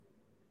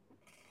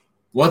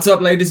What's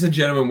up, ladies and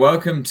gentlemen?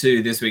 Welcome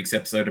to this week's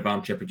episode of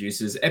Armchair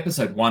Producers,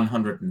 episode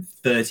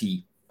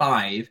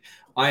 135.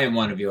 I am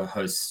one of your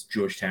hosts,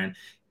 George Tarrant,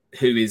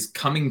 who is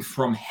coming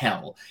from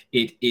hell.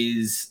 It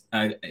is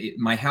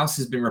my house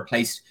has been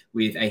replaced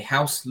with a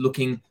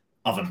house-looking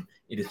oven.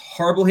 It is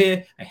horrible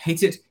here. I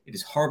hate it. It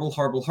is horrible,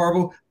 horrible,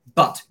 horrible.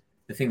 But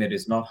the thing that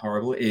is not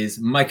horrible is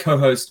my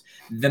co-host,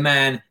 the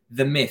man,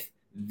 the myth,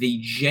 the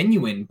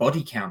genuine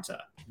body counter,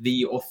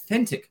 the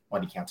authentic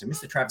body counter,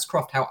 Mr. Travis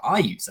Croft. How are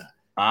you, sir?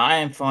 I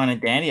am fine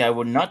and dandy. I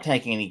would not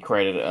take any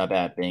credit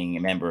about being a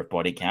member of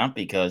Body Count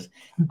because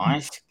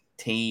Ice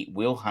T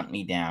will hunt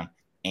me down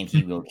and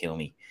he will kill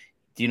me.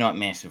 Do not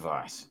mess with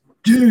Ice.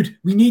 Dude,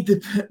 we need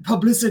the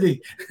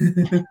publicity.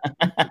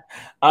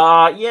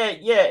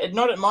 Yeah,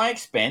 not at my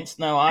expense.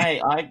 No,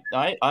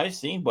 I've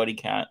seen Body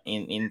Count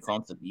in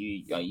concert.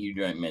 You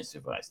don't mess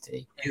with Ice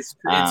T. It's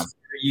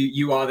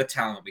you are the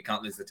talent. We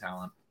can't lose the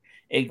talent.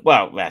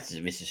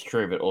 This is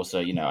true, but also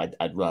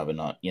I'd rather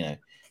not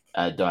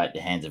die at the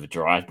hands of a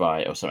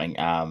drive-by or something.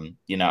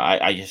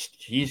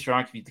 He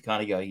strikes me the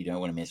kind of guy you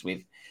don't want to mess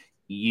with.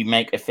 You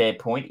make a fair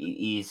point. It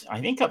is, I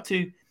think, up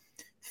to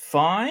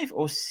 5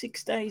 or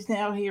 6 days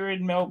now here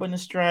in Melbourne,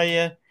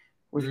 Australia,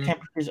 with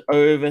temperatures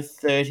over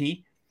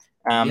 30.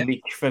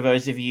 Which for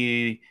those of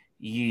you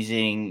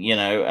using,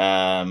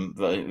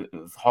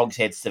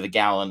 hogsheads to the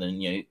gallon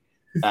and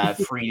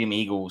Freedom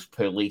Eagles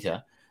per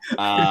liter.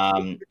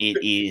 It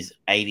is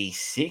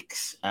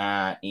 86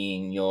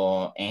 in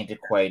your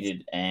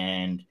antiquated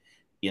and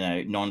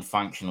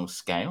non-functional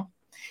scale.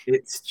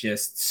 It's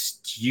just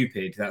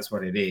stupid. That's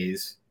what it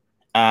is.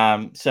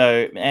 And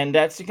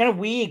that's kind of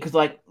weird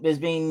because there's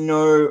been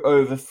no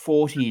over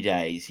 40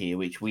 days here,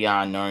 which we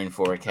are known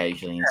for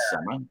occasionally in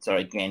summer. So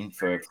again,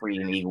 for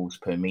Freedom Eagles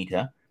per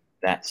meter,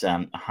 that's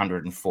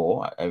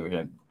 104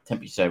 over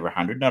temperatures over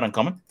 100, not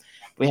uncommon.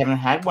 We haven't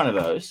had one of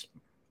those.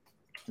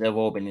 They've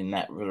all been in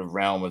that sort of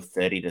realm of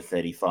 30 to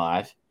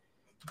 35.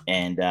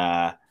 And,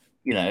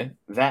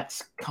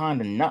 that's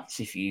kind of nuts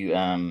if you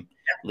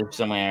live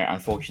somewhere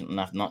unfortunate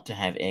enough not to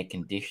have air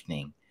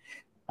conditioning.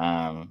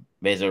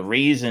 There's a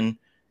reason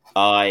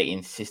I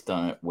insist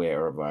on it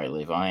wherever I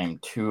live. I am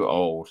too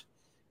old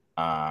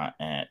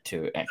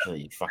to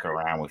actually fuck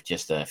around with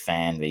just a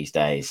fan these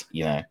days,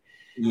 Yeah.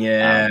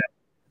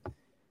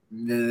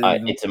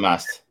 It's a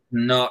must.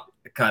 Not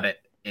cut it.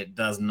 It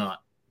does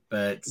not.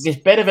 But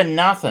it's better than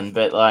nothing.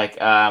 But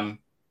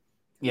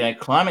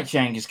climate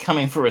change is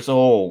coming for us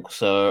all.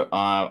 So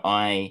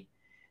I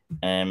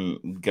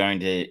am going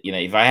to,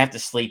 if I have to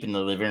sleep in the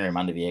living room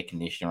under the air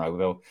conditioner, I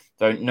will.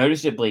 Though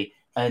noticeably,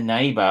 a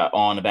neighbor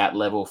on about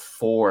level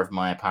 4 of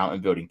my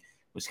apartment building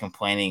was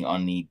complaining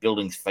on the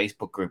building's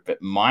Facebook group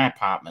that my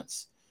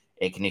apartment's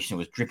air conditioner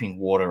was dripping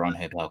water on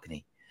her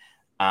balcony,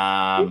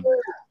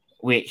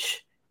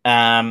 which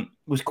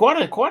was quite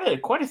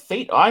a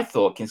feat, I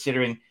thought,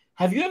 considering.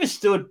 Have you ever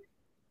stood?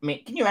 I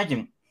mean, can you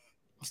imagine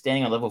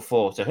standing on level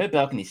 4? So her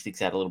balcony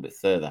sticks out a little bit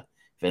further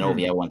than all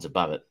the other ones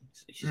above it.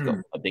 She's got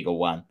a bigger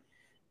one.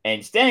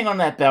 And standing on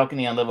that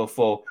balcony on level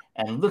 4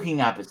 and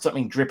looking up at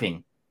something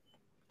dripping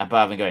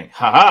above and going,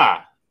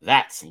 ha,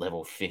 that's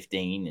level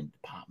 15 and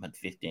apartment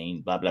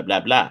 15, blah, blah, blah,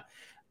 blah.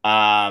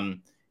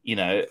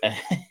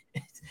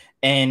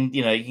 And,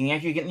 you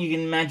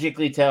can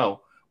magically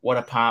tell what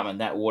apartment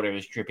that water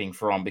is dripping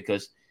from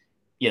because,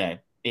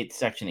 it's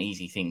such an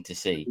easy thing to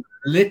see.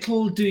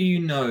 Little do you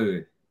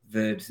know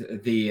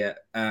that the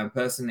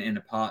person in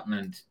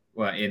apartment,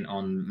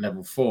 on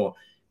level 4,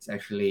 is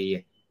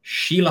actually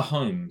Sheila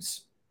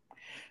Holmes.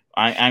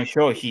 I'm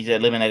sure she's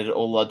eliminated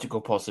all logical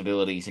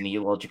possibilities, and the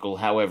illogical,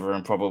 however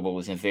improbable,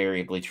 is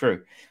invariably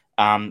true.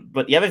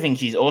 But the other thing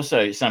she's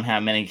also somehow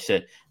managed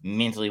to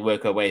mentally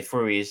work her way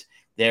through is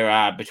there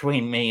are,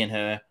 between me and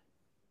her,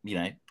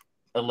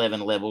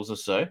 11 levels or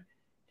so.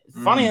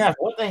 Funny enough,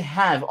 what they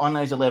have on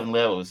those 11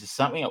 levels is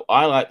something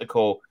I like to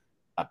call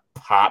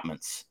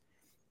apartments.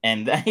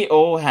 And they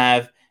all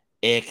have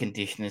air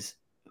conditioners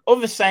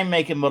of the same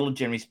make and model,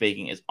 generally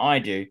speaking, as I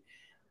do.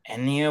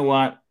 And you know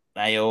what?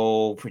 They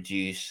all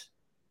produce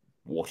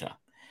water.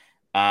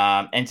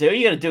 And so all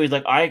you got to do is,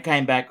 I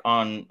came back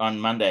on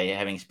Monday,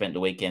 having spent the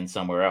weekend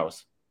somewhere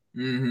else.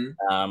 And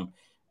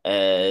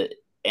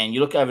you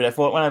look over there,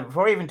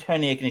 before I even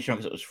turned the air conditioner on,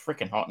 because it was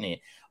freaking hot in here,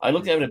 I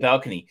looked over the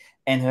balcony,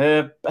 and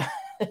her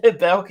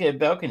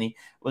balcony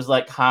was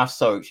half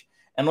soaked.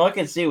 And all I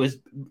could see was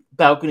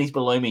balconies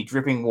below me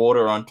dripping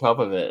water on top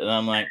of it. And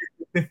I'm like,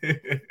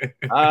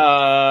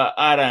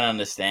 I don't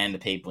understand the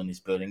people in this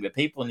building. But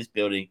people in this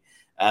building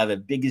are the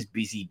biggest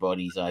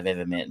busybodies I've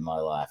ever met in my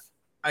life.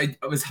 I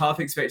was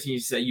half expecting you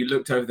to say you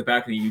looked over the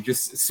balcony, you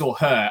just saw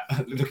her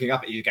looking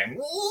up at you going,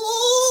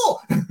 whoa!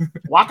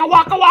 Waka,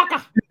 waka,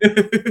 waka!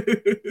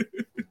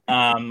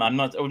 I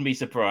wouldn't be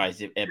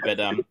surprised.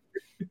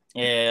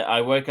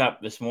 I woke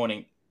up this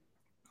morning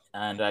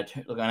and I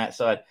looked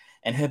outside,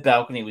 and her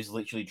balcony was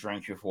literally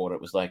drenched with water.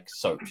 It was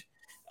soaked.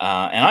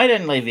 And I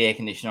didn't leave the air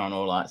conditioner on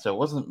all night, so it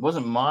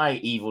wasn't my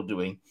evil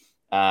doing.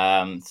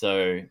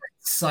 So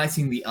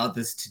Citing the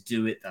others to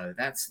do it, though.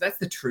 That's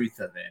the truth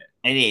of it.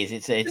 it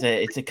is.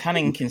 It's a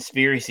cunning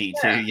conspiracy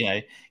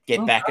to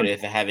get back at her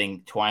for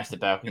having twice the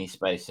balcony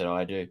space that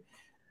I do.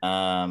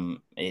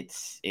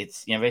 It's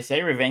they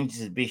say revenge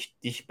is a dish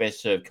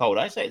best served cold.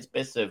 I say it's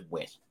best served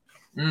wet.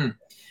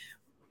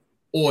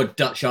 Or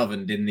Dutch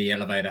ovened in the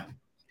elevator.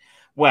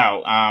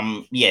 Well,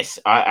 yes,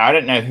 I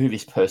don't know who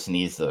this person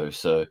is though,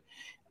 so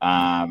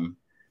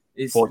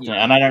fortunately,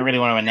 and I don't really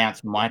want to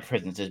announce my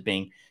presence as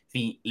being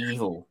the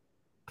evil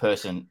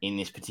person in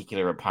this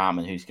particular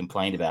apartment who's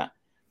complained about.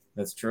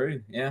 That's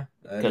true, yeah.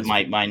 Because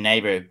my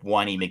neighbor,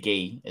 Whiny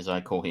McGee, as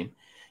I call him,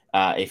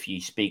 if you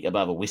speak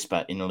above a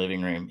whisper in the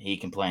living room, he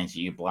complains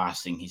that you're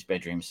blasting his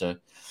bedroom. So,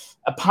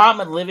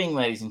 apartment living,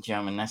 ladies and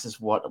gentlemen, this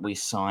is what we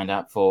signed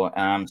up for.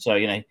 So,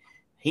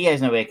 he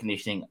has no air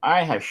conditioning.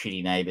 I have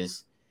shitty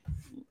neighbors.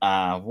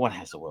 What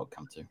has the world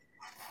come to?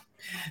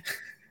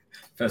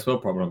 First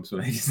world problems,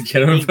 ladies and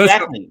gentlemen.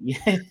 Exactly.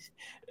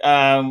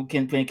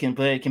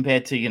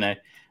 Compared to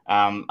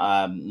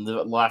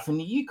the life in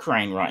the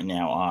Ukraine right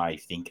now, I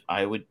think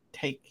I would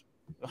take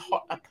a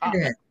hot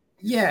apartment.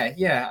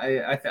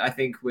 Yeah. I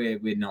think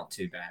we're not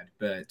too bad,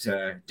 but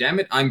damn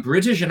it, I'm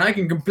British and I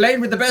can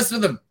complain with the best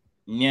of them.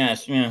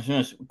 Yes.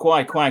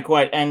 Quite.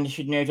 And you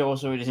should note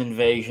also it is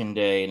Invasion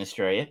Day in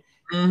Australia.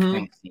 Mm-hmm.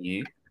 Thanks to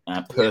you,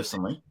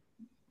 personally.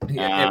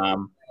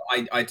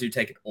 I do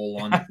take it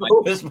all on.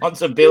 Full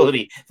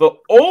responsibility for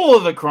all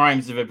of the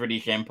crimes of a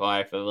British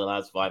Empire for the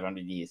last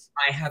 500 years.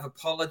 I have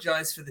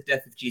apologized for the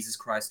death of Jesus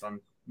Christ on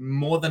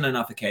more than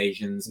enough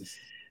occasions.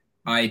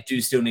 I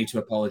do still need to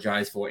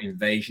apologize for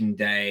Invasion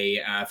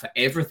Day, for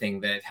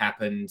everything that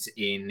happened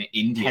in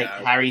India.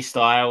 Harry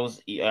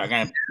Styles, there's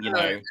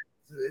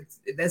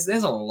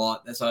a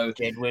lot. So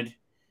Edward,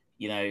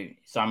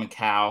 Simon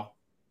Cowell.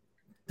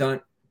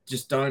 Don't.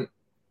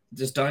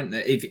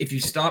 If you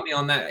start me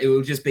on that, it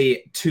will just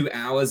be 2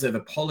 hours of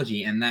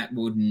apology, and that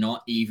would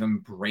not even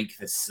break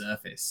the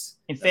surface.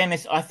 In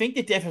fairness, I think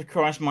the death of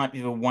Christ might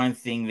be the one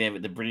thing there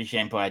that the British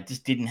Empire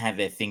just didn't have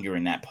their finger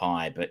in that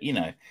pie. But you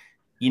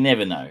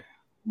never know.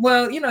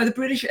 Well, the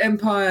British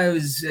Empire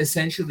was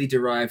essentially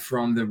derived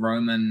from the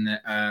Roman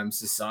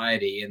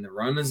society, and the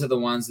Romans are the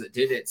ones that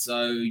did it.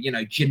 So,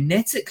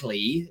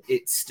 genetically,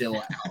 it's still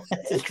out.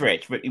 It's a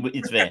stretch, but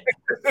it's there.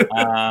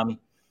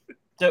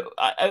 So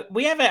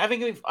we have.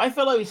 I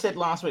felt like we said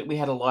last week we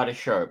had a lighter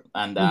show,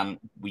 and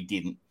we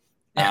didn't.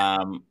 Yeah.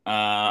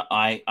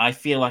 I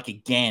feel like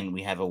again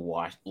we have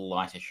a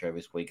lighter show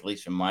this week, at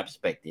least from my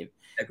perspective.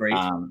 Agreed.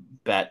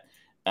 But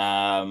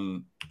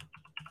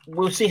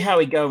we'll see how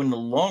we go in the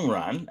long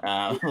run.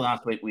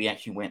 Last week we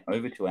actually went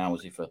over 2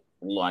 hours with a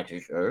lighter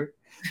show.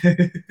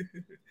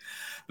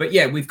 But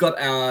yeah, we've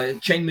got our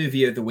chain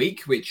movie of the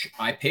week, which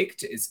I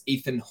picked. It's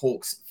Ethan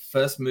Hawke's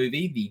first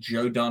movie, the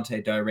Joe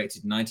Dante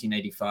directed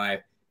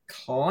 1985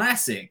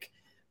 classic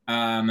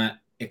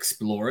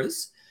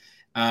Explorers.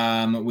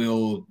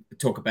 We'll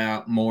talk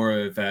about more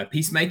of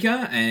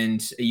Peacemaker.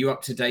 And are you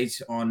up to date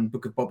on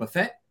Book of Boba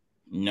Fett?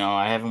 No,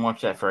 I haven't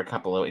watched that for a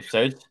couple of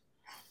episodes.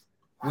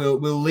 We'll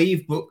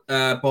leave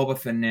Boba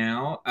for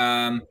now.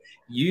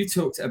 You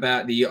talked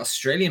about the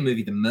Australian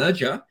movie, The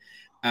Merger,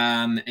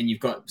 and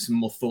you've got some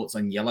more thoughts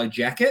on Yellow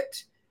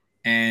Jacket.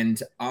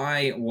 And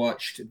I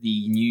watched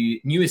the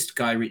newest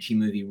Guy Ritchie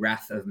movie,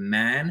 Wrath of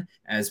Man,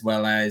 as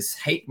well as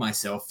Hate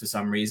Myself for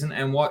some reason,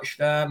 and watched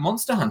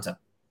Monster Hunter.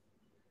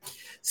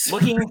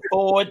 Looking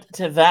forward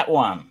to that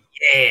one.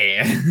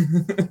 Yeah.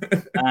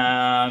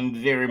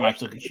 Very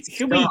much looking.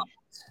 Should we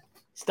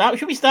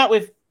start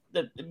with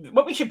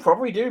what we should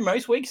probably do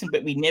most weeks,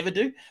 but we never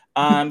do?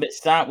 But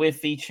start with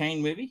the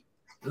chain movie.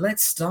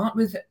 Let's start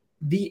with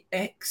The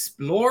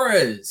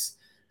Explorers.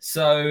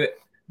 So I'm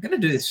going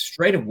to do this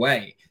straight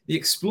away. The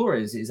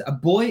Explorers is a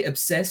boy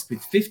obsessed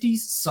with 50s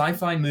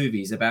sci-fi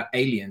movies about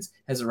aliens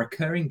has a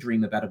recurring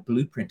dream about a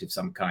blueprint of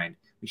some kind,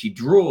 which he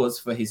draws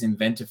for his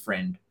inventor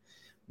friend.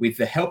 With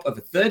the help of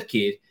a third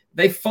kid,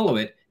 they follow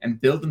it and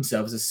build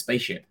themselves a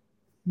spaceship.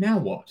 Now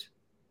what?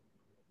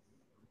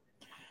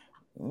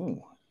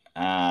 Ooh.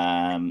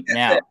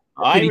 Now,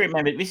 I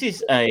remember this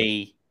is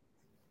a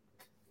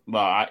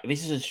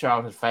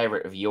childhood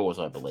favorite of yours,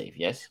 I believe,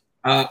 yes?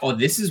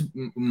 This is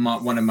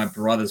one of my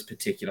brother's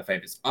particular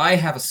favorites. I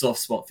have a soft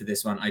spot for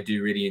this one. I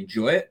do really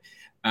enjoy it.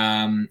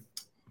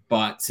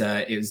 But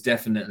it was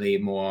definitely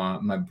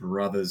more my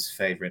brother's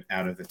favorite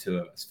out of the two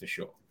of us, for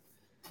sure.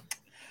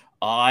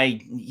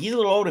 He's a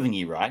little older than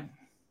you, right?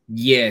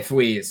 Yeah,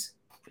 4 years.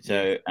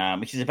 So,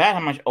 which is about how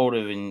much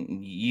older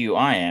than you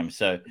I am.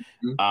 So,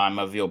 I'm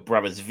of your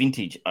brother's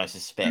vintage, I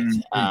suspect.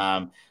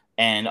 Mm-hmm.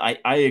 And I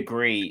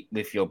agree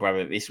with your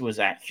brother. This was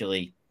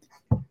actually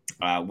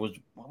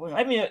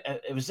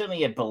it was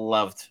certainly a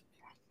beloved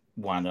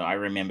one that I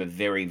remember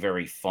very,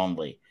 very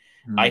fondly.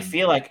 I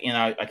feel like,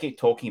 I keep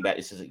talking about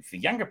this as for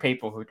younger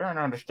people who don't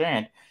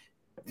understand,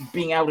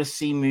 being able to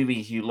see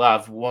movies you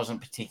love wasn't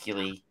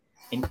particularly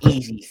an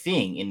easy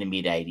thing in the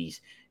mid-'80s.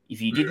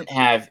 If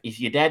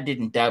your dad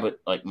didn't dub it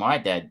like my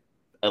dad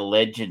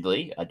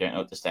allegedly, I don't know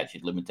what the statute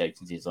of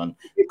limitations is on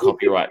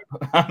copyright,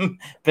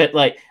 but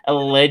like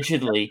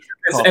allegedly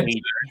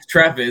copied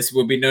Travis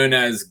will be known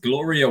as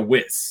Gloria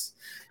Wiss.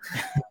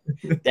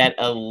 that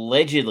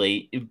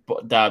allegedly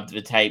dubbed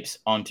the tapes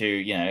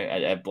onto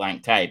a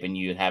blank tape, and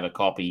you'd have a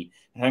copy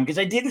at home because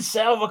they didn't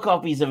sell the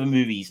copies of the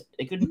movies.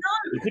 You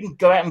couldn't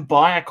go out and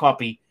buy a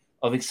copy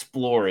of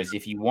Explorers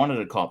if you wanted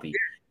a copy.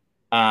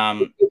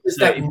 It was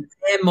that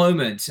rare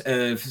moment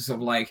of sort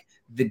of like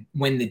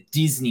when the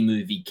Disney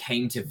movie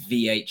came to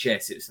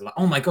VHS. It was like,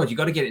 oh my god, you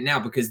got to get it now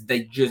because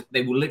they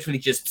will literally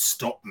just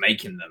stop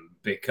making them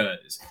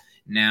because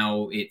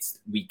now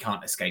we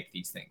can't escape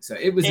these things. So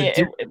it was at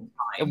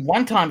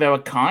one time they were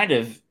kind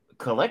of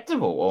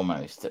collectible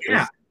almost.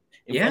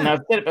 And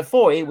I've said it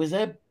before, it was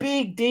a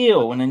big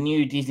deal when a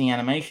new Disney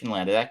animation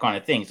landed, that kind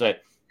of thing. So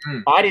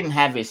I didn't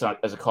have this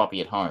as a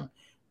copy at home.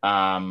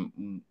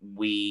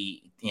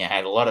 We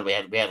had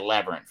we had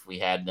Labyrinth, we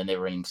had The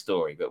Neverending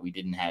Story, but we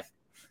didn't have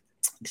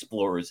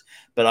Explorers.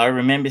 But I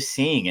remember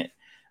seeing it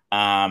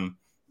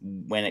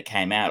when it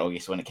came out, or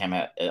when it came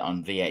out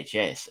on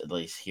VHS, at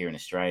least here in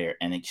Australia,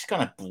 and it just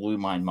kind of blew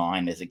my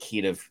mind as a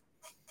kid of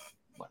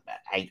about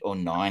 8 or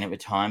 9 at the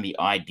time. The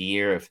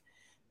idea of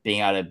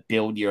being able to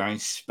build your own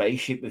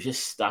spaceship with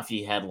just stuff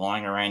you had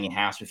lying around your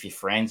house with your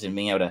friends and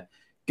being able to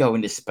go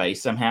into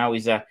space somehow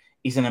is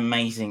an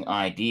amazing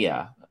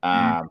idea.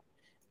 And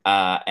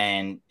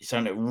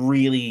something that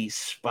really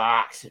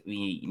sparked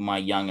my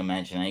young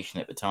imagination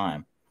at the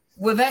time.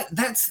 Well,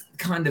 that's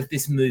kind of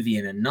this movie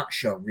in a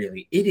nutshell,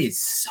 really. It is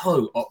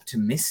so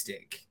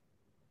optimistic.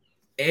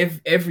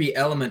 Every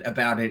element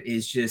about it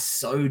is just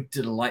so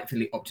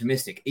delightfully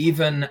optimistic.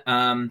 Even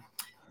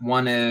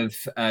one of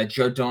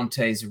Joe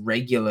Dante's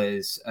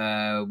regulars,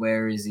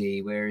 where is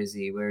he?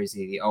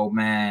 The old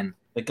man.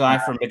 The guy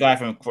from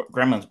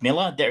Gremlins,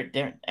 Miller,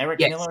 Eric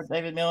Miller,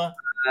 David Miller.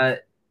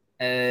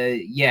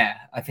 Yeah,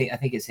 I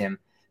think it's him.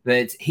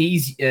 But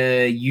he's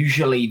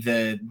usually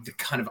the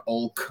kind of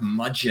old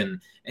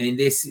curmudgeon, and in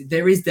this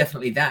there is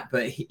definitely that.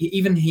 But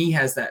even he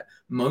has that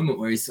moment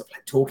where he's sort of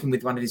like talking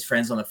with one of his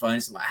friends on the phone.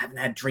 It's like, I haven't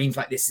had dreams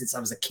like this since I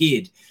was a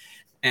kid,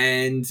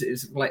 and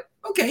it's like,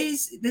 okay,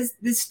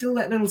 there's still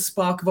that little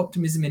spark of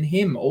optimism in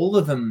him. All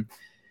of them,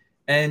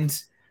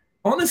 and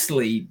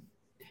honestly,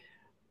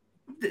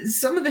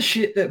 some of the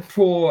shit that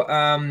poor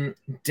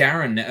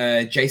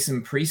Darren,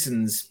 Jason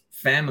Prieston's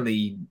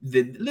family,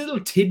 the little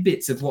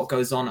tidbits of what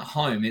goes on at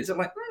home, is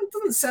like, it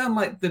doesn't sound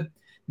like the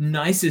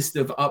nicest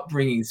of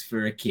upbringings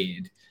for a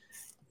kid,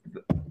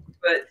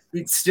 but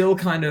it's still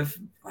kind of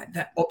like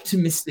that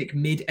optimistic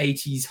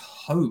mid-80s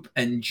hope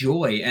and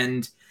joy,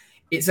 and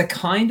it's a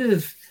kind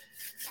of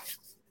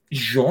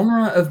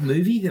genre of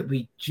movie that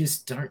we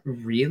just don't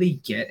really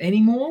get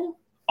anymore.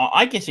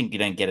 I guess you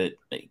don't get it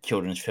at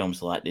children's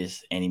films like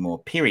this anymore,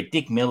 period.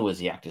 Dick Miller was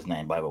the actor's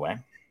name, by the way.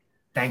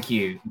 Thank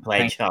you. He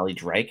played Charlie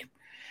Drake.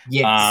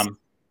 Yes.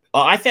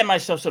 I found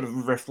myself sort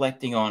of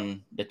reflecting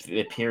on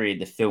the period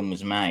the film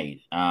was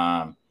made.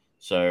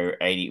 So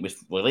it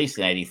was released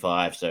in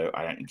 85, so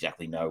I don't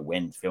exactly know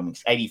when filming.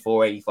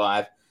 84,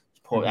 85,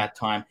 that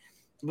time.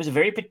 It was a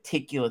very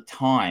particular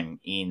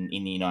time in the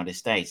United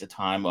States, a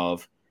time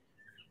of,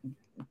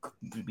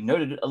 we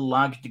noted, a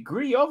large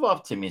degree of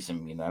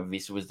optimism.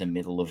 This was the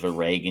middle of the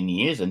Reagan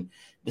years, and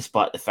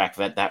despite the fact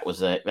that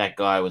that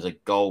guy was a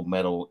gold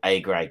medal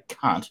A-grade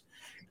cunt,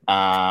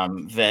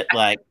 that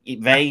like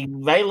they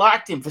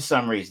liked him for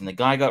some reason. The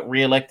guy got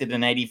reelected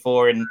in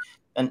 84 in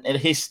a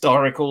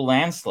historical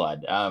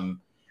landslide.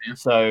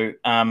 So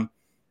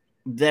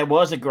there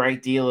was a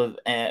great deal of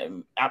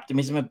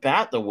optimism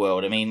about the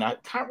world. I mean, I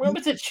can't remember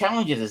if it's a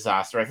Challenger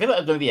disaster. I feel like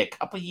it was maybe a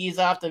couple of years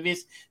after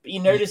this, but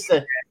you notice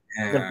the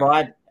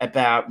vibe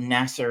about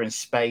NASA and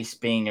space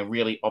being a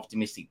really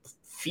optimistic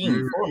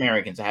thing for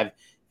Americans to have.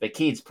 The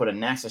kids put a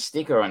NASA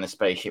sticker on the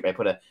spaceship. They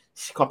put a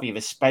copy of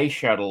a space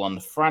shuttle on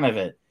the front of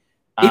it.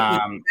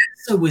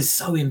 NASA was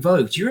so in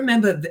vogue. Do you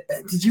remember?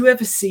 Did you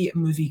ever see a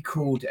movie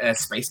called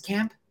Space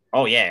Camp?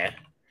 Oh yeah.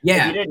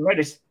 If you didn't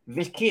notice,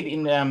 this kid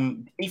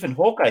in Ethan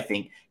Hawke, I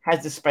think,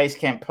 has the Space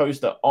Camp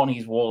poster on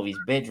his wall of his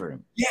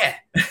bedroom. Yeah.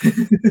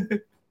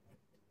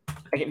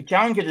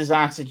 Challenger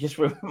disaster, just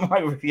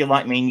if you're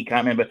like me and you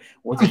can't remember,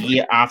 was a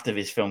year after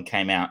this film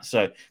came out.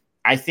 So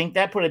I think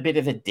that put a bit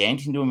of a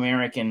dent into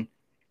American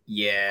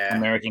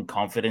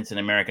confidence and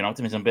American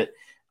optimism. But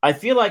I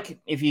feel like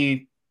if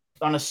you,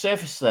 on a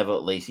surface level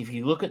at least, if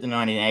you look at the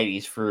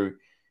 1980s through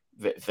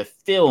the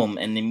film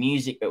and the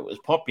music that was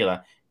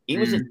popular, it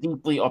was a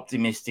deeply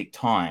optimistic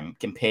time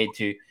compared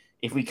to,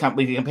 if we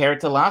compare it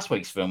to last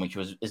week's film, which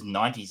was as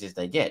 90s as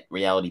they get,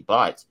 Reality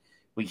Bites,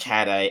 which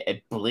had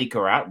a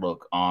bleaker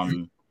outlook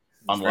on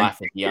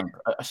life as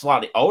a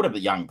slightly older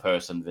young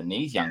person than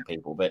these young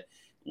people, but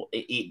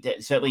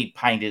it certainly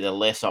painted a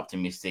less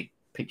optimistic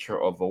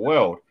picture of the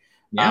world.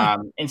 Yeah.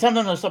 And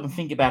sometimes I stop and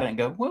think about it and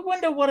go, well, I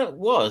wonder what it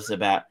was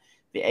about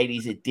the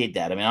 80s that did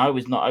that. I mean, I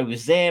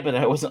was there, but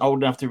I wasn't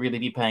old enough to really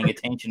be paying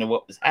attention to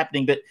what was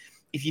happening. But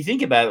if you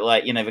think about it,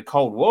 like, the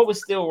Cold War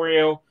was still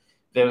real.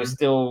 There was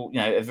still,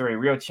 a very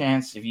real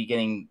chance of you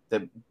getting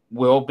the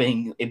world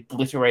being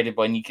obliterated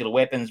by nuclear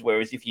weapons.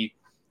 Whereas if you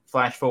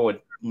flash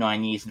forward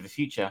 9 years into the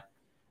future,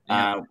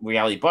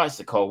 reality bites.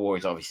 The Cold War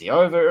is obviously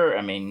over.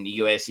 I mean, the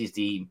US is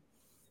the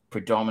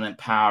predominant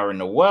power in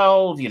the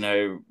world. You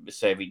know, the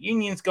Soviet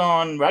Union's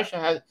gone.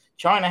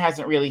 China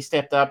hasn't really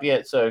stepped up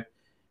yet. So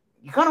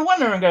you kind of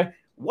wonder and go,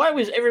 why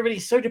was everybody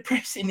so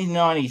depressed in the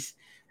 90s?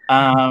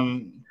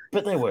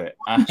 But they were.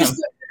 We just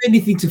don't have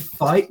anything to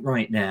fight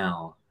right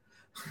now.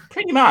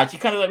 Pretty much. You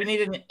kind of like, we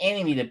needed an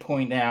enemy to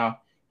point our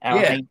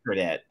hatred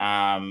at,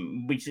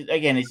 which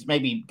again is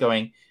maybe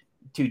going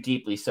too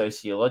deeply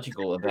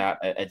sociological about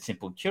a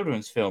simple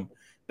children's film.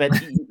 But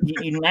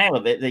you nail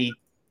it.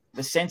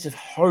 The sense of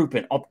hope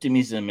and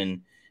optimism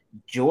and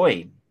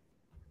joy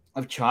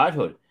of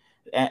childhood.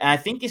 And I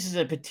think this is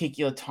a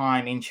particular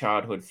time in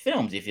childhood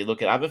films. If you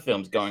look at other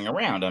films going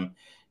around,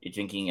 you're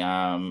thinking,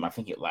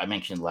 I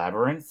mentioned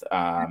Labyrinth,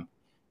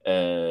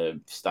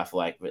 stuff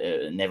like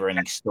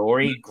Neverending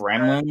Story,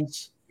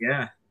 Gremlins.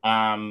 Yeah.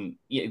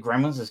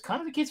 Gremlins is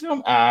kind of a kids'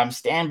 film.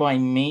 Stand By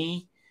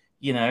Me,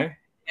 you know.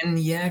 And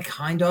yeah,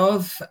 kind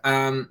of.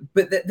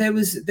 But there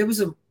was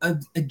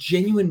a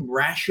genuine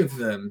rash of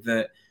them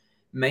that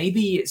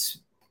maybe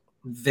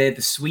they're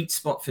the sweet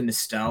spot for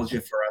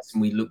nostalgia for us,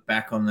 and we look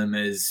back on them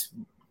as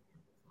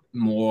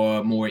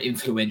more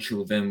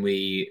influential than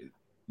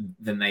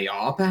they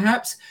are,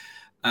 perhaps.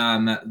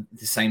 The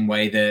same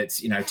way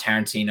that, you know,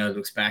 Tarantino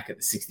looks back at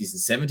the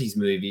 60s and 70s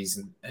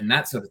movies and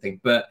that sort of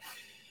thing. But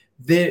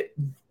there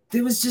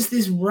was just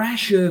this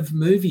rash of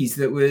movies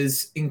that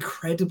was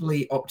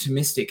incredibly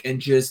optimistic and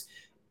just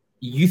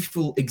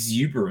youthful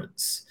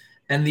exuberance.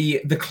 And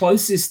the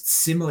closest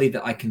simile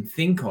that I can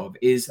think of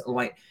is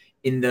like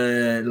in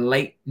the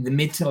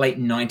mid to late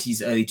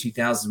 90s, early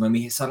 2000s, when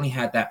we suddenly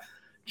had that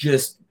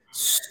just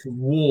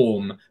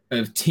swarm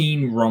of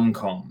teen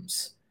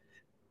rom-coms.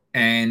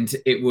 And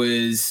it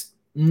was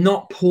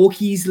not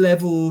Porky's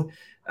level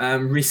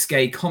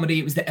risque comedy.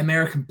 It was the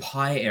American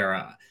Pie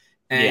era.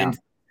 And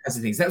as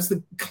of things, that was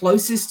the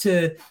closest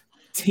to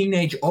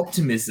teenage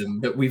optimism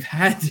that we've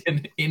had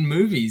in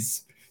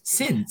movies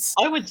since.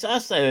 I would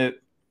also,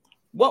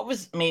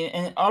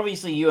 and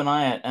obviously you and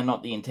I are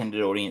not the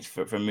intended audience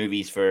for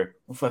movies, for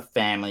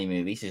family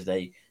movies, as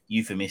they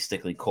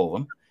euphemistically call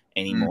them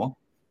anymore.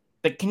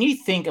 But can you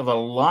think of a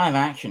live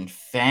action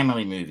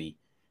family movie,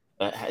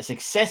 a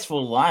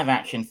successful live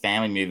action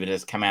family movie that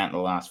has come out in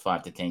the last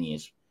 5 to 10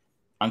 years?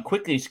 I'm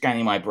quickly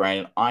scanning my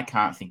brain. I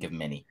can't think of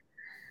many.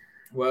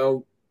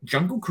 Well,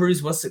 Jungle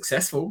Cruise was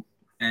successful,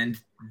 and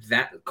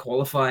that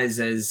qualifies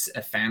as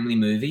a family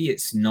movie.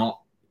 It's not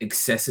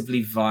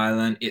excessively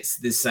violent. It's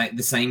the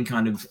same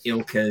kind of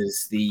ilk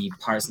as the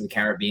Pirates of the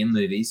Caribbean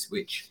movies,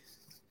 which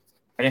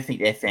I don't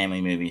think they're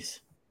family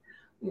movies.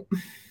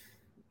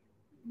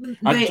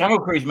 Jungle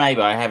Cruise,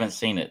 maybe. I haven't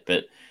seen it,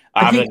 but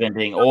other than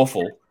being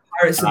awful,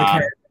 Pirates of the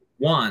Caribbean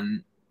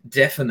 1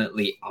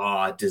 definitely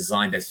are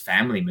designed as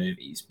family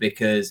movies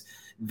because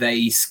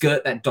they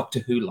skirt that Doctor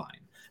Who line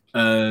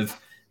of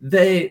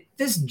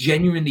there's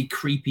genuinely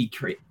creepy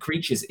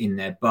creatures in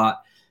there,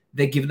 but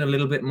they're given a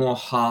little bit more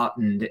heart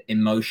and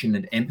emotion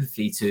and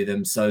empathy to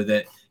them so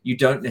that you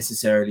don't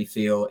necessarily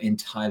feel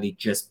entirely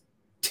just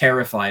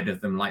terrified of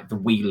them like the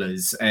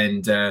Wheelers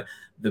and the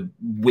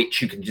witch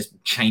who can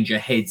just change your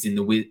heads in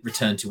the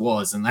Return to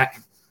Oz and that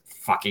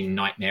fucking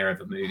nightmare of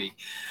a movie.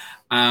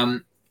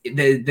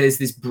 There's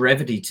this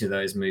brevity to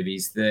those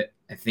movies that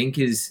I think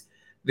is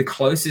the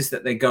closest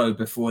that they go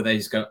before they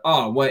just go,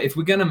 oh, well, if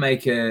we're going to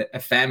make a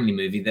family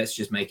movie, let's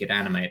just make it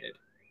animated.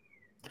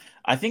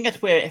 I think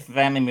that's where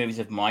family movies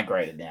have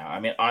migrated now. I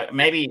mean,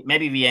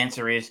 maybe the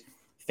answer is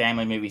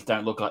family movies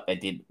don't look like they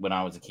did when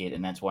I was a kid,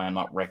 and that's why I'm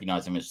not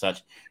recognizing them as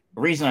such.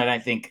 The reason I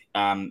don't think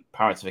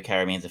Pirates of the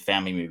Caribbean is a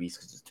family movie is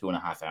because it's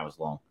 2.5 hours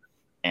long,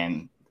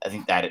 and I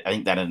think that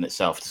in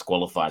itself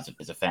disqualifies it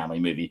as a family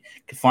movie.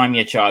 Find me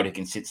a child who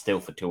can sit still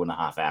for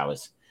 2.5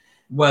 hours.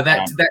 Well,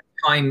 that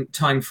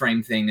time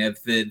frame thing of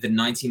the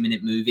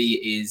 90-minute movie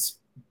is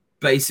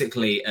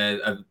basically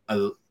a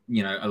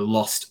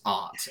lost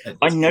art.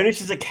 I noticed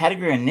there's a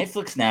category on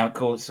Netflix now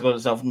called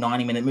itself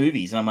 90-minute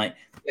movies, and I'm like,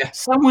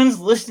 someone's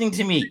listening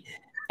to me.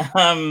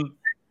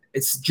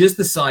 It's just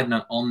the side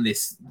note on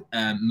this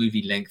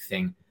movie length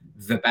thing.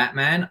 The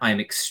Batman, I'm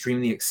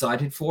extremely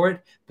excited for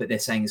it, but they're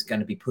saying it's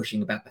going to be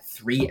pushing about the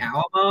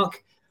 3-hour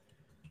mark.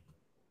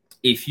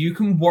 If you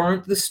can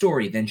warrant the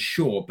story, then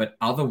sure, but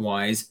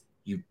otherwise,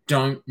 you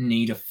don't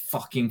need a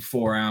fucking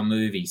 4-hour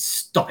movie.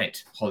 Stop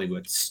it,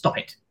 Hollywood. Stop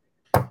it.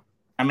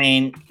 I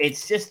mean,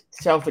 it's just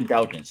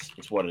self-indulgence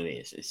is what it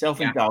is. It's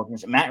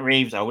self-indulgence. Yeah. Matt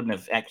Reeves, I wouldn't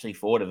have actually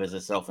thought of as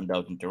a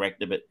self-indulgent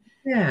director, but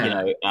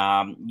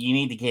you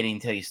need to get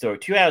into your story.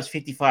 2 hours,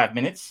 55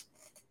 minutes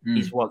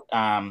is what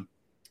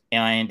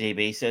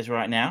IMDb says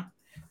right now.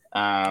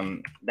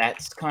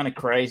 That's kind of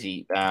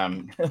crazy.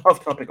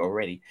 Off topic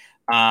already.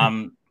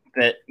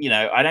 But,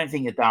 I don't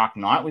think The Dark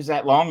Knight was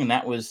that long, and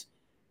that was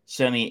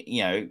certainly,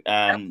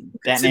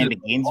 Batman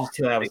Begins was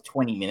 2 hours,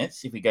 20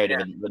 minutes if we go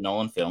to the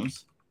Nolan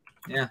films.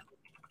 Yeah.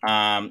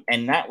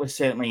 And that was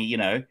certainly,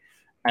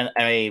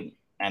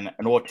 an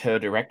auteur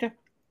director.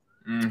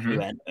 who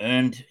had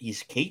earned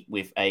his keep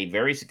with a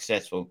very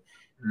successful,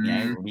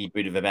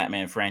 reboot of a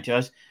Batman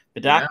franchise.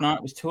 The Dark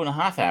Knight was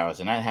 2.5 hours,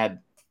 and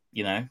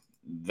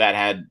that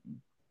had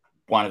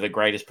one of the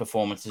greatest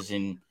performances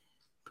in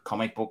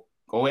comic book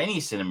or any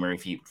cinema,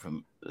 if you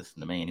from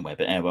listen to me anyway.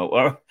 But anyway,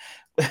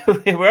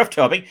 we're off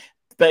topic.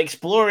 But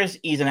Explorers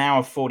is 1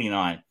 hour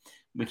 49,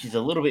 which is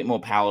a little bit more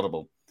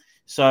palatable.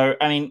 So,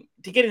 I mean,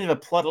 to get into the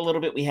plot a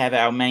little bit, we have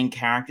our main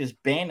characters,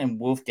 Ben and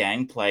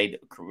Wolfgang, played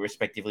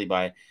respectively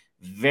by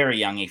very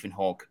young Ethan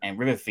Hawke and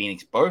River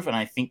Phoenix, both, and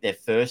I think their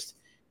first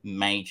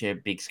major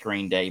big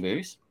screen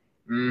debuts.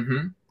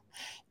 Mm-hmm.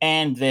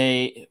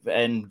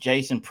 And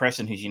Jason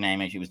Preston, whose your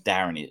name actually was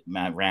Darren, it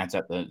rounds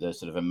up the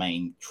sort of a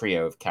main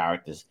trio of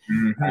characters.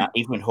 Mm-hmm.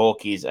 Ethan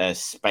Hawke is a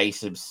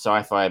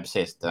sci-fi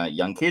obsessed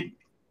young kid.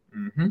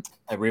 Mm-hmm.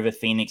 River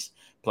Phoenix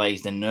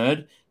plays the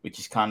nerd, which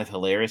is kind of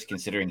hilarious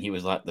considering he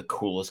was like the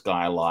coolest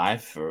guy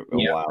alive for a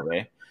while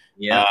there.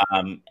 Yeah.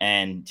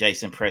 And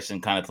Jason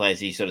Preston kind of plays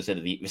the sort of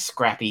the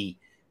scrappy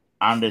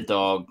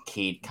underdog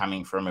kid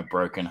coming from a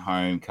broken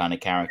home kind of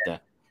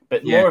character,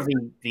 but more of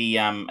the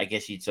I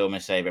guess you'd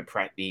almost say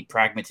the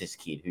pragmatist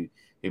kid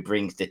who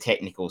brings the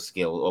technical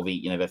skill or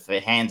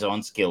the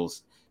hands-on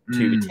skills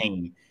to the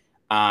team.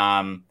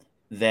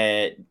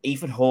 That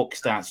Ethan Hawke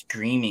starts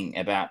dreaming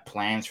about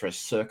plans for a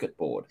circuit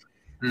board,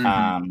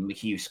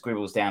 which he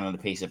scribbles down on a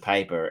piece of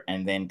paper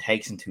and then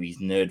takes into his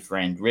nerd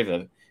friend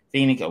River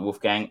Phoenix or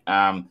Wolfgang,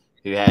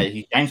 who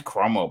James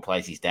Cromwell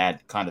plays his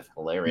dad. Kind of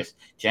hilarious.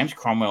 James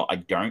Cromwell, I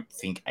don't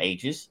think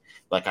ages.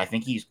 Like I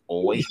think he's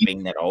always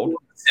been that old.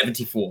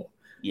 74.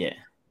 Yeah.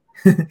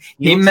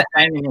 He looks the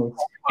same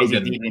as he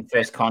did in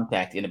First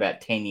Contact in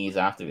about 10 years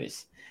after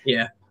this.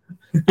 Yeah.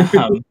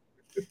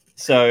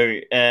 So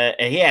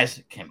he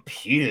has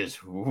computers.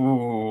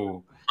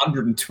 Ooh.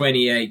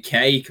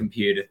 128K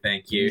computer,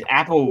 thank you.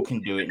 Apple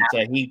can do it. And so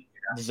he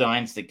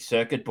designs the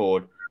circuit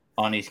board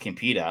on his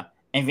computer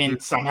and then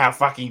somehow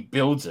fucking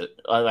builds it.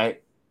 I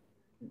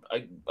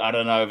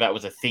don't know if that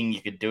was a thing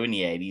you could do in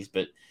the 80s,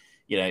 but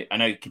I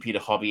know computer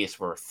hobbyists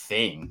were a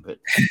thing, but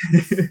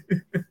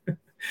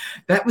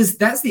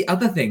that's the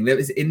other thing that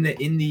was in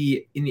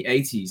the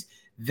 80s.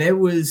 There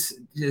was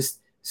just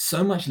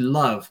so much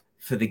love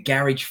for the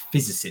garage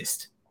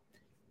physicist.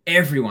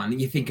 Everyone,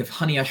 you think of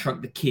Honey, I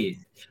Shrunk the Kid,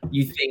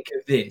 you think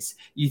of this,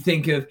 you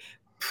think of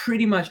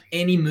pretty much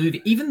any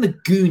movie, even the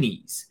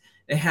Goonies.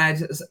 They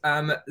had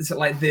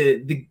like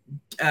the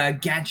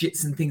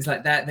gadgets and things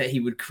like that he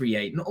would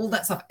create and all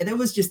that stuff. And there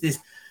was just this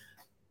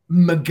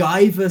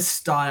MacGyver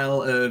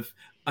style of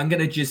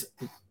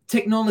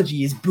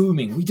technology is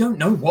booming. We don't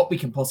know what we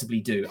can possibly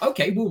do.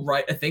 Okay, we'll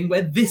write a thing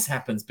where this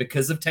happens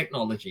because of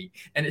technology.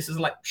 And it's just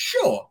like,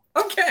 sure,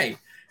 okay.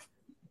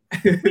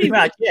 Pretty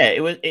much,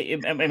 yeah.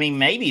 I mean,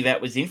 maybe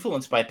that was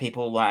influenced by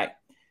people like,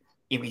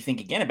 if we think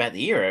again about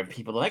the era,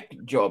 people like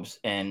Jobs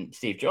and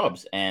Steve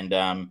Jobs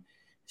and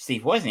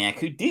Steve Wozniak,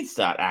 who did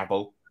start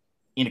Apple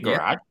in a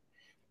garage.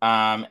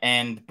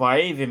 And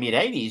by the mid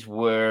 80s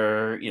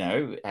were,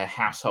 a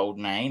household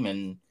name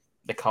and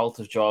the cult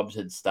of Jobs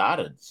had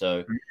started.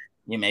 So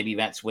maybe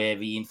that's where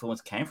the influence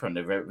came from.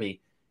 The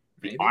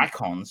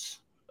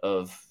icons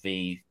of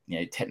the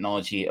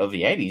technology of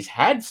the 80s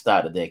had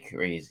started their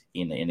careers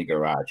in the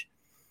garage.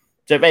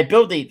 So they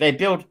build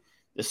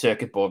the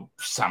circuit board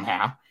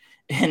somehow,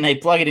 and they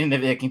plug it into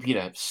their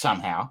computer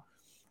somehow,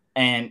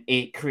 and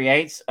it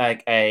creates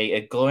like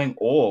a glowing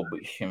orb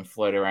which can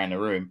float around the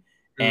room.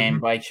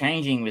 And by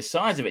changing the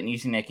size of it and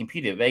using their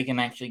computer, they can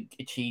actually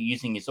achieve,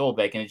 using this orb,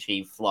 they can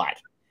achieve flight.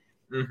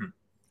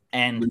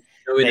 And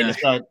they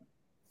decide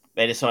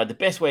the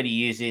best way to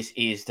use this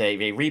is they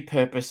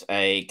repurpose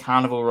a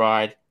carnival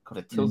ride called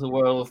a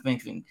Tilt-A-Whirl or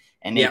something,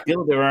 and they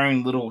build their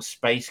own little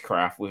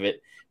spacecraft with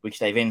it, which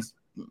they then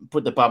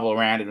put the bubble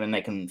around it, and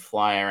they can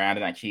fly around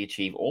and actually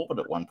achieve orbit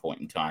at one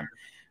point in time.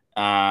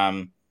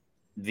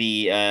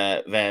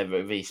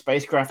 The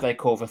spacecraft they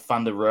call the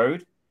Thunder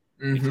Road,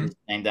 which is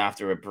named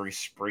after a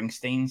Bruce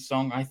Springsteen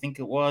song, I think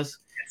it was.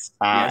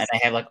 And they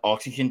have like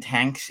oxygen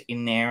tanks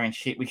in there and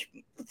shit, which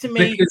to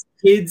me, because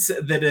kids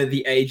that are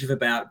the age of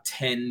about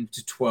 10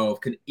 to 12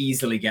 can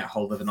easily get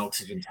hold of an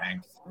oxygen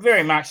tank.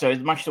 Very much so.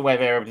 It's much the way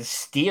they're able to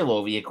steal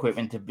all the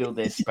equipment to build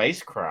their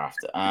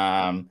spacecraft.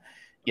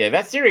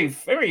 That's very,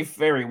 very,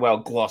 very well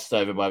glossed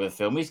over by the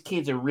film. These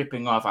kids are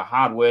ripping off a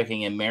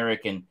hardworking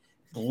American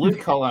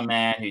blue-collar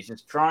man who's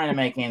just trying to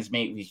make ends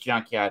meet with his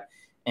junkyard,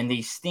 and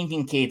these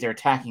stinking kids are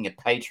attacking a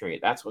patriot.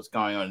 That's what's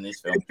going on in this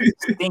film.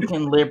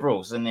 Stinking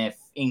liberals and their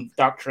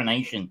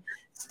indoctrination.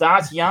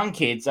 Starts young,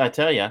 kids, I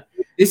tell you.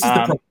 This is the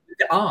problem with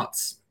the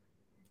arts.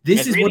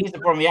 This is really the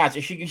problem with the arts.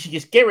 You should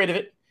just get rid of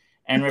it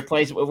and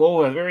replace it with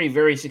all the very,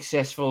 very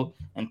successful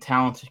and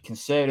talented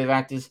conservative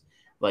actors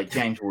like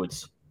James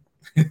Woods.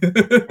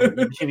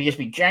 It should just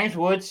be James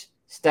Woods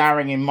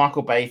starring in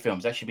Michael Bay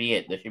films. That should be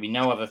it. There should be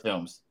no other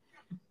films.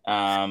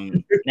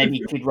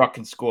 Maybe Kid Rock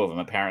can score them.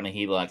 Apparently,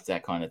 he likes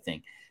that kind of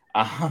thing.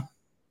 That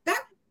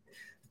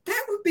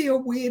would be a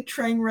weird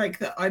train wreck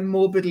that I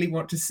morbidly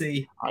want to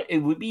see. It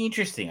would be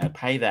interesting. I'd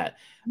pay that.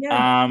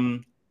 Yeah.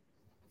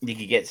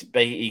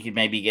 you could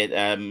maybe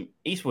get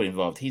Eastwood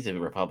involved. He's a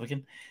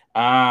Republican.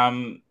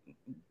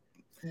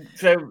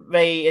 So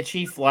they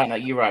achieve flight.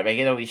 Like you're right, they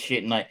get all this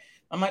shit, and like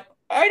I'm like,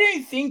 I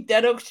don't think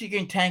that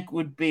oxygen tank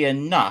would be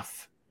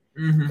enough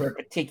for a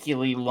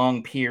particularly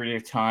long period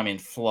of time in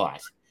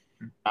flight.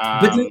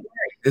 But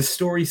the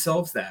story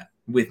solves that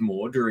with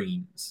more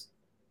dreams.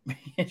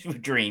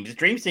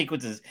 Dream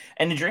sequences,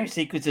 and the dream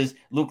sequences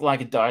look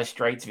like a Dire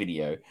Straits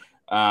video.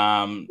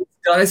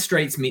 Dire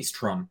Straits meets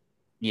Tron.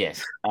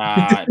 Yes,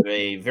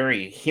 a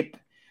very hip,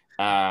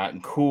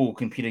 cool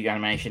computer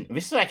animation.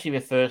 This is actually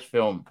the first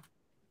film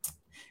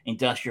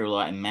Industrial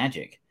Light and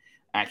Magic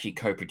actually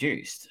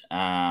co-produced.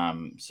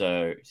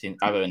 So since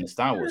other than the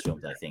Star Wars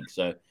films, I think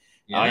so.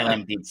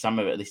 ILM did some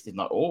of it, at least did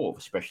not all of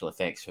the special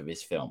effects for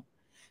this film.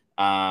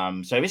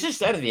 So this is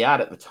state of the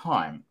art at the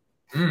time.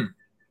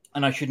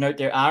 And I should note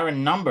there are a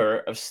number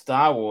of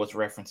Star Wars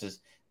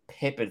references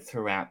peppered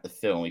throughout the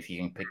film, if you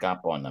can pick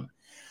up on them.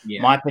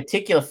 Yeah. My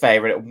particular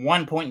favorite, at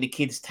one point, the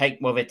kids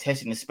while they're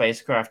testing the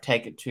spacecraft,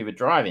 take it to the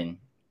drive-in.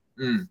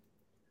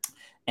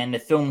 And the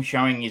film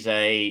showing is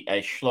a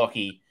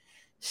schlocky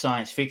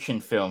science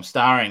fiction film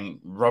starring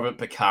Robert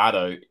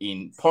Picardo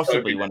in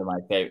possibly one of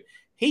my favorite.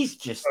 He's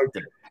just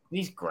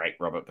he's great,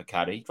 Robert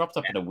Picardo. He drops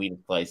up in the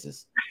weirdest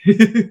places.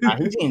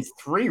 He's in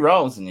 3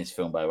 roles in this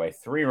film, by the way,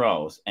 3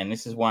 roles, and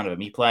this is one of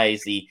them. He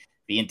plays the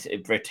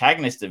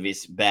protagonist of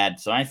this bad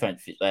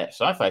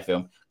sci-fi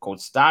film called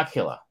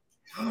Starkiller.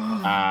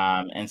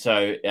 And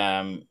so,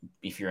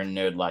 if you're a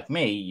nerd like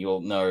me,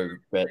 you'll know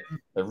that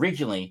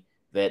originally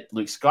that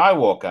Luke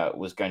Skywalker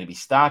was going to be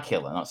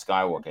Starkiller, not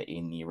Skywalker,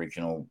 in the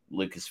original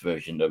Lucas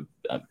version of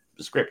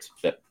the script.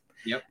 But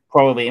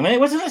probably, I mean, it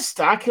wasn't a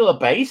Starkiller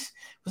base.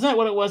 Wasn't that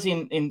what it was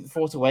in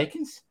Force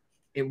Awakens?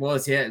 It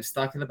was, yeah. It was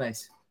Starkiller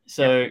base.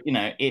 So, you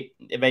know, they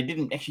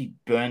didn't actually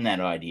burn that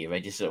idea. They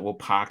just said, we'll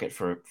park it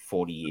for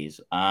 40 years.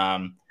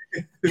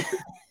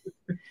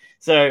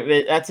 So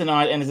that's and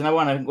there's another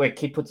one where a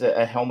kid puts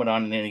a helmet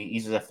on and then he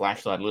uses a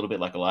flashlight, a little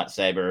bit like a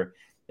lightsaber.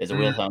 There's a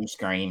Wilhelm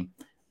scream.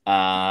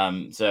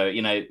 So,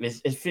 you know,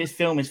 this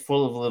film is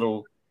full of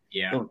little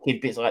kid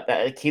bits like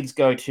that. The kids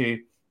go to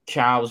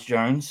Charles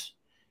Jones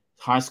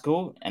High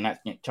School, and that's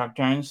Chuck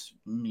Jones,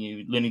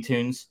 Looney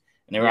Tunes,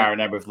 and there are a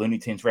number of Looney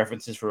Tunes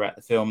references throughout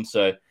the film.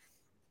 So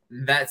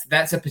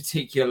that's a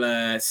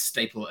particular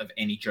staple of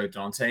any Joe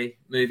Dante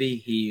movie.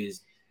 He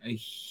is a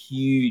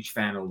huge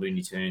fan of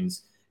Looney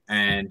Tunes,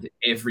 and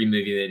every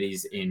movie that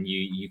he's in,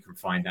 you can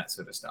find that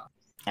sort of stuff.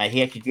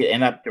 He actually did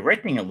end up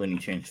directing a Looney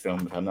Tunes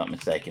film, if I'm not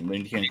mistaken.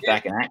 Looney Tunes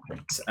Back in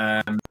Action.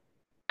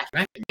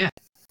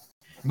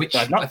 Which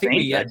I don't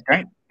think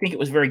it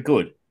was very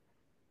good.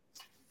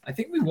 I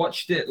think we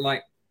watched it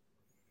like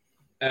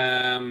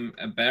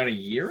about a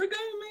year ago,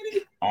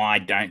 maybe. I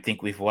don't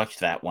think we've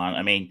watched that one.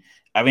 I mean,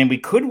 we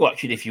could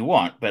watch it if you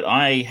want, but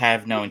I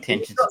have no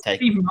intention to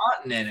take Steve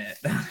Martin in it.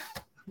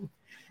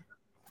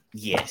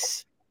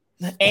 Yes.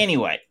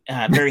 Anyway,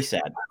 very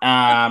sad.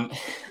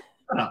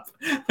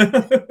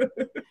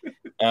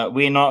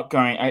 We're not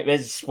going.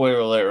 There's a spoiler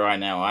alert right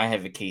now. I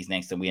have the keys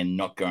next, and we are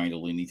not going to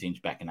Looney Tunes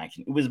Back in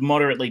Action. It was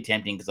moderately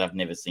tempting because I've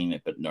never seen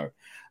it, but no.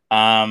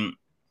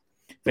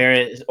 There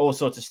is all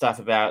sorts of stuff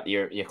about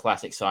your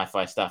classic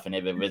sci-fi stuff, and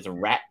there's a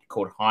rat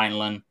called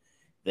Heinlein.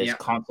 There's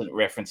constant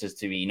references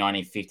to the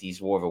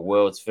 1950s War of the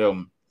Worlds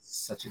film.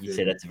 You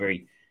said that's a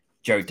very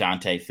Joe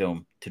Dante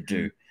film to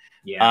do.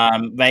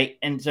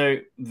 And so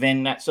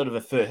then that's sort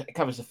of it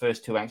covers the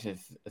first 2 acts of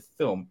the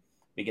film.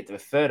 We get to the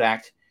third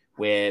act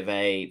where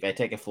they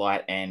take a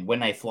flight, and when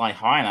they fly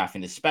high enough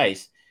into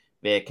space,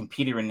 their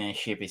computer in their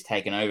ship is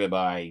taken over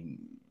by,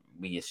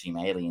 we assume,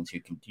 aliens who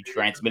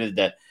transmitted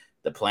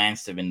the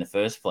plans to them in the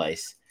first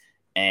place,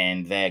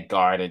 and they're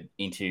guided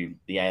into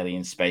the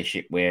alien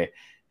spaceship where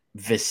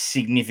the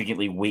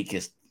significantly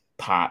weakest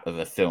part of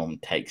the film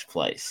takes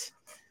place.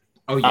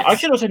 I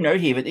should also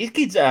note here that these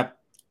kids are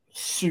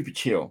super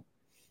chill.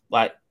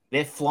 Like,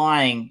 they're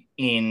flying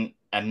in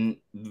a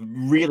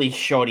really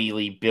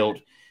shoddily built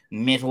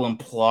metal and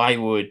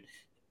plywood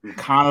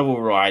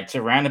carnival ride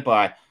surrounded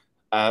by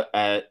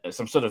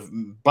some sort of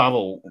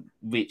bubble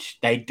which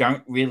they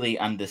don't really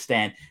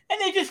understand, and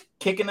they're just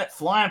kicking it,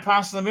 flying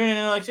past the moon, and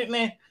they're like sitting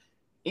there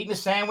eating a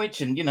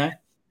sandwich and, you know,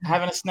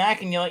 having a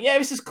snack, and you're like, yeah,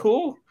 this is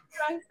cool.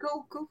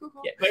 Cool.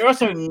 Yeah, there's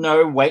also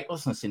no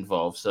weightlessness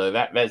involved, so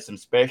that's some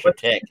special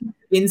tech.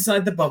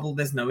 Inside the bubble,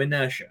 there's no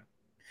inertia.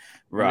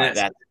 Right,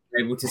 that's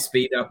able to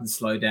speed up and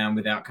slow down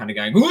without kind of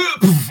going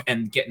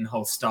and getting the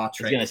whole Star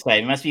Trek. I was going to say,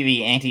 it must be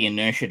the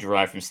anti-inertia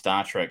derived from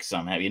Star Trek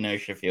somehow, the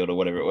inertia field or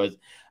whatever it was.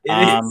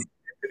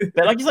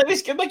 But like,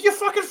 it's like you're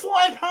fucking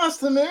flying past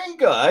the moon,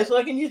 guys.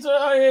 Like, and you say,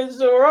 oh, it's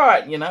all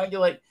right, you know.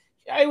 You're like,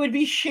 I would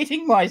be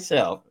shitting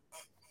myself.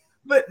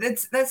 But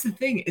that's the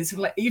thing. It's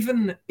like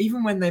even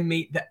when they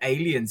meet the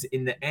aliens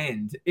in the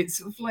end, it's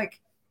sort of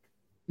like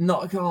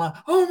not going like,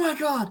 oh my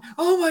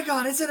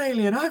god, it's an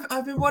alien.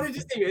 I've been wanting to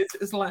see it.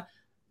 It's like,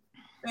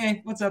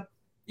 hey, what's up?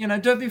 You know,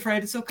 don't be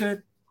afraid. It's all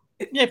good.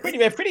 They're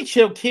pretty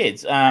chill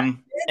kids.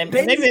 And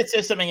maybe it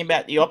says something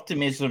about the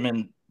optimism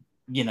and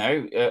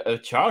a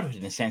childhood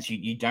in a sense.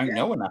 You don't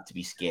know enough to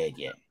be scared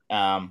yet.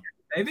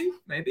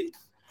 Maybe.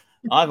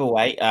 Either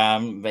way,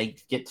 they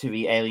get to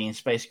the alien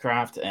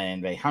spacecraft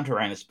and they hunt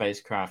around the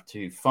spacecraft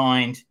to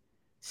find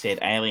said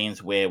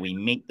aliens, where we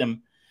meet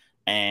them,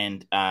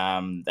 and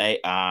they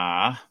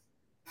are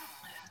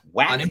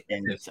whack.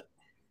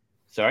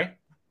 Sorry,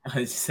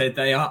 I said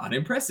they are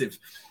unimpressive.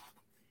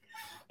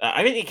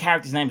 I think the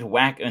character's name's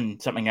Whack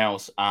and something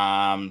else.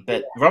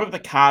 But Robert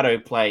Picardo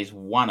plays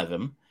one of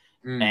them,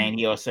 and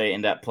he also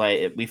ended up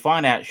playing. We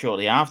find out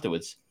shortly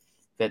afterwards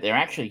that they're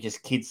actually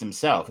just kids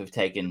themselves who've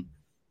taken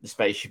the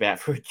spaceship out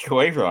for a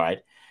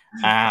joyride.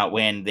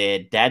 When their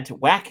dad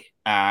Whack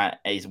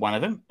is one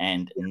of them,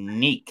 and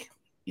Nick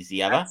is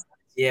the other.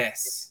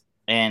 Yes.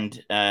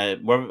 And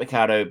Robert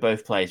Picardo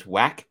both plays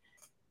Whack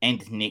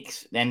and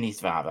Nick's and his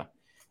father.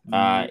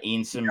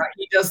 In some,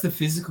 he does the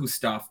physical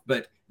stuff,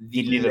 but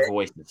he did the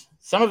voices.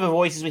 Some of the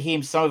voices were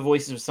him, some of the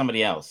voices were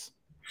somebody else.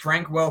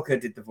 Frank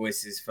Welker did the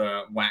voices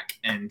for Whack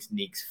and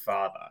Nick's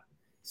father.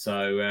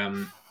 So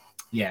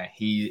yeah,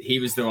 he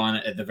was the one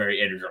at the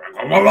very end.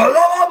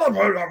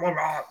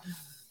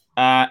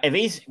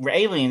 These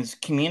aliens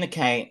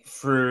communicate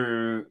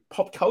through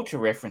pop culture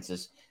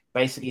references.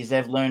 Basically, as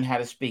they've learned how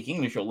to speak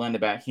English or learned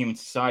about human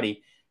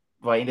society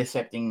by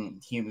intercepting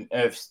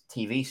Earth's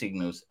TV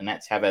signals, and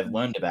that's how they've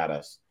learned about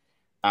us.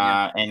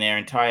 And their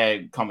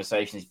entire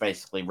conversation is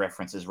basically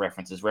references.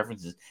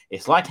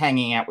 It's like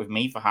hanging out with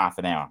me for half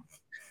an hour.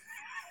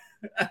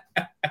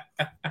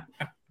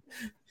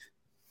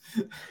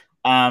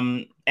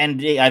 And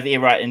you're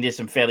right, and there's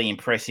some fairly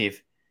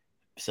impressive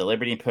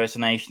celebrity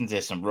impersonations.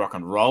 There's some rock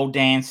and roll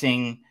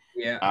dancing.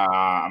 Yeah.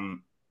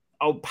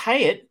 I'll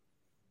pay it.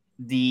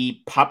 The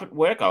puppet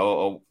work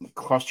or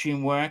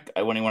costume work,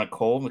 what do you want to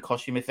call them, the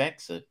costume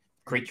effects,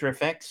 creature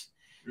effects,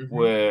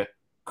 were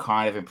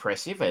kind of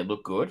impressive. They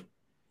look good.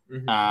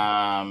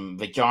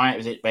 The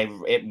giant, they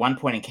at one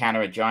point encounter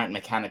a giant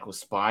mechanical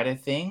spider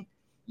thing.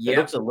 It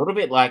looks a little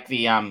bit like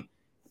the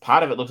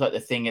part of it looks like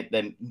the thing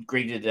that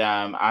greeted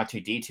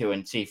R2D2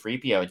 and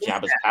C-3PO at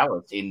Jabba's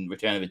palace in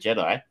Return of the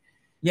Jedi.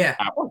 Yeah.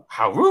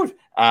 How rude.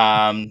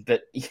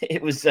 But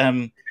it was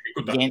again,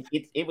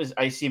 it was,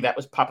 I assume that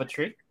was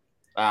puppetry.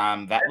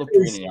 That looked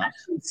really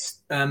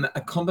nice.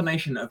 A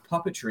combination of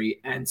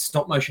puppetry and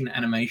stop motion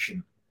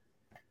animation,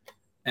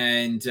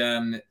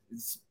 and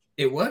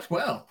it worked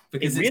well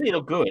because it really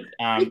looked good.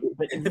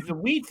 But the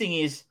weird thing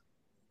is,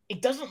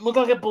 it doesn't look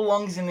like it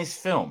belongs in this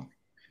film.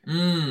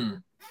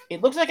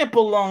 It looks like it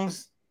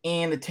belongs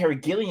in the Terry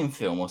Gilliam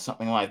film or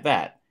something like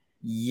that.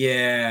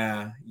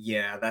 Yeah,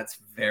 that's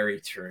very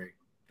true.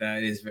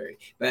 That is very.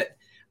 But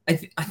I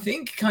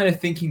think, kind of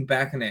thinking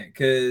back on it,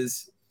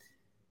 because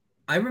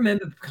I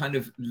remember kind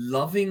of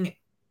loving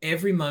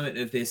every moment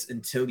of this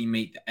until you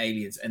meet the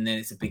aliens, and then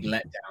it's a big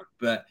letdown.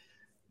 But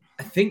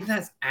I think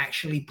that's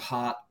actually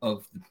part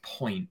of the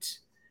point.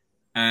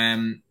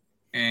 And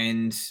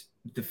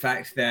the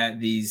fact that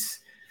these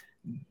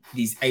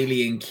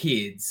alien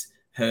kids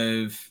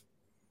have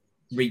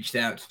reached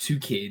out to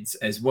kids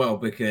as well,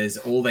 because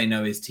all they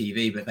know is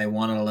TV, but they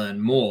want to learn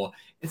more.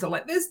 It's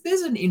like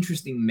there's an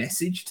interesting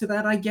message to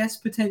that, I guess,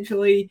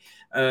 potentially,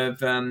 of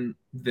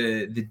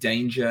the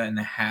danger and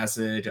the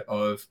hazard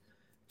of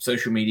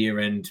social media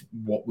and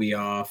what we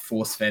are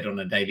force fed on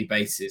a daily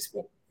basis,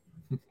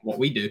 what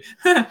we do.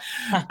 Don't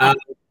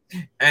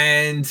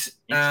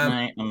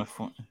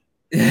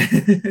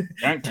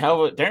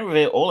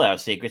reveal all our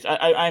secrets.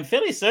 I'm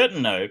fairly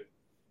certain, though,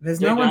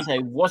 Joe Dante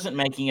wasn't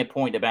making a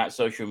point about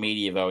social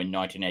media, though, in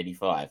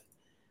 1985.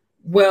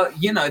 Well,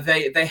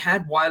 they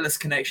had wireless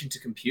connection to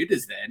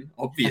computers then,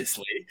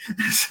 obviously.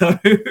 So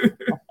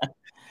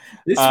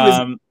this was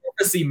a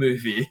prophecy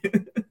movie.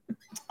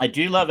 I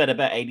do love that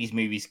about 80s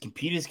movies.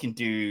 Computers can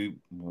do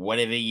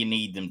whatever you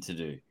need them to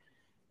do.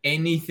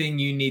 Anything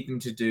you need them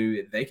to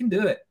do, they can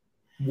do it.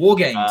 War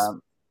games.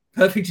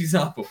 Perfect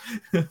example.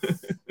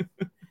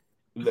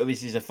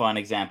 This is a fine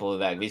example of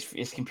that.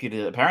 This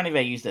computer, apparently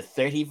they used a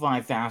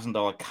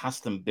 $35,000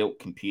 custom-built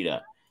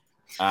computer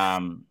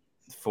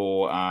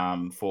for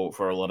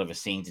a lot of the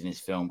scenes in this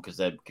film, because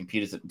the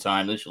computers at the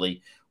time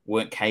literally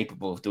weren't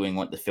capable of doing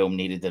what the film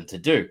needed them to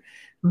do.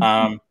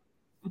 But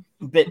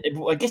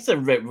I guess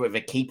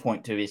the key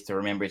point to is to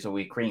remember is that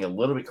we're being a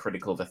little bit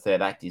critical of the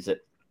third act, is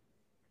that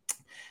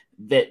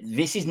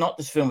this is not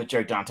this film that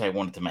Joe Dante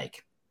wanted to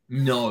make.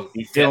 No.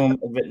 The film,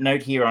 the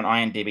note here on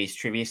IMDb's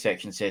trivia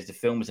section says the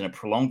film was in a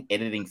prolonged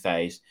editing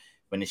phase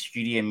when the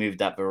studio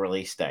moved up a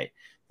release date.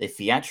 The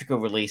theatrical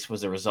release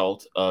was a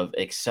result of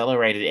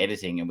accelerated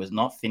editing and was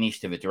not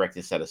finished to the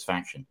director's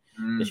satisfaction.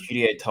 The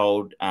studio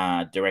told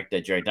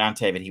director Joe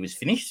Dante that he was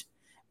finished,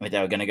 and they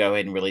were going to go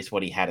ahead and release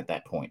what he had at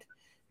that point.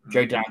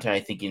 Joe Dante,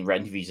 I think, in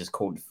interviews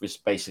was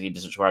basically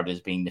described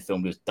as being the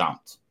film was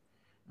dumped.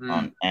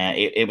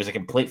 It was a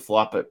complete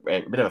flop, a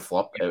bit of a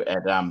flop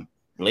at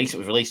release. It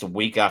was released a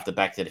week after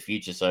Back to the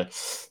Future, so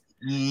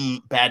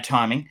bad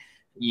timing.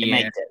 Yeah.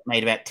 It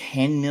made about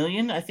 $10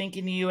 million, I think,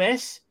 in the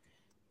US.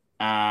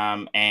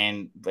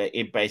 And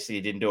it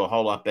basically didn't do a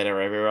whole lot better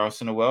everywhere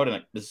else in the world. And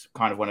it was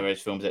kind of one of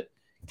those films that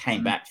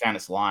came back, found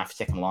its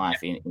second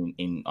life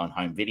in on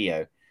home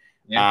video.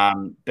 Yeah.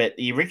 But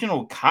the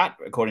original cut,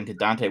 according to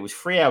Dante, was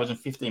 3 hours and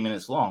 15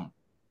 minutes long.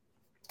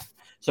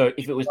 So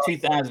if it was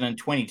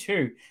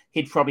 2022,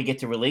 he'd probably get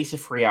to release a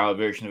 3-hour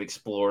version of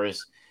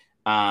Explorers,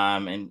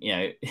 and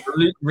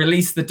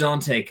release the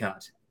Dante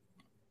cut.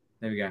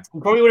 There we go. He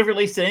probably would have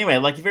released it anyway.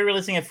 Like if you're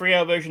releasing a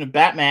 3-hour version of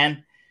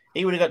Batman,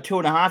 he would have got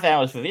 2.5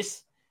 hours for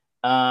this.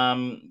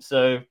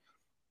 So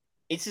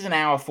this is an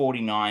hour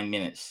 49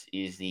 minutes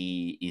is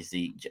the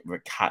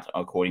cut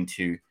according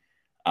to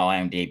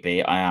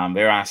IMDb.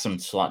 There are some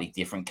slightly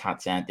different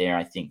cuts out there,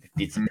 I think,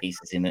 bits and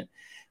pieces in it,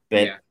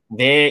 but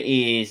there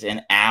is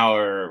an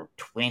hour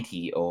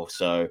 20 or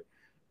so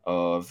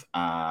of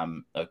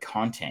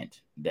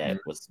content that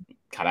was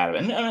cut out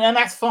of it, and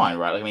that's fine,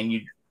 right? I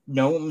mean,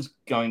 no one's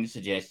going to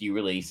suggest you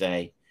release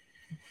a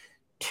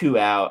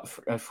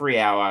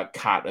 3-hour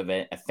cut of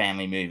a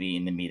family movie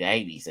in the mid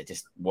 80s. That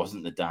just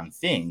wasn't the done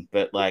thing.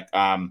 But like,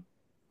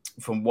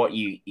 from what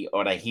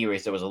I hear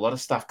is there was a lot of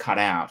stuff cut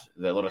out,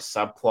 a lot of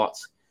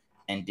subplots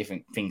and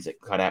different things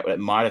that cut out that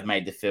might have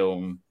made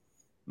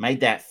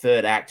that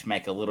third act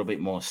make a little bit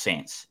more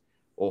sense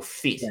or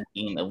fit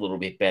in a little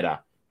bit better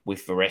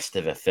with the rest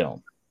of the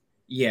film.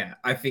 Yeah,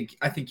 I think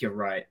you're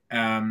right.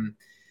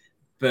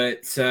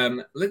 But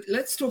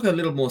let's talk a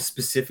little more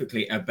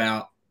specifically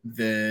about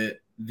the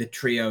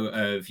trio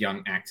of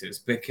young actors,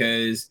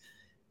 because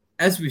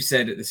as we've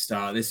said at the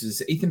start, this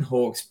is Ethan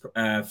Hawke's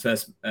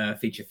first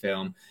feature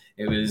film.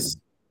 It was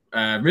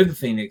River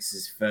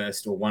Phoenix's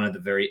first, or one of the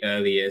very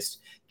earliest.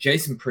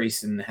 Jason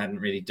Prieston hadn't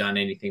really done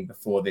anything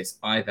before this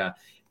either,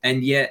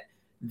 and yet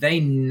they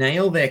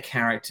nail their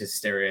character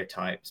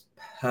stereotypes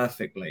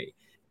perfectly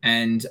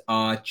and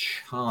are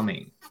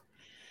charming.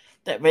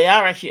 They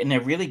are actually, and they're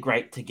really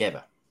great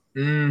together.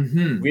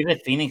 Mm-hmm. River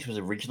Phoenix was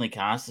originally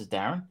cast as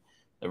Darren,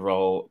 the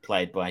role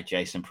played by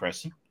Jason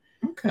Preston.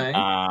 Okay.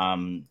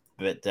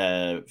 But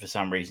for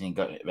some reason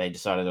they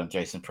decided on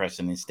Jason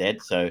Preston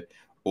instead. So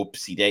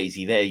oopsie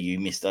daisy there, you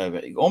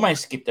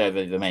almost skipped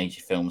over the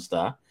major film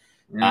star.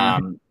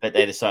 Mm-hmm. But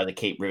they decided to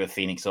keep River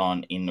Phoenix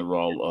on in the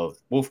role of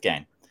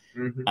Wolfgang.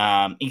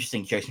 Mm-hmm.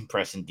 Interesting, Jason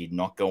Preston did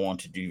not go on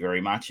to do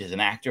very much as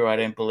an actor, I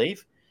don't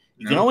believe.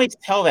 You can always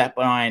tell that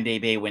by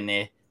IMDb when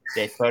their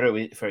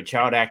photo for a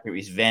child actor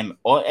is them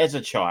or as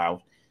a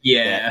child.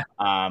 Yeah.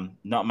 That,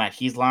 not much.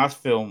 His last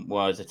film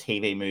was a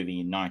TV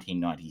movie in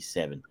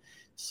 1997.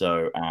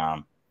 So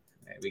there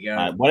we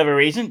go. Whatever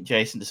reason,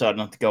 Jason decided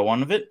not to go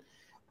on with it.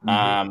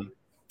 Mm-hmm.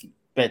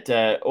 But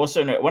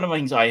also, one of the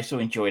things I also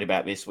enjoyed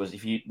about this was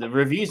the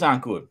reviews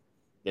aren't good.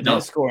 The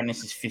net score on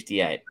this is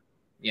 58.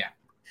 Yeah.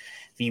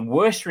 The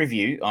worst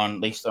review, at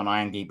least on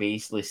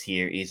IMDb's list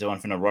here, is one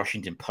from the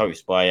Washington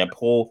Post by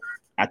Paul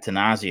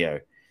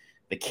Attanasio.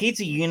 The kids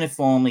are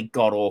uniformly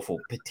god-awful,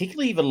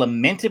 particularly the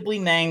lamentably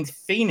named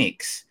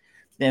Phoenix.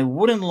 Their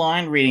wooden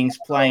line readings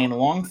play in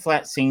long,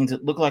 flat scenes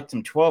that look like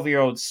some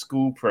 12-year-old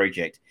school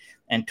project.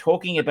 And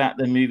talking about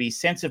the movie's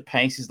sense of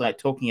pace is like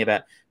talking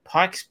about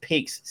Pikes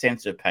Peak's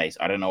sense of pace.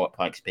 I don't know what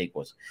Pikes Peak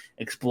was.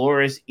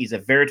 Explorers is a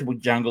veritable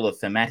jungle of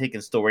thematic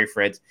and story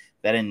threads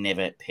that are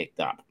never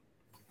picked up.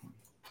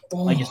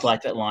 Oh. I just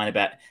like that line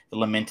about the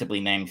lamentably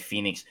named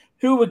Phoenix,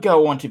 who would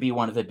go on to be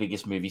one of the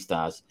biggest movie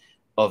stars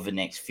of the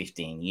next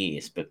 15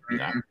 years, but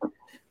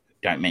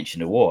don't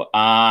mention the war.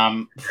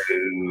 I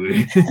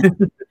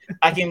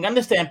can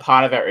understand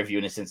part of that review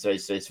in a sense,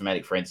 those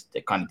thematic friends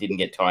that kind of didn't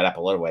get tied up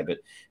a lot of way, but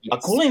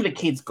calling the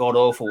kids god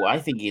awful, I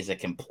think is a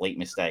complete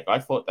mistake. I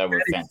thought they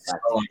were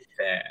fantastic. So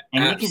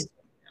and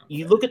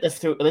you look at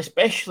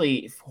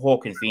especially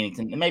Hawke and Phoenix,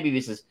 and maybe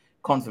this is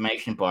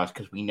confirmation bias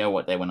because we know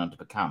what they went on to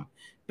become.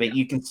 But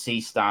you can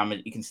see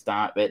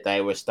that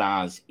they were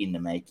stars in the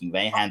making.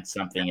 They had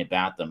something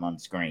about them on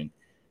screen.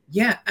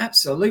 Yeah,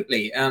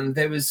 absolutely.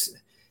 There was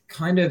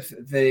kind of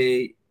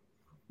the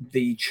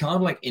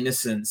childlike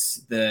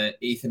innocence that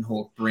Ethan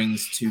Hawke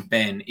brings to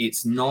Ben.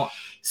 It's not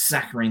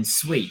saccharine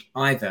sweet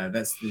either.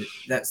 That's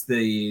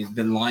the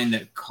line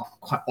that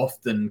quite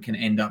often can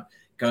end up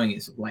going.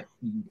 It's like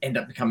end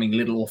up becoming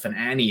Little Orphan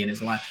Annie, and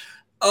it's like,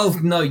 oh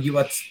no, you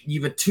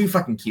were too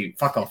fucking cute.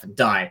 Fuck off and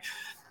die.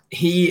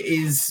 He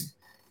is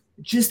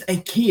just a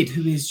kid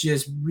who is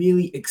just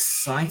really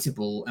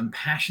excitable and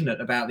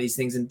passionate about these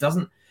things and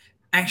doesn't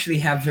actually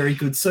have very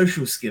good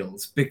social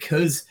skills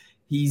because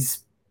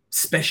he's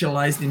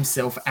specialized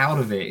himself out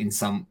of it in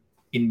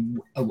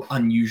an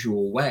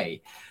unusual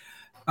way.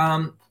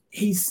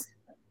 He's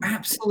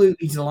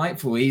absolutely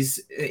delightful. He's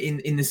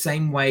in the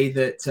same way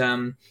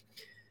that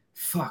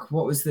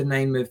what was the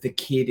name of the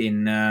kid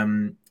in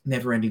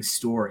Neverending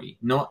Story?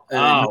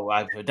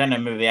 I don't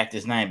know the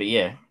actor's name, but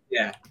yeah.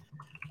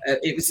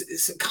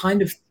 It's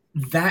kind of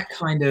that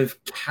kind of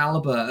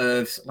caliber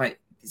of like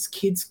this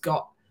kid's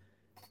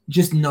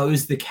just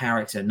knows the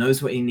character,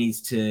 knows what he needs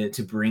to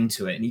bring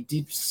to it, and he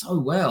did so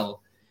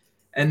well.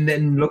 And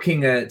then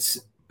looking at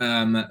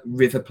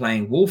River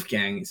playing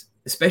Wolfgang,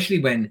 especially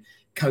when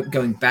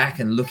going back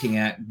and looking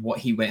at what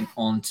he went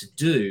on to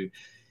do,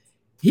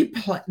 he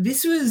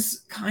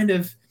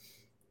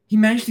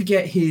managed to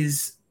get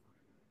his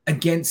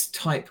against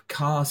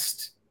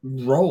typecast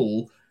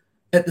role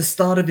at the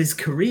start of his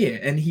career,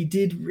 and he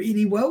did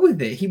really well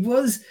with it. He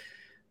was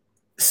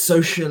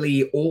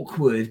socially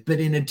awkward, but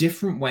in a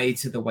different way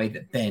to the way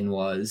that Ben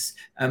was,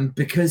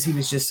 because he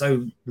was just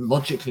so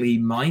logically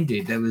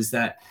minded. There was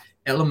that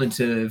element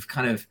of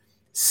kind of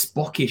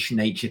Spockish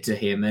nature to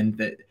him, and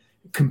that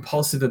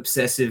compulsive,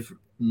 obsessive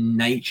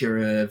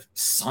nature of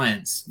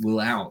science will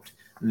out.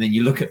 And then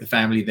you look at the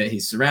family that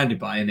he's surrounded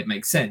by, and it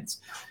makes sense.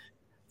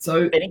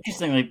 So, but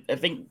interestingly, I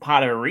think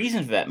part of a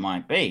reason for that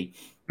might be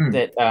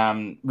that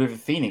River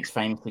Phoenix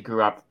famously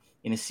grew up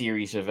in a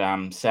series of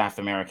South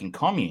American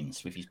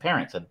communes with his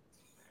parents,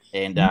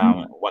 and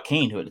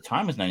Joaquin, who at the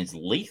time was known as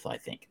Leith, I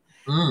think.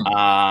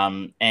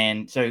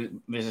 And so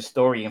there's a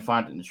story you can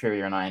find it in the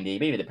trivia on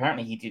IMDb, but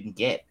apparently he didn't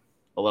get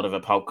a lot of the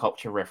pop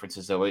culture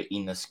references that were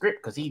in the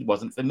script because he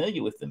wasn't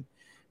familiar with them.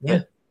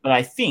 Yeah. But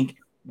I think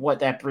what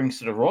that brings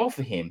to the role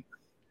for him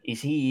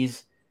is he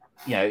is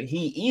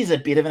a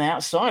bit of an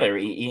outsider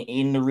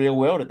in the real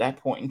world at that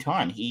point in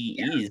time. He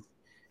is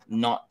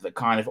not the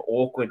kind of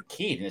awkward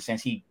kid, in a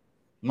sense. He's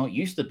not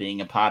used to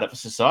being a part of a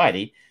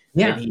society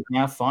that he's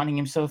now finding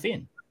himself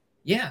in.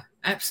 Yeah,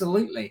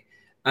 absolutely.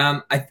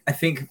 I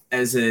think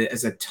as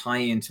a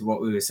tie-in to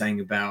what we were saying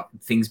about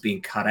things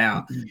being cut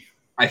out,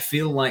 I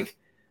feel like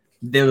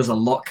there was a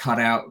lot cut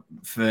out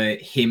for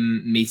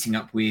him meeting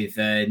up with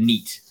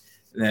Neat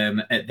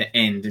at the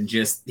end, and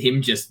just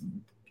him just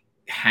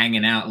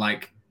hanging out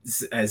like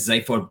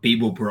Zaphod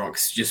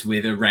Beeblebrox just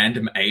with a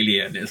random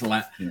alien. It's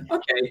like,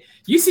 okay,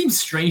 you seem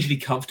strangely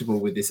comfortable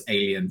with this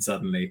alien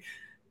suddenly.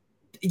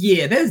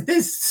 Yeah, there's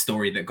a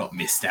story that got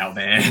missed out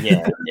there.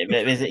 Yeah,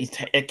 there's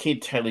a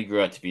kid totally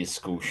grew up to be a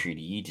school shooter.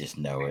 You just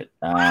know it.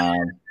 There's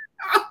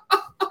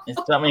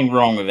something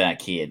wrong with that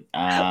kid.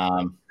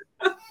 I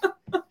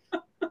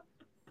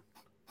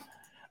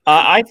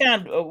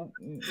found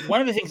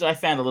one of the things I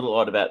found a little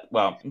odd about,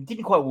 well, it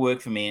didn't quite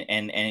work for me,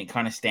 and it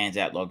kind of stands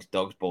out like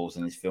dog's balls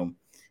in this film,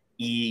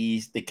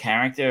 is the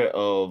character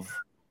of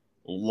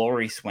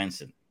Laurie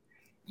Swenson.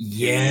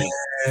 Yeah.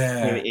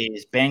 Who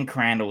is Ben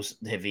Crandall's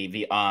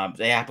the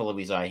apple of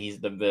his eye. He's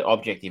the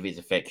object of his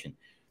affection.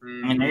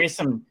 And there is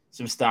some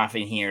stuff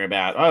in here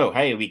about, oh,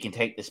 hey, we can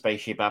take the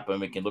spaceship up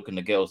and we can look in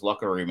the girls'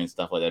 locker room and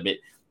stuff like that. A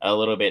bit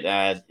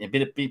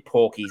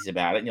porkies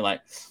about it. And you're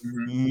like,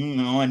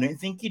 no, I don't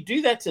think you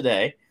do that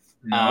today.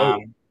 No.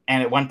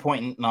 And at one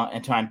point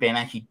in time, Ben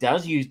actually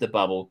does use the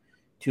bubble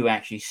to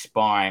actually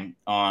spy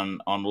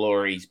on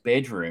Laurie's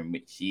bedroom,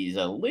 which is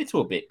a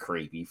little bit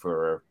creepy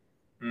for a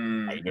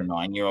 8 or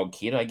 9-year-old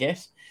kid, I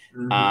guess.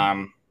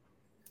 Well,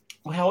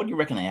 how old do you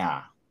reckon they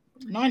are?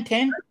 9,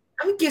 10?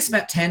 I would guess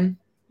about 10.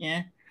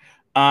 Yeah.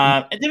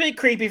 It's a bit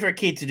creepy for a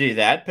kid to do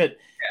that, but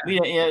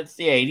it's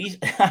the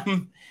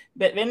 80s.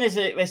 But then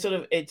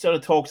it sort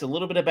of talks a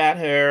little bit about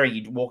her.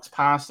 He walks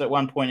past at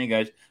one point and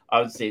goes,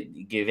 I would say,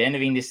 give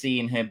anything to see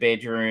in her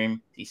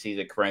bedroom. He sees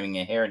her combing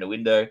her hair in the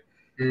window.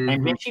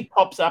 And then she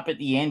pops up at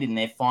the end in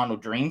their final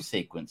dream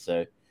sequence.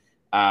 So,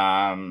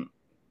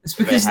 it's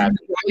because the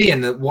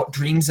alien that what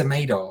dreams are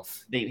made of.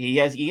 He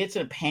gets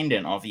a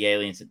pendant of the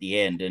aliens at the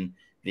end, and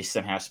this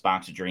somehow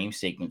sparks a dream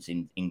sequence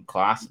in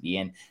class at the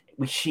end,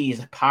 which she is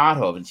a part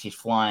of, and she's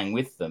flying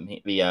with them,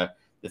 the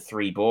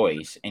 3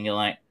 boys. And you're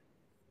like,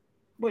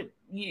 what?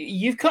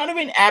 You've kind of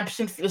been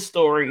absent for the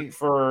story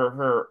for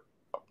her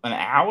an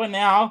hour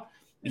now.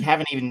 We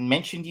haven't even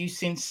mentioned you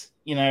since,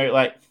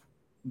 it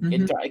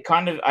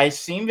kind of, I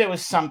assume there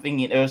was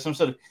something, there was some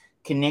sort of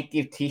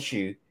connective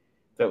tissue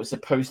that was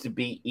supposed to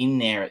be in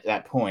there at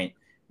that point,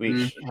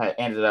 which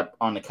ended up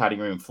on the cutting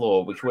room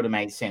floor, which would have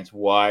made sense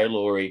why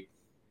Laurie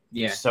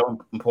is so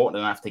important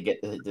enough to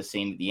get the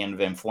scene at the end of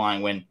them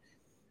flying when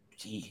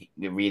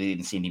there really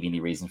didn't seem to be any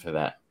reason for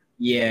that.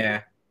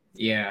 Yeah.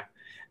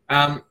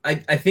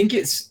 I think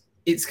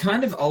it's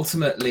kind of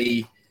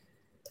ultimately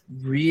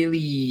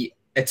really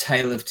a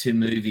tale of two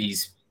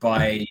movies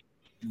by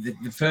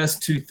the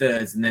first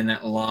 2/3 and then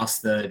that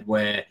last third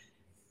where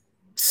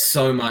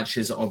so much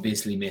is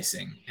obviously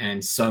missing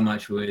and so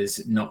much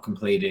was not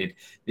completed.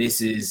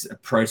 This is a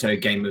proto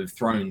Game of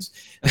Thrones.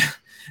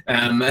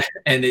 And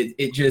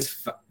it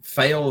just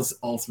fails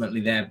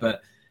ultimately there.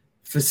 But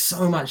for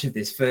so much of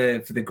this,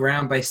 for the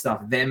ground-based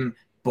stuff, them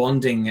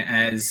bonding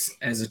as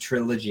a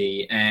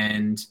trilogy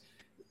and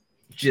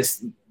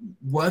just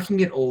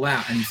working it all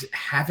out and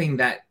having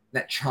that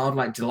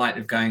childlike delight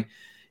of going,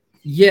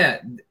 yeah,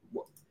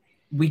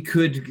 we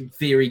could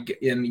theory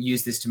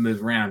use this to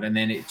move around, and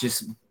then it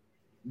just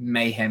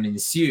mayhem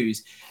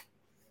ensues.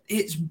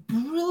 It's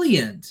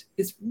brilliant.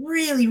 It's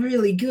really,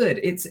 really good.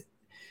 It's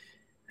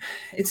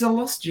a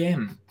lost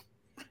gem.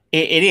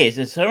 It is.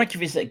 There's so much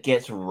of this that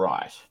gets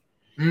right.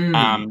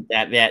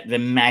 That the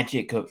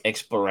magic of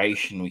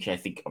exploration, which I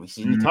think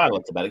obviously in the title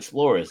it's about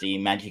explorers, the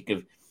magic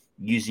of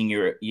using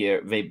your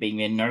being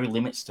there no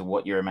limits to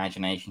what your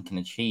imagination can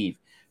achieve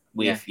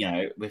with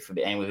with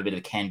a bit of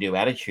a can-do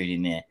attitude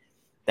in there.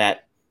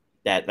 That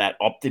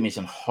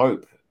optimism,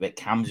 hope that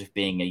comes with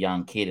being a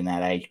young kid in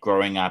that age,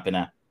 growing up in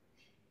a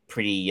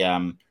pretty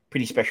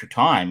special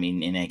time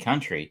in their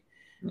country.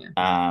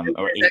 Yeah.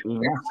 Or There's a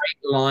great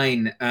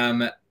line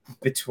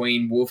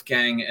between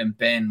Wolfgang and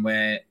Ben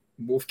where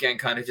Wolfgang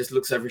kind of just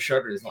looks over his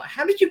shoulder and is like,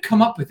 "How did you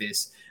come up with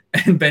this?"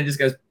 And Ben just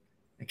goes,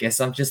 "I guess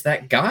I'm just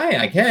that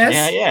guy, I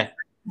guess." Yeah.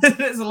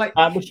 It's like,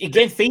 Which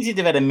again feeds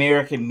into that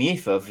American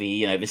myth of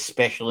the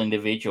special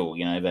individual,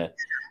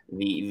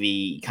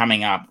 the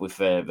coming up with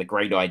the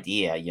great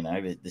idea,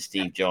 the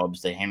Steve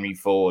Jobs, the Henry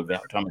Ford, the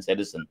Thomas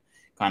Edison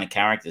kind of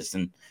characters.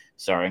 And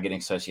sorry, I'm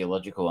getting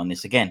sociological on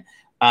this again.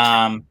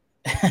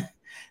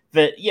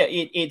 But yeah,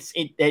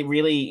 it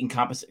really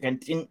encompasses. I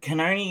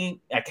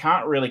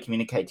can't really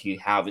communicate to you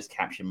how this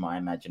captured my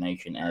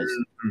imagination as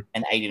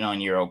an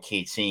 89-year-old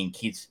kid seeing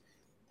kids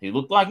who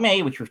look like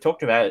me, which we've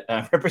talked about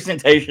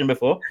representation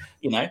before,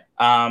 who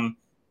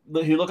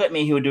look at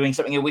me who are doing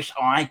something I wish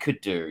I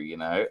could do,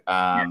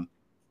 and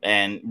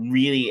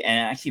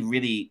actually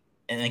really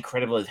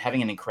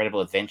having an incredible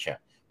adventure.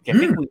 I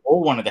think we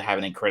all wanted to have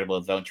an incredible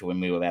adventure when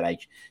we were that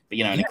age. But,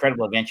 an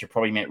incredible adventure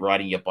probably meant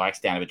riding your bikes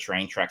down to the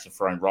train tracks and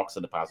throwing rocks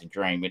at the passing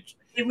train, which...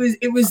 It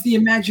was the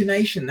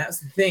imagination. That's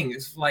the thing.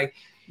 It's like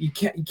you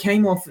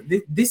came off...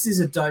 This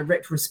is a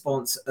direct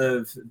response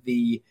of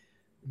the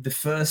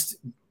first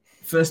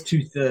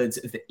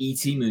 2/3 of the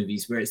E.T.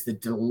 movies, where it's the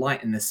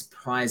delight and the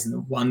surprise and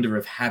the wonder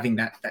of having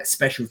that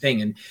special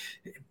thing and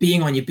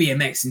being on your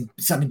BMX and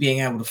suddenly being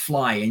able to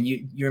fly. And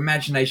your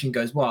imagination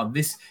goes, wow,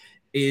 this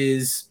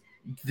is...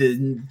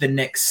 the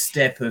next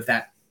step of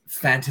that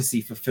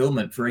fantasy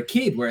fulfillment for a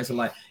kid, where it's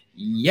like,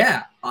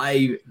 yeah,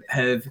 I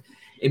have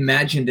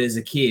imagined as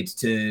a kid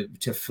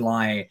to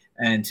fly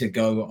and to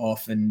go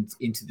off and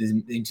into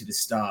the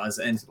stars,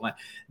 and like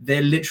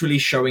they're literally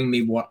showing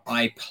me what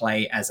I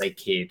play as a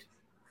kid.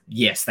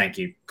 Yes, thank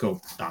you.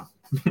 Cool, done.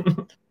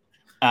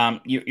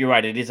 You're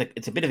right.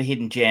 It's a bit of a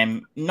hidden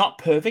gem, not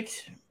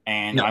perfect,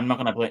 and no. I'm not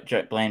going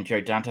to blame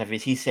Joe Dante for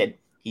this. He said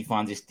he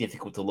finds this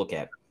difficult to look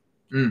at.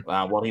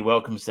 While he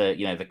welcomes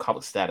the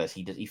cult status,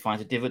 he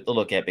finds it difficult to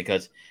look at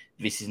because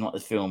this is not the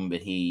film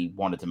that he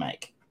wanted to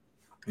make.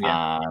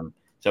 Yeah.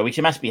 So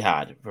which must be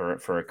hard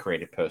for a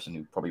creative person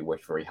who probably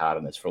worked very hard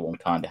on this for a long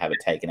time to have it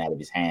taken out of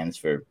his hands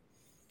for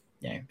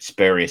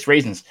spurious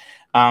reasons.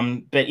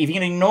 But if you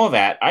can ignore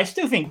that, I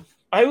still think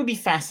I would be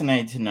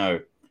fascinated to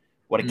know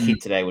what a kid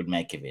today would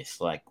make of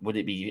this. Like, would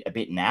it be a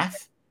bit naff?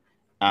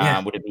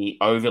 Would it be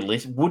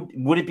overlit?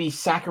 Would it be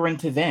saccharine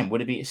to them?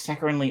 Would it be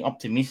saccharinely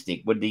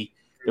optimistic? Would the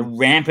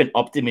rampant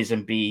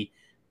optimism be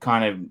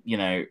kind of,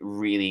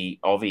 really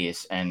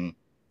obvious and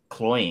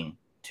cloying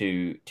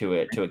to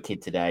a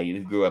kid today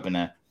who grew up in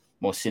a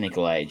more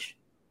cynical age?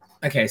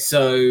 Okay,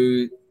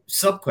 so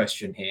sub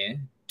question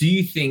here. Do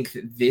you think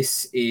that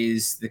this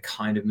is the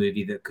kind of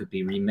movie that could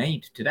be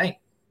remade today?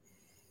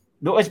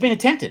 No, it's been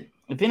attempted.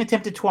 It's been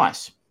attempted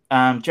twice.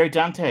 Joe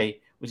Dante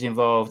was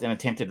involved in an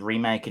attempted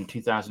remake in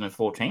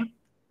 2014.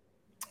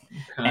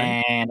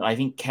 Okay. And I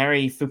think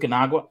Cary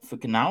Fukunaga,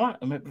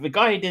 the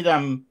guy who did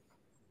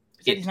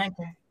is that his name?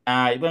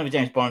 One of the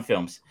James Bond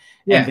films.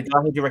 Yeah. And the guy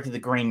who directed The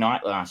Green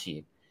Knight last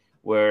year,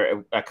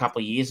 where a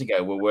couple of years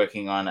ago we're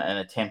working on an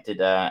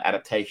attempted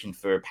adaptation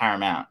for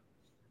Paramount.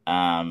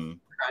 Okay.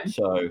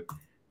 So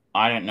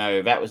I don't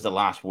know. That was the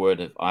last word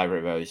of either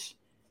of those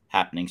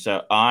happening.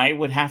 So I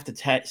would have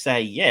to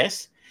say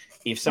yes.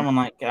 If someone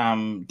like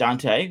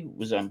Dante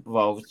was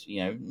involved,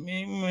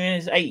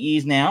 it's 8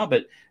 years now,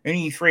 but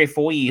only 3 or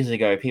 4 years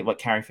ago, people like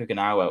Cary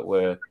Fukunaga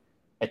were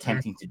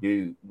attempting to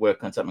do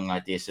work on something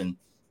like this. And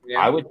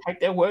I would take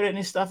their word on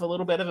this stuff a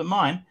little better than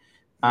mine.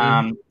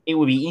 It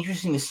would be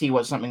interesting to see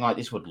what something like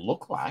this would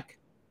look like.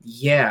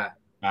 Yeah,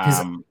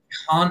 because I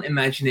can't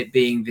imagine it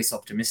being this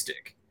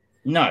optimistic.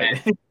 No,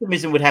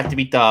 optimism would have to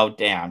be dialed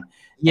down.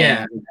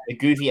 Yeah. And the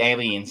goofy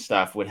alien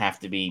stuff would have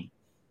to be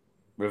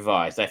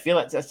revised. I feel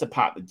like that's the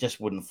part that just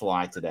wouldn't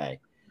fly today.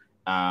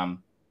 I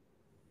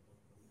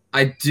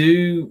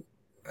do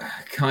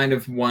kind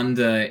of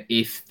wonder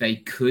if they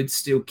could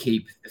still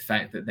keep the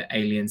fact that the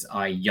aliens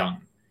are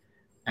young,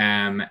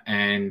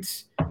 and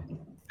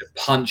the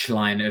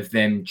punchline of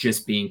them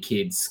just being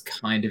kids,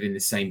 kind of in the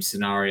same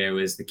scenario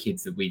as the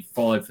kids that we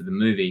followed for the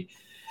movie.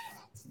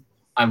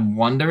 I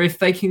wonder if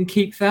they can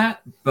keep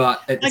that,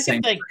 but at the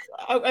same time,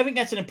 I think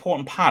that's an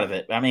important part of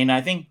it. I mean, I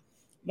think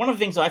one of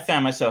the things I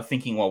found myself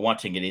thinking while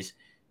watching it is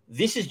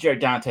this is Joe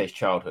Dante's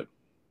childhood,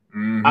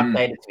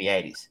 updated to the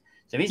 80s.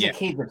 So these are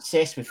kids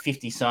obsessed with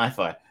 50s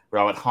sci-fi,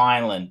 Robert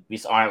Heinlein,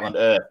 This Island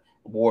Earth,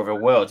 War of the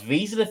Worlds.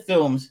 These are the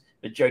films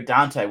that Joe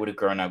Dante would have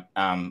grown up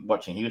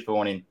watching. He was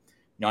born in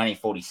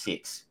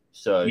 1946.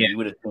 So he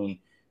would have been,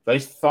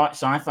 those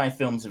sci-fi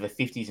films of the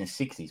 50s and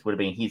 60s would have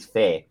been his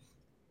fare.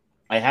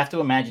 I have to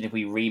imagine if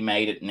we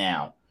remade it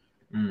now,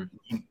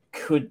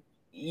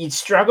 you'd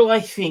struggle, I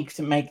think,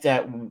 to make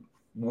that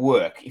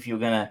work if you're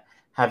going to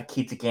have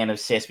kids again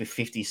obsessed with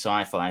 50s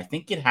sci-fi. I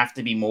think you'd have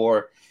to be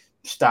more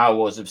Star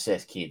Wars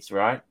obsessed kids,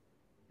 right?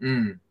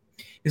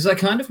 Because I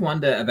kind of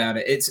wonder about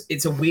it.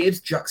 It's a weird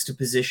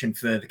juxtaposition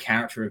for the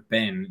character of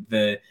Ben,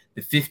 the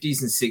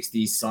 50s and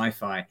 60s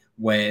sci-fi,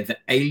 where the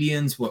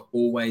aliens were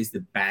always the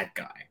bad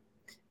guy.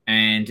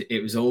 And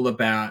it was all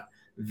about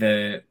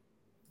the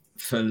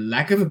for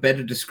lack of a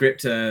better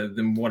descriptor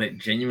than what it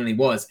genuinely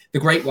was, the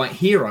great white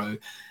hero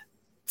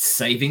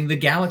saving the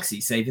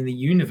galaxy, saving the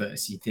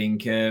universe. You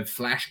think of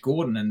Flash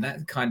Gordon and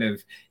that kind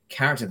of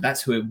character,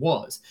 that's who it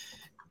was.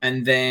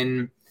 And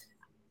then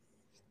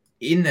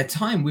in that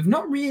time, we've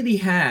not really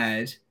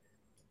had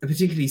a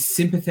particularly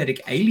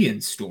sympathetic alien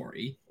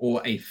story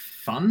or a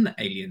fun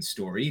alien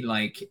story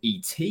like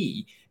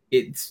E.T.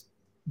 It's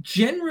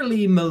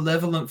generally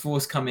malevolent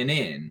force coming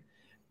in,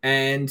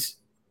 and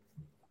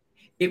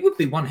it would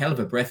be one hell of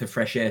a breath of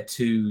fresh air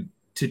to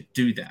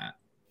do that.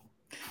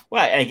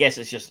 Well, I guess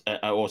it's just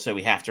also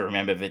we have to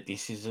remember that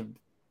this is a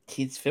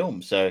kids'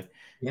 film, so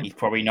he's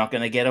probably not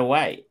going to get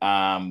away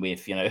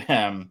with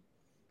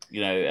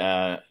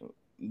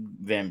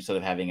them sort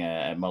of having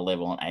a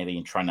malevolent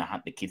alien trying to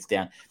hunt the kids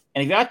down.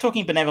 And if you are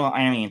talking benevolent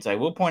aliens, I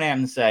will point out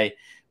and say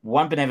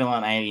one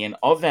benevolent alien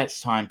of that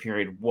time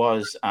period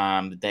was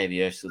the day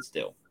the Earth stood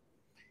still.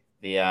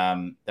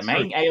 The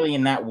main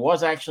alien that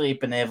was actually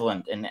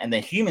benevolent, and the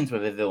humans were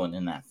the villain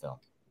in that film.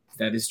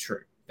 That is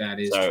true. That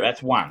is so true.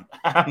 That's one.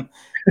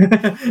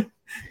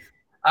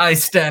 I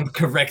stand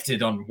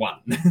corrected on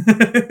one.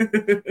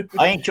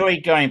 I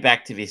enjoy going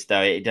back to this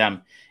though.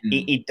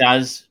 It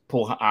does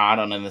pull hard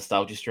on the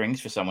nostalgia strings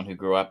for someone who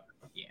grew up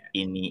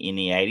in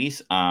the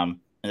 80s.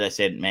 As I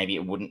said, maybe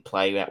it wouldn't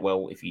play that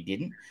well if you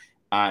didn't,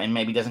 and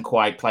maybe doesn't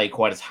play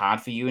quite as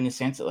hard for you in the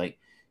sense that like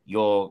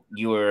you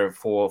were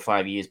 4 or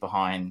 5 years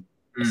behind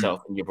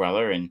yourself and your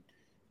brother, and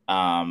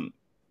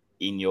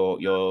in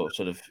your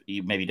sort of,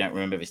 you maybe don't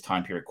remember this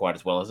time period quite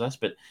as well as us,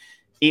 but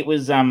it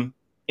was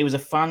a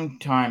fun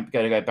time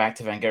to go back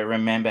to and go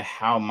remember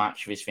how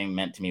much this thing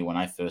meant to me when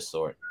I first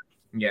saw it.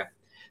 Yeah.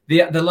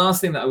 The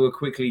last thing that I will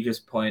quickly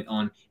just point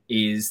on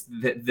is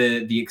that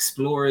the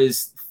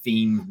Explorers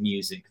theme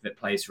music that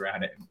plays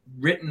throughout it,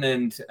 written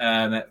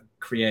and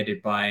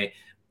created by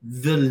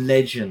the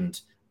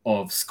legend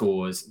of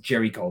scores,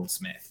 Jerry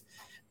Goldsmith.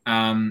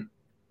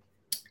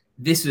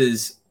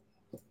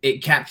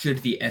 It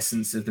captured the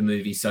essence of the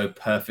movie so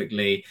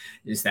perfectly.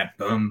 It's that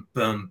boom,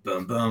 boom,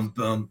 boom, boom,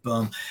 boom,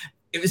 boom.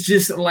 It was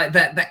just like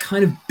that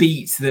kind of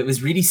beat that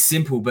was really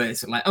simple, but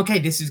it's like, okay,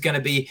 this is going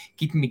to be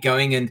keeping me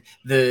going, and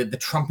the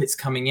trumpets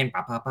coming in,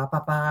 ba, ba, ba,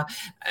 ba, ba,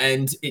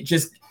 and it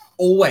just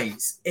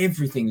always,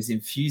 everything was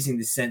infusing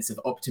this sense of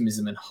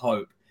optimism and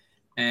hope.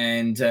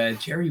 And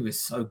Jerry was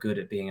so good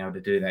at being able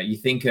to do that. You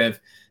think of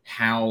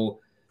how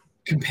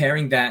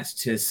comparing that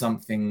to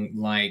something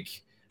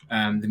like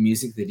the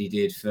music that he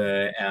did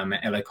for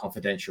LA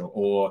Confidential,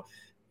 or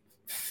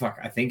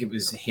I think it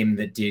was him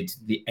that did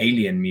the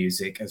Alien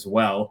music as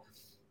well.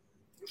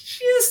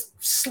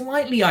 Just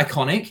slightly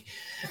iconic.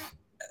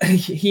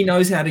 He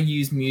knows how to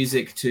use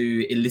music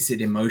to elicit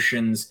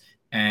emotions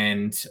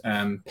and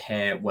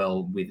pair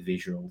well with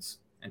visuals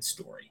and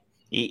story.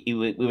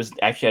 It was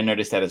actually, I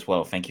noticed that as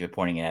well. Thank you for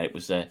pointing it out. It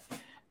was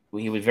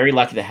he was very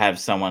lucky to have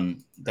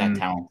someone that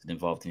talented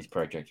involved in his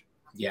project.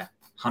 Yeah,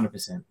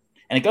 100%.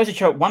 And it goes to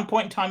show at one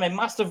point in time, they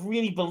must have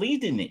really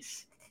believed in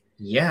this.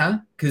 Yeah,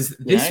 because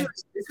this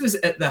was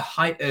at the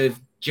height of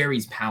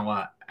Jerry's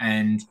power,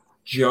 and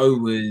Joe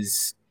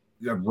was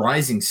a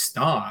rising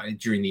star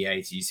during the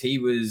 80s. He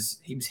was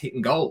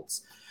hitting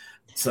goals.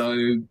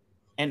 So,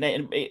 and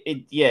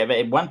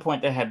at one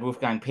point they had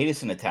Wolfgang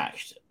Peterson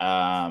attached,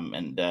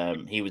 and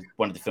he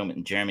wanted to film it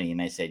in Germany, and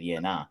they said, yeah,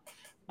 nah.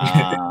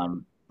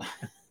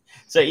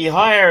 So you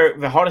hire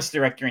the hottest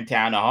director in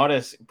town, the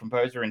hottest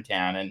composer in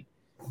town, and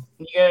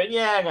you go,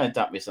 yeah, I'm going to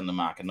dump this on the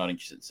market. Not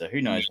interested. So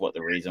who knows what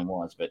the reason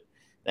was, but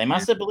they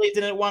must have believed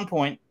in it at one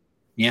point.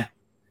 Yeah.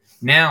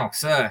 Now,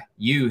 sir,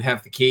 you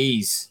have the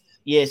keys.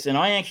 Yes, and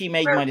I actually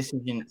made my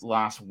decision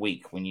last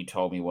week when you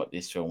told me what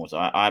this film was.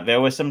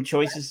 There were some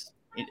choices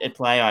at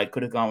play. I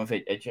could have gone with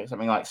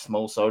something like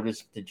Small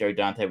Soldiers to Joe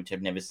Dante, which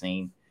I've never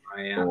seen,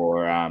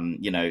 or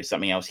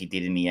something else he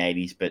did in the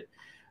 80s. But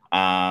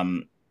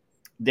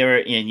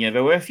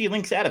there were a few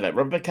links out of it.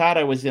 Robert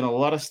Picardo was in a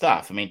lot of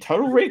stuff. I mean,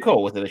 Total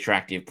Recall was an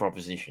attractive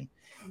proposition.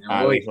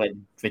 We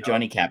played for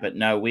Johnny Capper.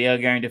 No, we are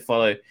going to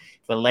follow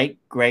the late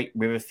great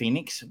River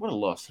Phoenix. What a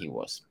loss he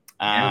was.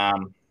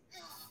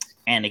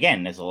 And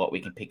again, there's a lot we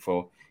can pick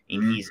for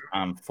in his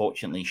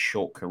unfortunately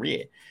short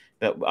career.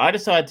 But I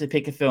decided to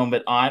pick a film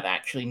that I've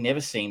actually never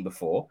seen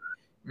before.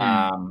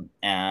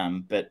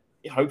 But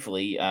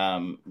hopefully,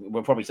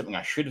 probably something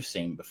I should have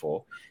seen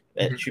before.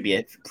 That should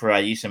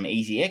provide you some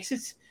easy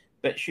exits,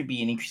 but should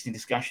be an interesting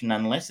discussion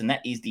nonetheless. And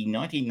that is the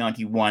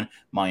 1991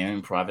 My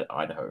Own Private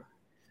Idaho.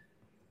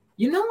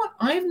 You know what?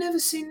 I've never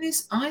seen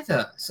this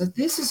either. So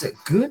this is a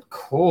good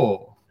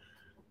call.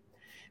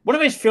 One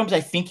of those films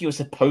I think you were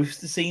supposed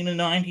to see in the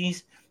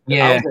 90s.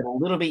 Yeah. I was a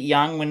little bit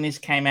young when this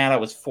came out. I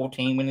was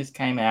 14 when this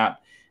came out,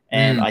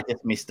 and I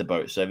just missed the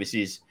boat. So this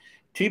is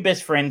two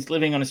best friends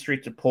living on the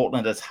streets of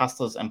Portland as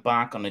hustlers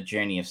embark on a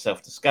journey of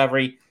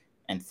self-discovery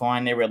and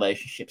find their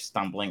relationship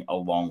stumbling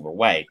along the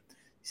way.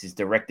 This is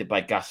directed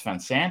by Gus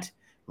Van Sant,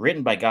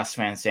 written by Gus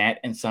Van Sant,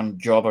 and some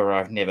jobber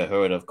I've never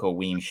heard of called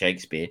William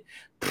Shakespeare.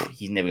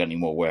 He's never got any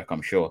more work,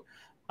 I'm sure.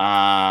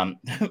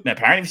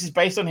 Apparently this is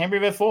based on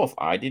Henry IV.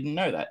 I didn't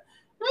know that.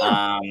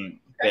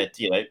 But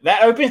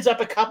that opens up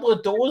a couple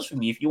of doors for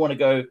me if you want to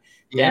go down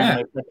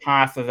Yeah. the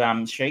path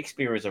of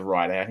Shakespeare as a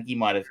writer. I think he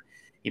might have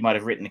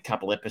written a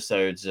couple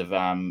episodes of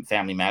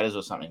Family Matters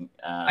or something.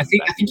 I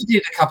think he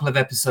did a couple of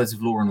episodes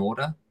of Law and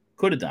Order.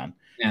 Could have done.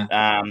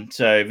 Yeah.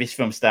 So this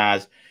film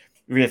stars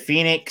River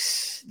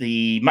Phoenix,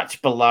 the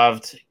much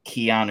beloved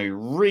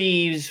Keanu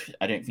Reeves.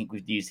 I don't think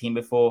we've used him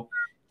before.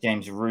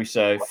 James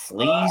Russo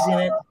Flea's in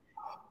it.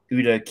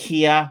 Udo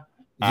Kier.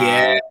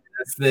 Yeah,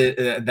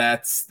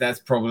 that's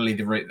probably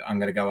the route I'm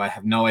gonna go. I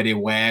have no idea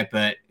where,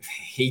 but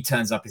he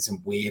turns up in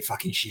some weird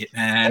fucking shit,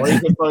 man.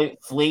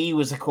 Flea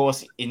was, of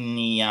course, in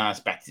the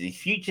Back to the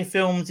Future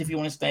films, if you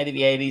want to stay to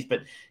the 80s, but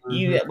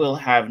you will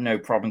have no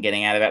problem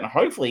getting out of that. And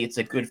hopefully it's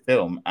a good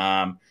film.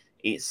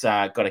 It's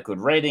got a good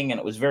rating, and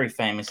it was very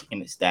famous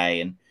in its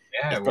day. And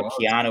it's got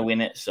Keanu in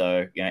it,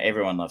 so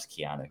everyone loves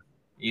Keanu.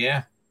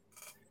 Yeah.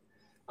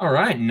 All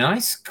right,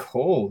 nice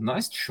call,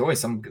 nice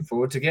choice. I'm looking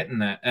forward to getting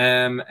that.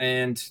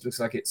 And looks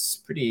like it's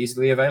pretty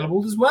easily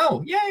available as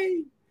well.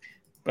 Yay!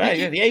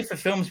 Right, yeah, for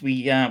films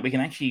we can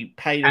actually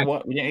pay to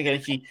watch. We can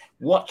actually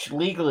watch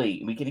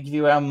legally. We can give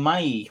you our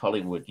money,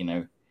 Hollywood.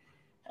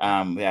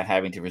 Without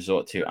having to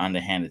resort to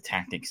underhanded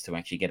tactics to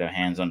actually get our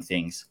hands on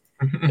things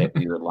that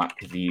we would like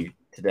to view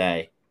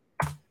today.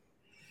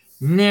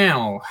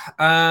 Now,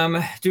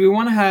 do we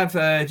want to have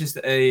just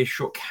a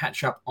short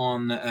catch up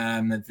on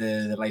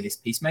the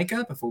latest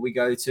Peacemaker before we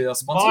go to our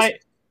sponsors? By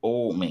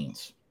all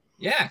means.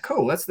 Yeah,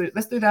 cool. Let's do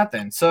that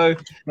then. So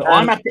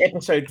I'm up to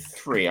episode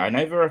 3. I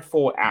know there are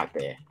 4 out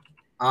there.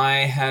 I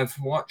have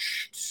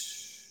watched.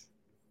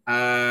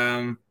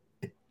 I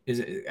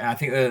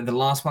think the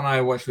last one I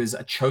watched was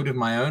A Chode of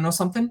My Own or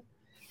something.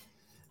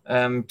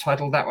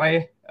 Titled that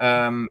way.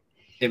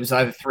 It was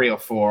either 3 or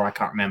 4. I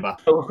can't remember.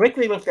 So we'll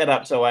quickly look that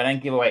up so I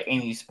don't give away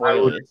any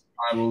spoilers.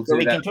 I will so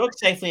we can talk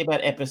safely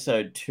about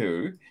episode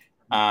 2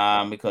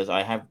 because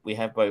we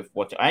have both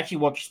watched. I actually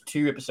watched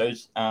 2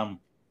 episodes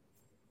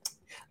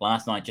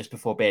last night just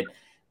before bed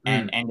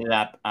and ended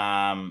up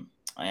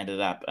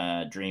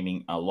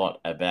dreaming a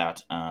lot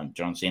about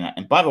John Cena.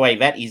 And by the way,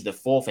 that is the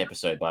 4th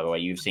episode. By the way,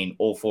 you've seen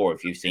all 4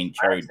 if you've seen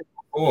Chode.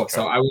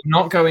 So I will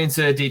not go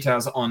into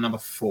details on number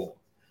 4.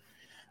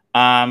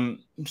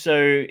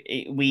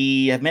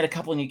 We have met a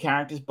couple of new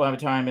characters by the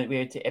time we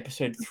get to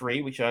episode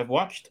 3, which I've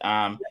watched.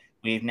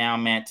 We've now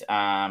met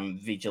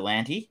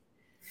Vigilante,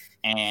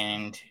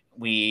 and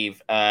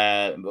we've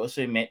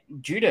also met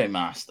Judo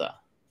Master.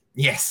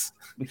 Yes,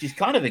 which is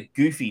kind of a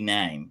goofy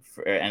name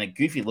and a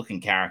goofy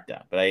looking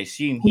character, but I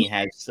assume he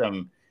has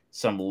some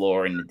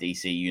lore in the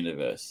DC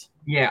universe.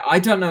 Yeah, I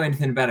don't know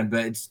anything about him,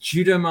 but it's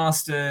Judo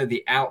Master,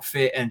 the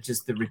outfit, and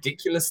just the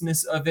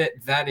ridiculousness of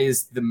it. That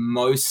is the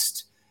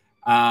most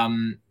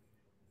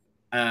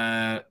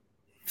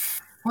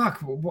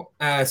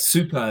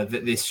Super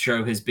that this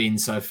show has been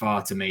so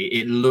far to me.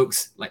 It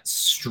looks like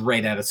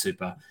straight out of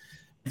Super.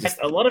 In fact,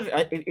 a lot of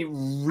it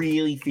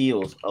really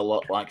feels a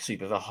lot like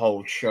Super. The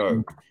whole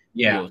show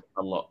feels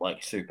a lot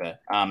like Super.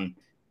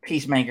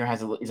 Peacemaker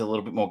is a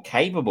little bit more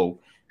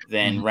capable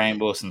than Rainn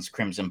Wilson's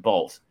Crimson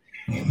Bolt,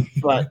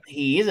 but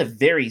he is a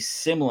very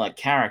similar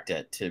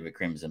character to the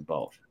Crimson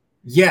Bolt.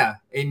 Yeah,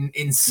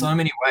 in so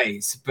many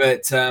ways,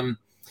 but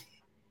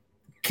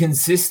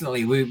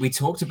consistently, we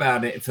talked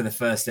about it for the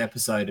first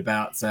episode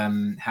about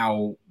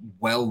how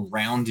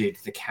well-rounded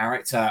the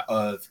character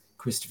of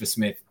Christopher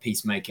Smith,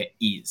 Peacemaker,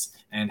 is,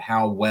 and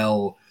how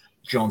well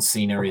John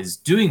Cena is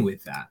doing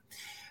with that.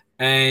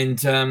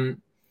 And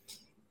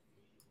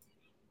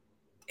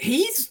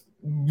he's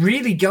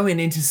really going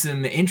into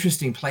some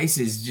interesting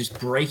places, just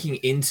breaking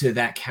into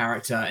that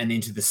character and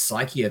into the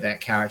psyche of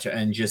that character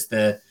and just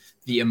the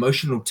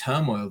emotional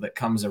turmoil that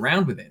comes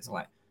around with it. It's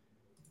like,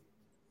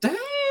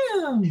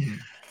 damn.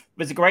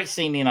 There's a great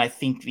scene in, I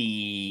think,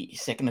 the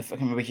second, I can't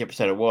remember which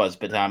episode it was,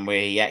 but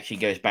where he actually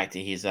goes back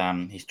to his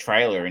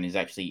trailer and is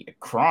actually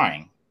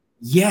crying.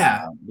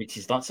 Yeah. Which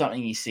is not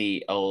something you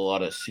see a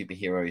lot of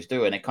superheroes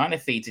do. And it kind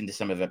of feeds into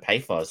some of the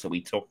pathos that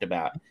we talked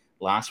about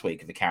last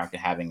week of the character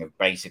having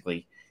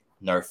basically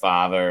no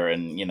father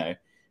and,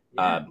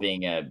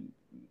 being a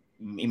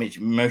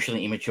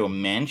emotionally immature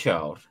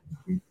man-child.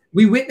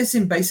 We witness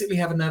him basically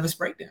have a nervous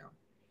breakdown.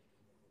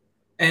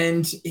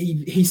 And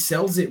he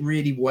sells it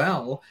really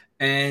well,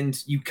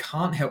 and you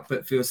can't help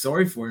but feel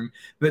sorry for him.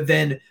 But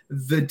then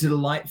the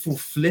delightful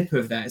flip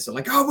of that is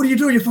like, oh, what are you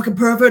doing, you fucking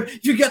pervert?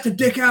 You got the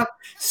dick out.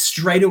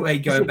 Straight away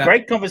go back.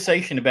 Great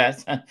conversation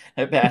about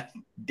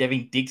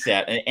having dicks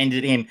out, and it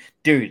ended him,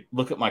 dude,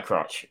 look at my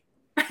crotch.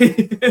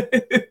 We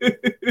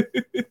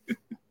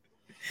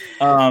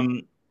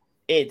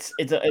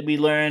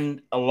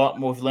learned a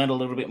lot more. We've learned a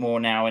little bit more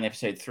now in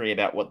episode 3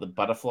 about what the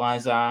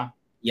butterflies are.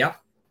 Yep.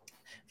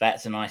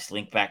 That's a nice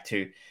link back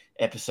to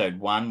episode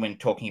 1 when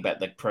talking about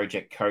the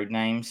project code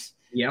names.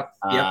 Yep.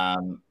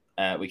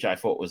 Which I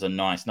thought was a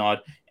nice nod.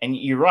 And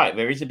you're right,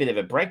 there is a bit of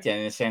a breakdown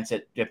in the sense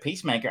that the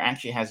Peacemaker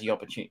actually has the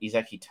opportunity. He's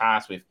actually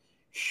tasked with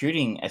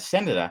shooting a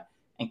senator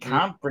and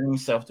can't bring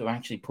himself to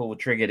actually pull the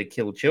trigger to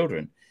kill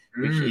children,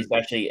 which is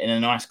actually in a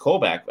nice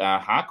callback.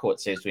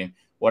 Harcourt says to him,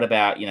 What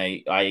about,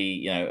 I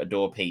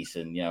adore peace,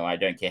 and I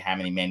don't care how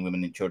many men,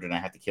 women, and children I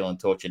have to kill and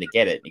torture to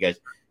get it. And he goes,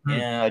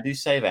 yeah, I do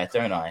say that,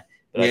 don't I?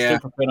 But I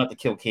still prefer not to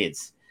kill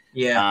kids.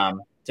 Yeah.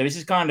 So this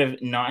is kind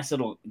of nice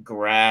little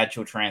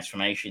gradual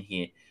transformation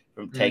here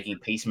from taking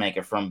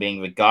Peacemaker from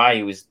being the guy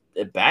who was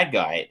a bad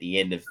guy at the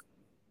end of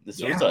the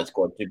Suicide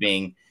Squad to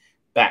being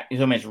back.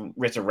 He's almost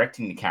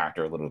resurrecting the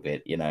character a little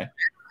bit,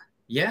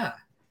 Yeah.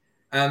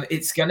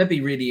 It's going to be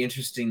really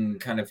interesting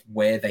kind of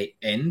where they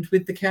end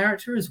with the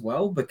character as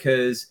well,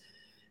 because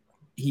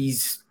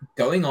he's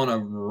going on a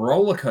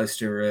roller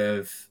coaster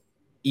of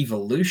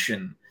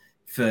evolution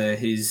for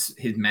his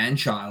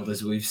man-child,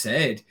 as we've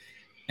said,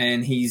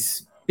 and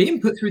he's being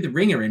put through the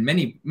ringer in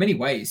many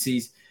ways.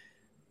 He's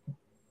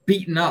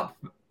beaten up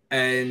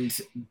and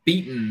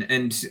beaten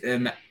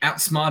and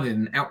outsmarted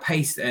and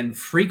outpaced, and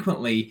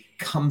frequently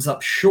comes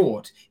up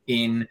short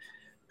in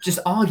just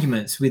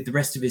arguments with the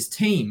rest of his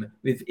team,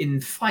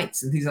 in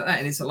fights and things like that.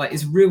 And it's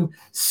a real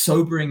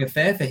sobering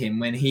affair for him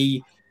when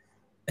he,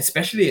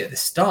 especially at the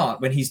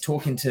start, when he's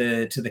talking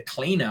to the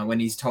cleaner,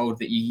 when he's told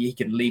that he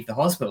can leave the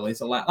hospital.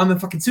 He's like, I'm a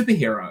fucking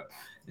superhero.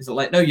 He's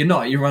like, no, you're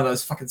not. You're one of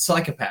those fucking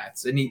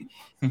psychopaths. And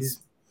he's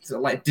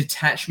like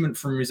detachment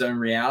from his own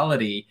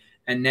reality.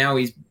 And now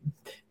he's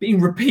being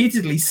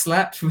repeatedly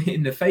slapped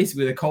in the face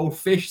with a cold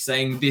fish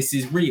saying, this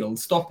is real.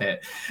 Stop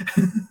it.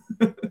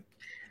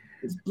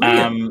 It's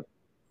brilliant.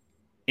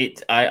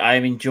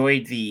 I've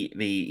enjoyed the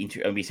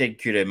we said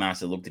Kudo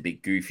Master looked a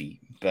bit goofy,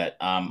 but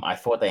I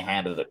thought they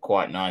handled it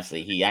quite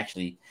nicely. He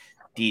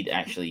did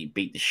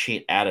beat the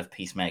shit out of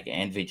Peacemaker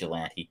and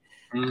Vigilante,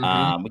 which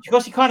of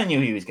course he kind of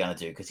knew he was going to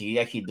do, because he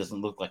actually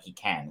doesn't look like he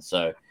can.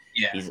 So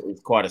he's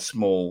quite a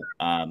small,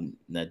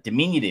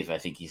 diminutive, I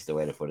think is the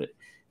way to put it.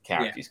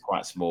 Character is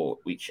quite small,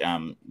 which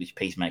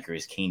Peacemaker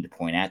is keen to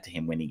point out to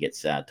him when he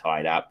gets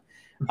tied up.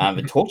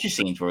 The torture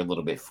scenes were a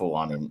little bit full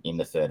on in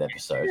the third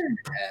episode.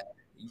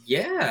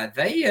 Yeah,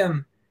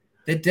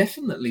 they're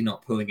definitely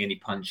not pulling any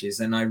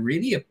punches, and I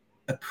really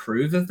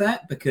approve of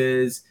that,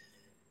 because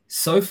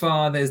so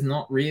far there's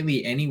not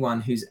really anyone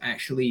who's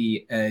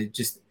actually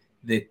just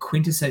the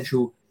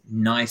quintessential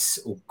nice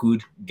or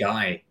good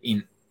guy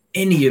in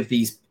any of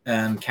these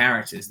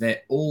characters. They've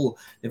all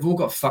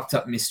got fucked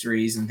up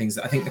mysteries and things.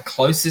 I think the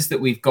closest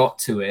that we've got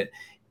to it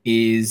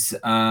is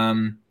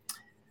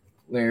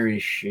where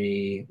is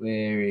she?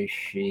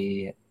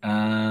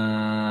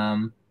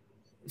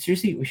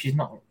 Seriously, she's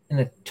not in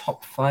the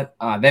top 5.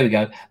 There we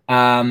go.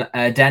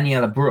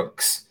 Daniela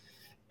Brooks,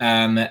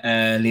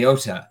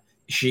 Leota.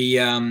 She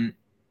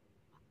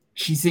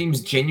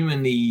seems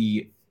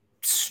genuinely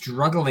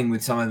struggling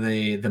with some of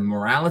the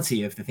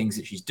morality of the things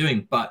that she's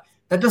doing, but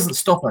that doesn't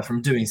stop her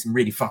from doing some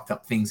really fucked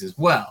up things as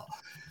well.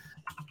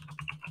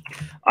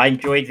 I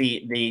enjoyed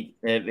the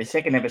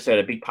second episode.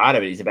 A big part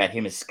of it is about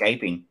him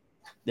escaping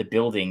the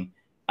building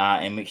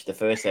in which the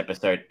first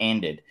episode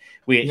ended,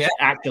 which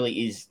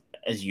actually is,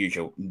 as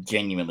usual,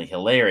 genuinely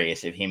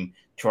hilarious, of him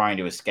trying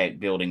to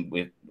escape building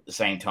with the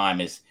same time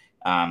as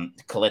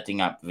collecting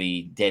up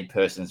the dead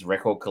person's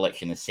record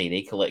collection, the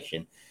CD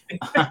collection,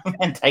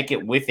 and take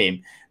it with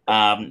him,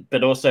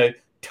 but also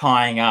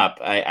tying up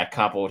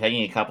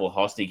taking a couple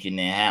hostage in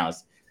their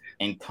house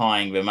and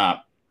tying them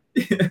up.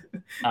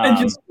 And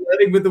just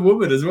flirting with the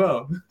woman as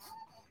well.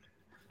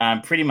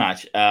 Pretty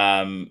much.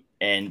 And,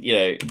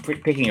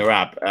 picking her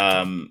up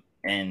and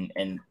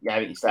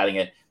starting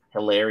a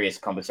hilarious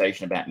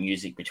conversation about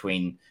music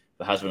between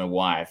the husband and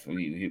wife,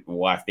 the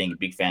wife being a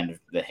big fan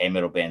of the hair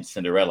metal band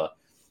Cinderella,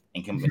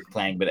 and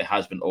complaining, but her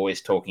husband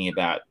always talking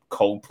about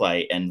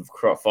Coldplay and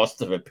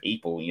Foster the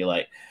People. And you're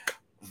like,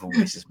 oh,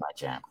 this is my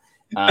jam.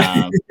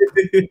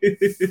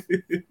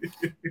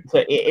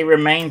 So it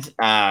remains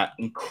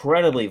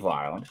incredibly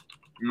violent,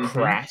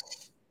 crass,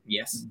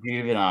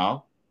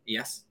 juvenile,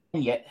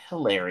 and yet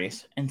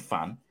hilarious and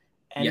fun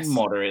and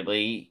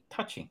moderately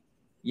touching.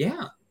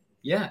 Yeah,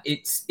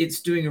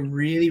 it's doing a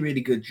really,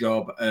 really good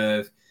job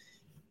of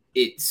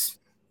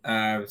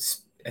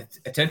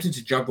attempting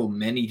to juggle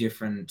many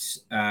different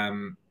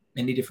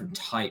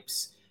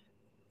types,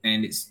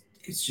 and it's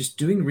just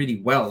doing really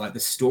well. Like, the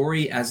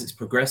story as it's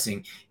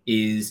progressing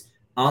is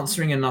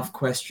answering enough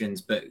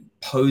questions, but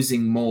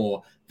posing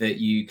more that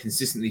you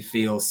consistently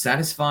feel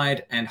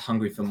satisfied and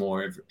hungry for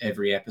more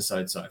every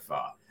episode so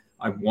far.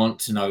 I want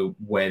to know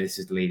where this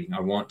is leading. I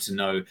want to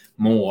know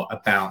more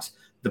about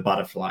the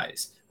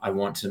butterflies. I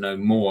want to know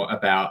more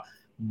about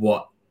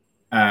what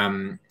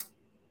her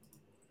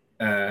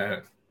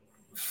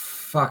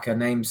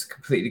name's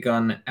completely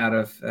gone out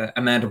of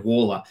Amanda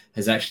Waller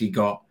has actually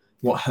got,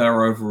 what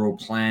her overall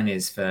plan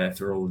is for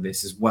all of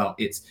this as well.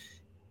 It's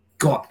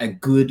got a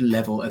good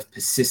level of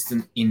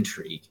persistent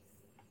intrigue.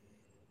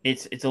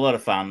 It's a lot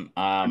of fun.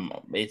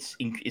 It's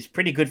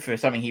pretty good for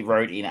something he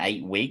wrote in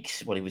 8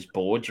 weeks when he was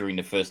bored during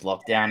the first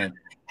lockdown and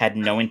had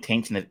no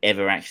intention of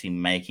ever actually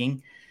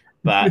making.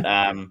 But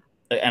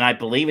and I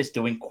believe it's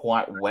doing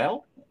quite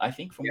well. I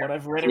think from what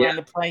I've read around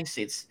the place,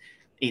 it's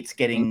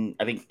getting.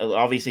 I think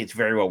obviously it's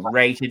very well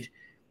rated.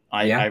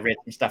 I read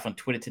some stuff on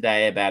Twitter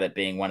today about it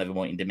being one of the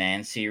more in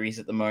demand series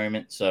at the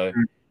moment. So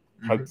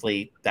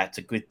Hopefully, that's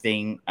a good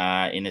thing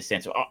in a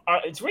sense.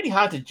 It's really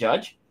hard to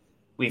judge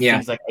with Yeah.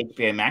 things like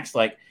HBO Max.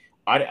 Like,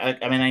 I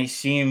mean, I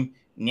assume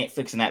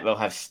Netflix and that they'll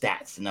have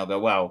stats and they'll go,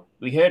 well,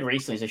 we heard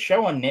recently there's a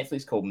show on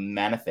Netflix called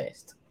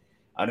Manifest.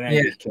 I don't know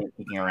if it's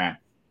kicking around.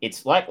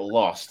 It's like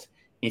Lost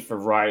if the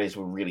writers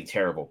were really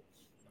terrible.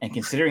 And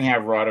considering how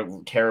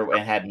terrible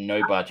and had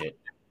no budget.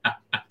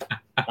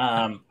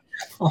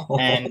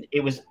 And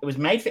it was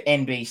made for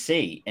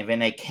NBC, and then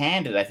they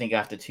canned it, I think,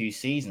 after 2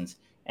 seasons,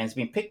 and it's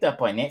been picked up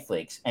by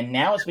Netflix, and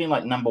now it's been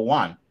like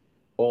 #1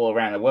 all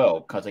around the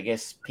world because I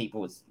guess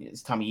people,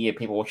 it's time of year,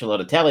 people watch a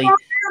lot of telly,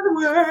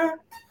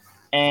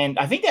 and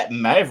I think that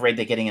may have read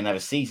they're getting another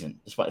season,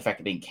 despite the fact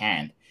of being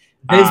canned.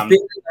 There's been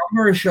a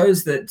number of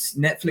shows that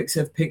Netflix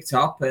have picked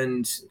up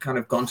and kind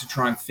of gone to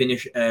try and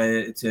finish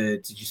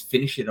to just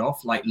finish it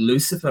off. Like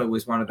Lucifer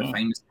was one of the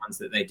famous ones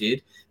that they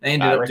did. They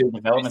ended up doing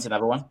Development's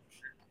another one.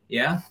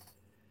 Yeah,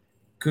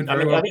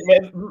 I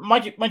think,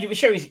 mind you, the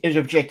show is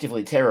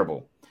objectively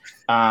terrible.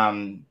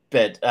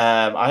 But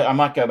I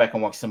might go back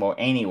and watch some more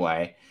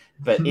anyway.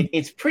 But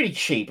it's pretty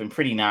cheap and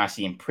pretty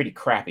nasty and pretty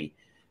crappy.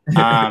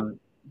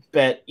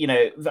 But you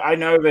know, I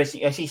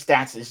see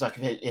stats. It's like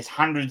it's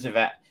hundreds of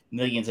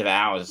millions of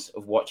hours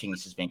of watching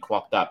this has been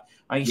clocked up.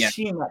 I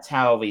assume that's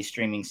how these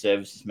streaming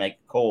services make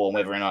a call on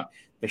whether or not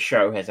the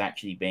show has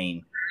actually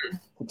been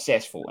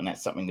successful, and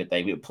that's something that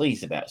they were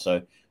pleased about.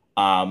 So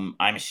I'm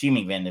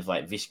assuming then if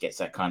like this gets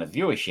that kind of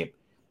viewership,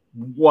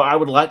 what I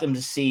would like them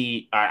to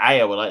see,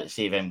 I would like to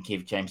see them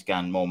give James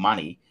Gunn more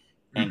money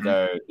and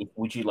go,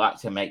 would you like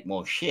to make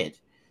more shit?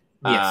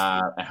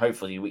 Yes. And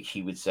hopefully, which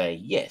he would say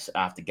yes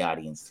after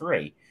Guardians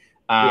 3.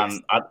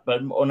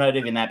 But or not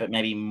even that, but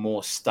maybe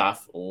more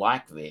stuff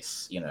like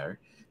this, and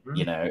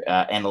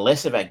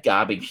less of that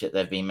garbage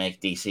that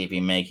DC have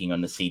been making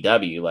on the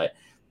CW, like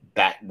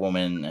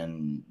Batwoman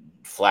and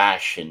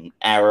Flash and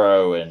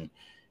Arrow and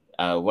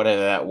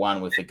whatever that one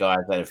with the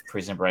guys that of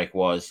Prison Break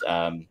was.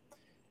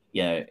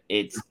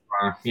 It's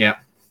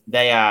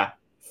they are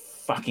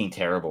fucking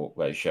terrible.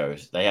 Those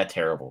shows, they are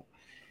terrible.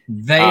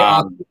 They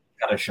are cookie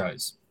cutter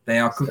shows. They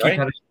are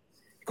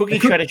cookie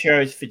cutter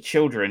shows for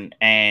children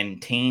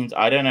and teens.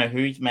 I don't know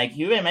who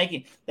they're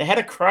making. They had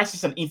a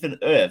Crisis on Infinite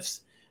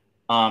Earths,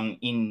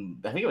 in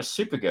I think it was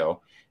Supergirl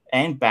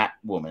and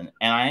Batwoman,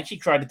 and I actually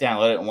tried to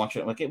download it and watch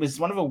it. Like, it was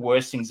one of the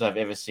worst things I've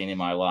ever seen in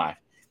my life.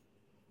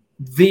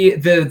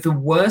 The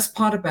worst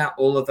part about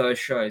all of those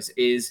shows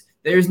is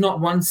there is not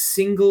one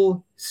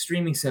single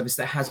streaming service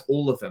that has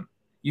all of them.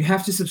 You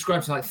have to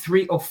subscribe to like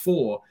 3 or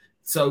 4.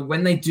 So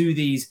when they do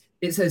these,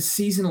 it's a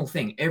seasonal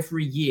thing.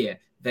 Every year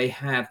they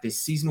have this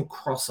seasonal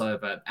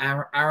crossover.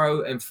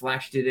 Arrow and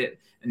Flash did it,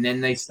 and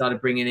then they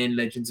started bringing in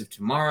Legends of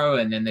Tomorrow,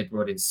 and then they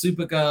brought in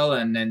Supergirl,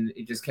 and then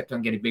it just kept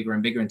on getting bigger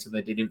and bigger until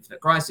they did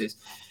Infinite Crisis.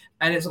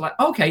 And it's like,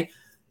 okay,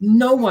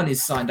 no one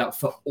is signed up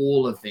for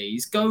all of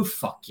these. Go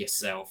fuck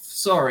yourself.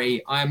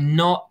 Sorry, I'm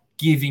not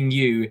giving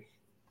you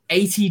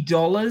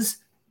 $80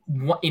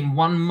 in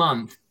 1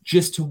 month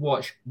just to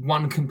watch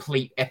one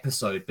complete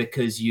episode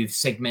because you've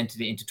segmented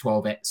it into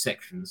 12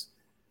 sections.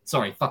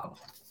 Sorry, fuck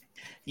off.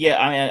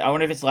 Yeah, I mean, I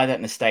wonder if it's like that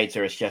in the States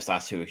or it's just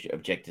us who are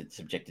subjected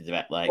to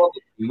that. Like,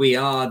 we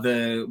are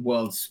the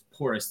world's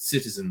poorest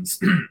citizens.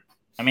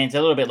 I mean, it's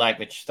a little bit like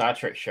the Star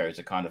Trek shows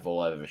are kind of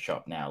all over the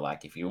shop now.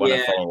 Like, if you want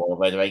to follow all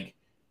those,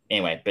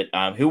 anyway, but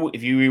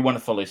if you really want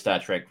to follow Star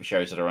Trek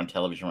shows that are on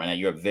television right now,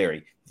 you're a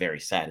very, very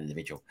sad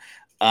individual.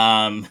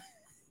 But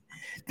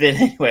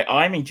anyway,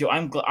 I'm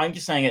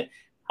just saying it.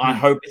 I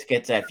hope it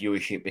gets that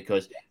viewership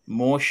because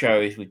more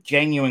shows with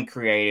genuine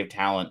creative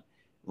talent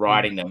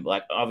writing them.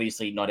 Like,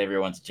 obviously, not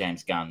everyone's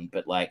James Gunn,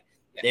 but like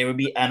there would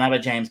be another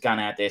James Gunn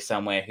out there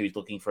somewhere who's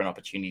looking for an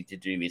opportunity to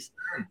do this,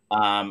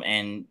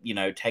 and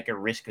take a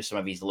risk with some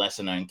of these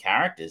lesser known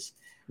characters.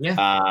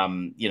 Yeah.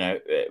 And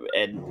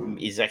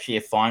is actually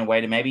a fine way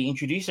to maybe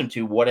introduce them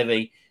to whatever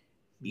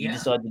you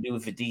decide to do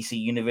with the DC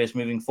universe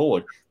moving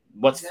forward.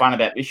 What's fun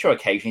about this show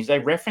occasionally is they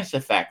reference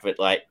the fact that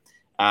like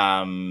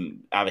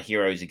other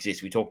heroes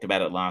exist. We talked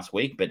about it last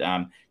week, but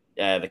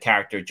the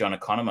character John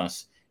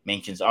Economos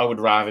mentions, I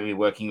would rather be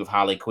working with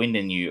Harley Quinn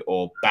than you,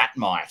 or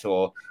Batmite,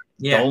 or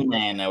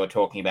Dollman they were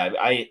talking about.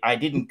 I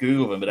didn't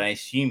Google them, but I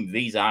assume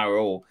these are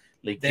all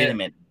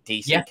legitimate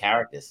DC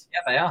characters. Yeah,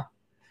 they are.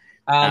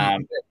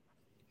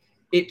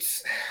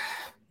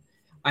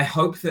 I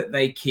hope that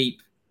they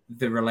keep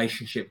the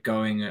relationship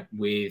going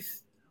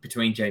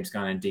between James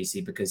Gunn and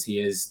DC because he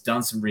has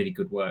done some really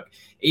good work.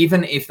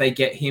 Even if they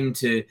get him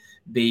to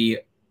be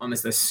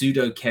almost a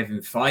pseudo Kevin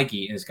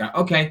Feige and is going,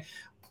 okay,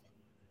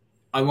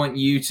 I want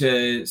you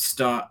to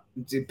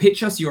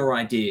pitch us your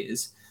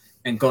ideas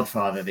and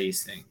Godfather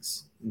these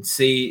things and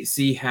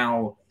see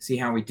how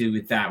we do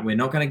with that. We're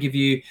not going to give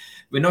you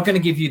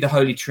the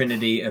holy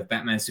trinity of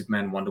Batman,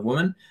 Superman, Wonder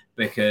Woman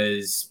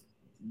because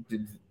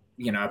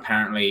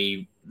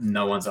apparently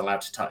no one's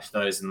allowed to touch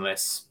those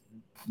unless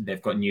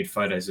they've got nude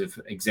photos of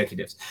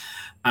executives.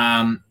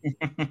 But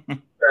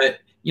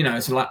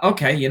it's like,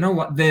 okay, you know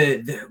what?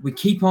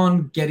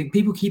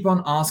 People keep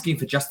on asking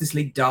for Justice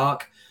League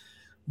Dark.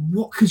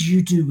 what could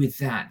you do with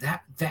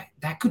that?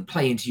 That could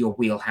play into your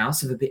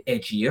wheelhouse of a bit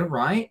edgier,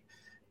 right?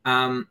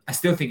 I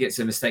still think it's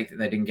a mistake that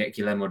they didn't get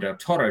Guillermo del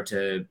Toro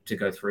to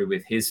go through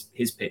with his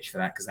pitch for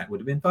that, because that would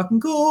have been fucking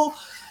cool.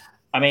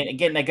 I mean,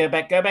 again, they go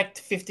back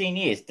to 15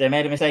 years. They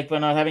made a mistake by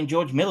not having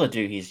George Miller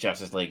do his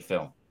Justice League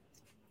film.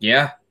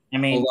 Yeah. I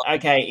mean, Although,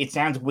 okay, it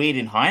sounds weird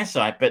in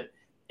hindsight, but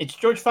it's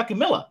George fucking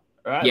Miller,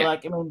 right? yeah,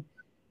 Like, I mean,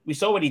 we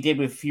saw what he did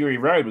with Fury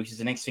Road, which is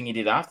the next thing he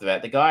did after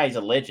that. The guy is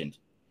a legend.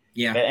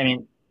 yeah. But I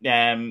mean,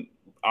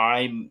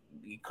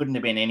 it couldn't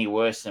have been any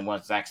worse than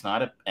what Zack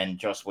Snyder and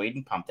Joss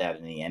Whedon pumped out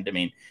in the end. I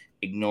mean,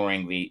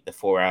 ignoring the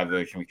 4-hour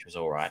version, which was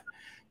all right.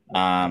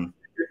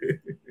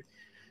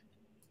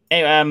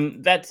 Anyway,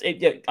 that's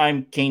it.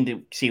 I'm keen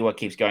to see what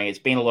keeps going. It's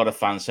been a lot of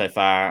fun so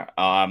far.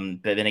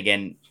 But then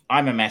again,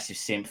 I'm a massive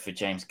simp for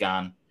James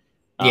Gunn.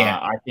 Yeah.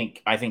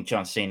 I think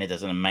John Cena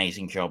does an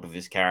amazing job of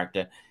his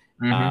character.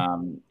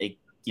 Mm-hmm.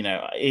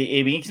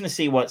 It'd be interesting to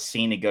see what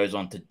Cena goes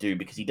on to do,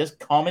 because he does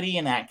comedy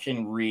and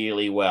action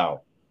really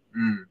well,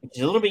 which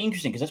is a little bit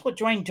interesting because that's what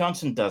Dwayne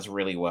Johnson does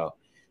really well.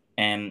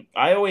 And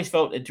I always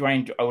felt that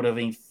I would have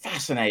been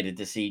fascinated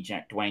to see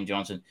Dwayne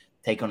Johnson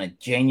take on a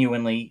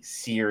genuinely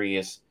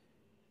serious,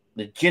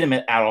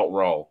 legitimate adult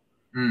role.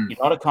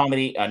 Not a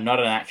comedy, not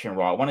an action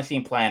role. I want to see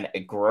him playing a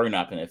grown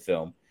up in a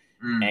film.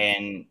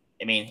 And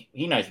I mean,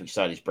 he knows which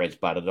side his bread's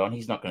buttered on.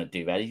 He's not going to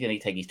do that. He's going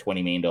to take his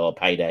 $20 million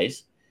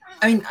paydays.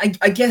 I mean,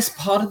 I guess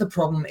part of the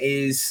problem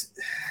is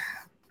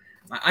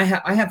I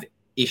have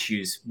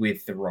issues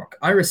with The Rock.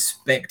 I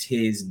respect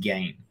his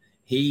game.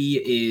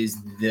 He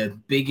is the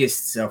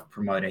biggest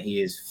self-promoter.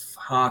 He is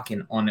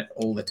fucking on it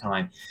all the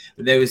time.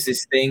 But there was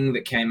this thing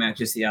that came out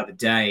just the other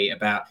day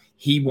about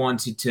he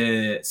wanted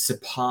to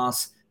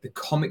surpass the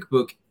comic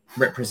book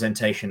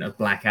representation of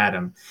Black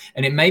Adam.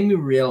 And it made me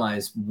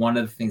realize one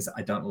of the things that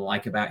I don't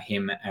like about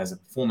him as a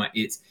performer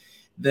is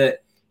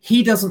that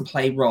he doesn't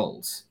play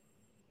roles.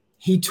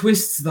 He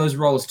twists those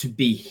roles to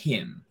be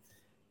him.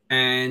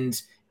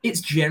 And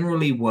it's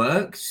generally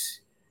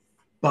worked,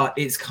 but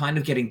it's kind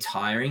of getting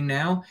tiring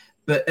now.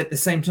 But at the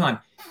same time,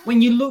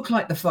 when you look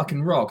like the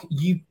fucking Rock,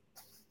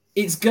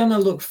 it's gonna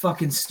look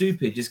fucking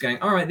stupid just going,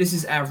 all right, this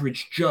is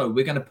average Joe.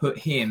 We're gonna put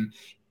him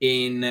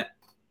in,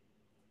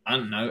 I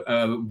don't know,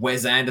 a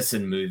Wes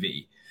Anderson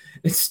movie.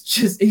 It's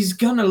just, he's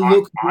gonna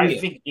look I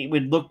think it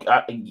would look,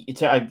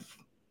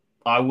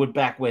 I would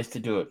back Wes to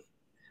do it.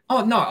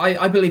 Oh, no,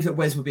 I believe that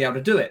Wes would be able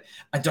to do it.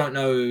 I don't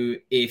know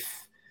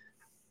if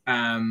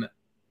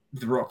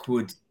The Rock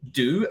would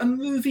do a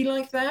movie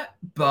like that,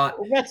 but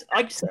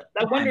I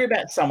wonder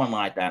about someone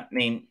like that. I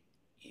mean,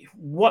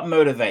 what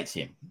motivates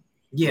him?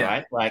 Yeah,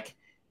 right. Like,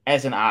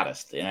 as an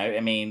artist, I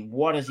mean,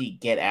 what does he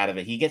get out of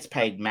it? He gets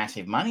paid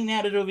massive money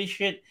now to do this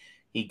shit.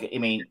 He's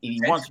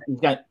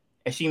got.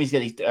 I assume he's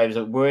getting. There's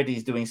a word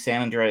he's doing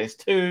San Andreas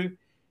 2.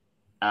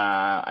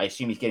 I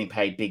assume he's getting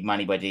paid big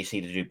money by DC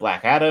to do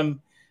Black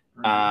Adam.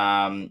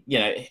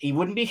 He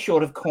wouldn't be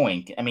short of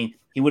coin. I mean,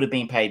 he would have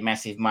been paid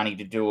massive money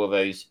to do all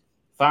those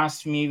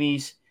Fast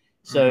movies.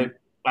 So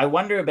I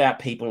wonder about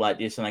people like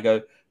this, and I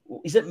go,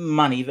 is it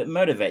money that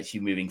motivates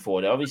you moving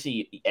forward?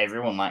 Obviously,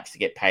 everyone likes to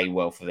get paid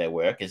well for their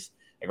work. As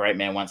a great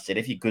man once said,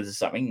 if you're good at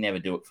something, never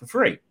do it for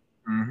free.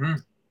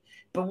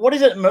 But what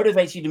is it that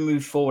motivates you to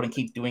move forward and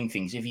keep doing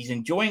things? If he's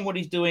enjoying what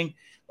he's doing,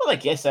 well, I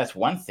guess that's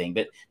one thing.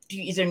 But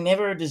is there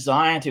never a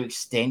desire to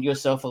extend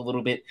yourself a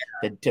little bit,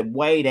 to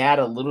wade out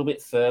a little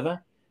bit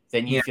further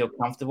than you feel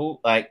comfortable?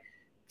 Like,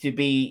 to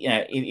be,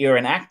 if you're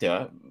an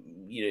actor,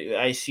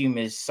 I assume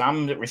there's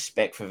some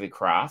respect for the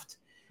craft.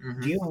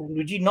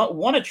 Would you not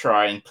want to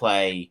try and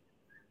play,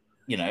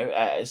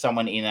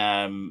 someone in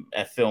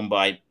a film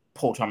by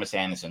Paul Thomas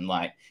Anderson?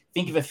 Like,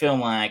 think of a film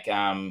like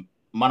one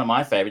of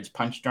my favorites,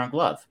 Punch Drunk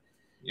Love,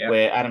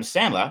 where Adam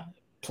Sandler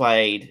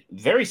played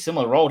very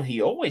similar role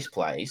he always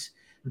plays,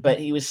 but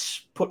he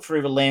was put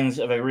through the lens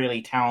of a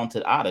really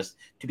talented artist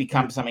to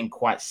become something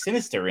quite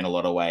sinister in a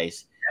lot of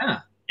ways. Yeah.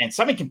 And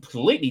something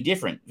completely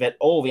different that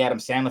all the Adam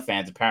Sandler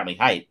fans apparently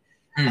hate.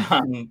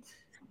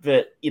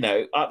 But,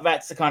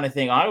 that's the kind of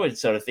thing I would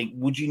sort of think,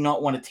 would you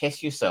not want to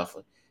test yourself?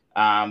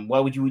 Why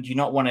would you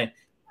not want to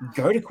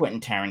go to Quentin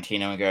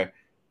Tarantino and go,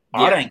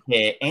 I don't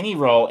care, any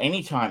role,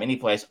 anytime, any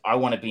place, I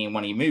want to be in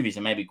one of your movies,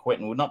 and maybe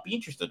Quentin would not be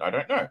interested. I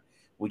don't know.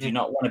 Would you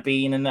not want to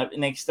be in the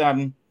next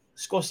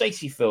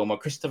Scorsese film, or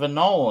Christopher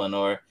Nolan,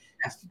 or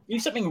do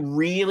something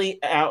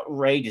really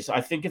outrageous?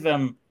 I think of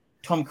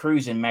Tom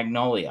Cruise in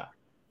Magnolia.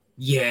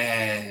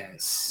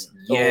 Yes.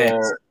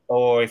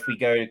 Or if we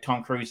go to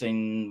Tom Cruise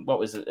in, what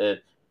was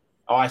it,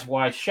 Eyes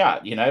Wide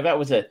Shut, that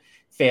was a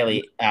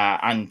fairly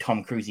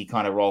un-Tom Cruisey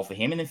kind of role for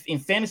him. And in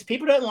fairness,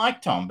 people don't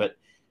like Tom, but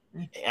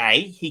A,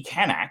 he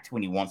can act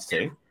when he wants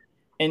to,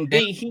 and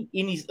B,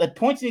 at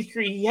points in his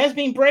career, he has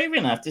been brave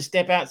enough to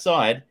step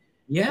outside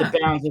the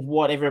bounds of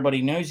what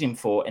everybody knows him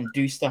for and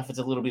do stuff that's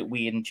a little bit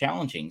weird and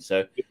challenging.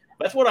 So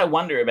that's what I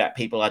wonder about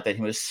people like that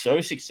who are so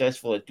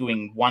successful at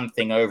doing one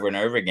thing over and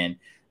over again.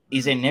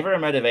 Is there never a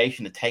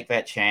motivation to take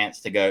that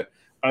chance to go,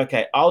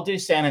 okay, I'll do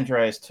San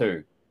Andreas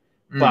 2,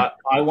 but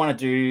I want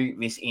to do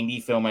this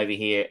indie film over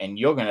here, and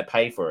you're going to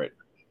pay for it?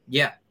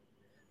 Yeah.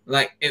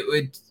 Like it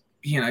would,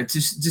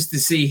 just to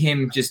see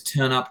him just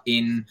turn up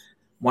in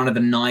one of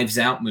the Knives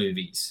Out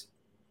movies,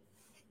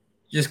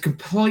 just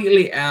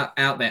completely out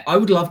there. I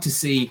would love to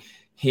see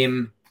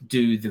him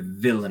do the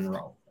villain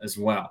role as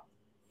well.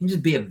 He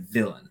just be a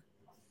villain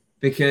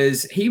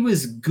because he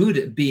was good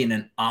at being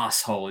an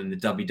asshole in the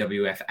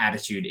WWF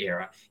Attitude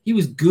Era. He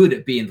was good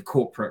at being the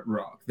corporate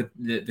rock,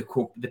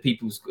 the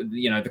people's,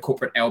 the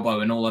corporate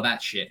elbow and all of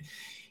that shit.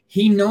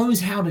 He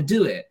knows how to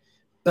do it,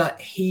 but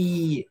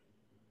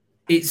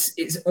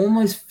it's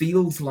almost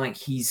feels like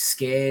he's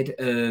scared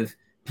of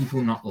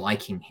people not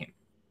liking him,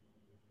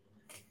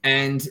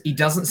 and he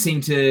doesn't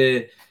seem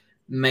to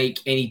make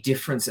any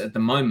difference at the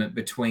moment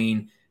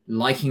between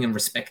liking and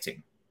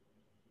respecting.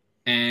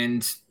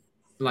 And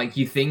like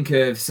you think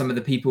of some of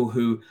the people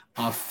who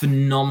are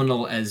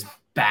phenomenal as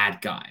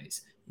bad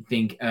guys. You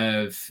think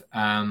of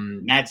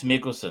Mads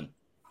Mikkelsen.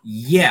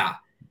 Yeah,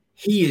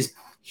 he is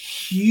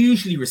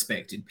hugely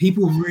respected.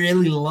 People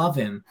really love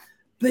him,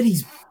 but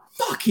he's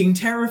fucking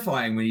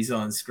terrifying when he's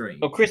on screen.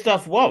 Well,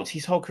 Christoph Waltz,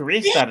 his whole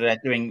career started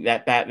at doing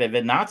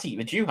the Nazi,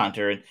 the Jew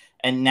hunter,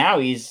 and now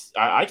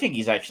I think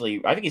he's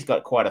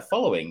got quite a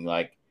following.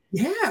 Like,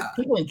 yeah,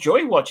 people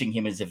enjoy watching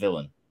him as a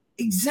villain.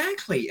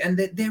 Exactly, and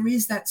that there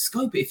is that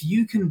scope if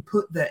you can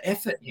put the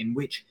effort in,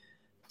 which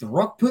The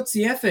Rock puts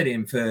the effort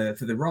in for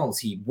the roles.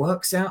 He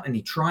works out and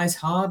he tries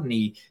hard and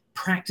he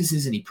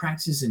practices and he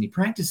practices and he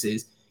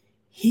practices.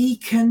 He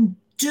can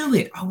do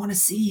it. I want to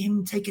see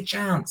him take a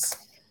chance.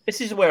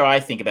 This is where I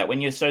think about when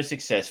you're so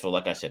successful,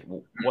 like I said,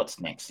 what's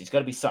next? There's got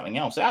to be something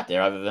else out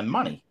there other than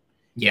money.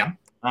 Yeah.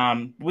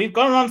 We've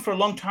gone on for a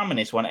long time on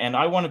this one, and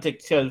I wanted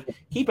to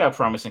keep our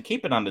promise and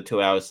keep it under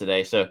 2 hours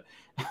today. So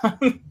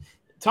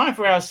time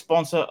for our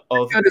sponsor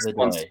of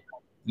the day.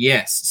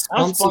 Yes.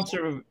 Our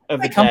sponsor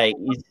of the day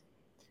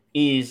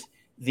is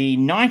the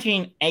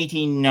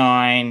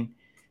 1989,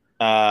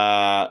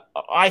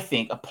 I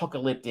think,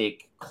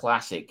 apocalyptic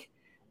classic,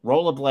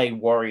 Rollerblade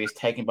Warriors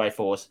Taken by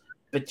Force.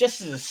 But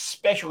just as a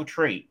special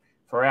treat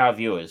for our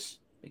viewers,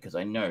 because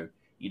I know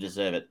you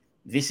deserve it,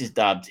 this is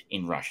dubbed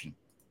in Russian.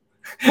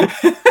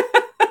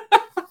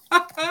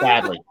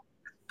 Badly.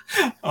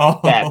 Oh,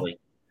 badly.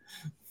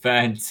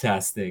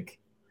 Fantastic.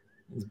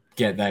 Let's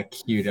get that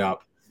queued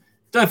up.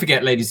 Don't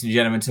forget, ladies and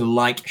gentlemen, to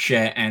like,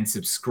 share, and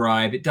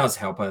subscribe. It does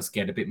help us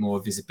get a bit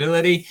more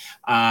visibility.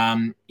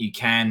 You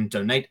can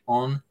donate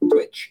on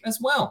Twitch as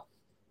well.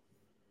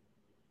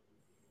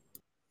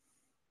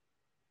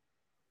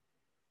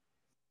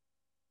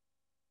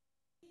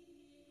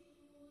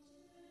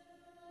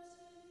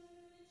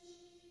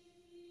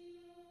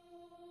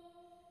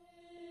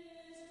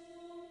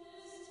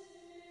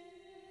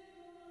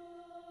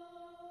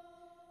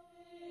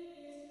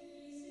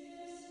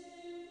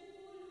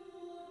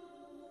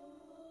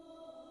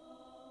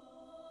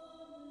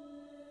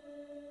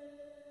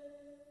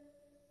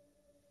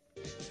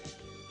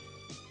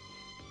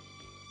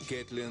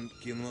 Кэтлин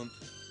Кинмонт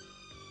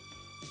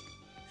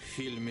в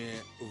фильме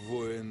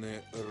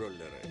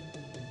 «Воины-роллеры».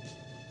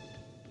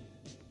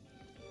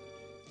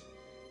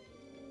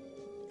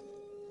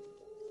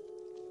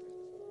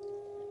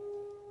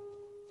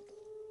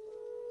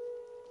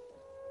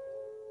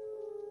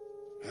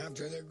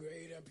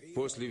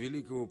 После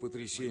великого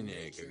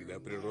потрясения, когда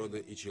природа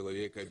и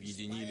человек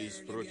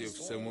объединились против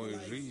самой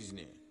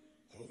жизни,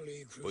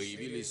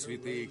 появились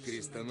святые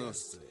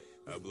крестоносцы,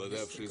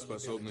 обладавшие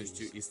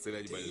способностью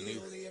исцелять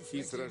больных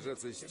и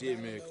сражаться с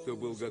теми, кто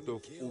был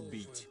готов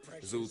убить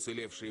за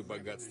уцелевшие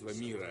богатства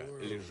мира,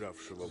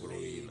 лежавшего в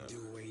руинах.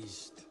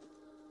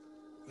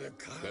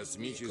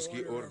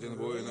 Космический орден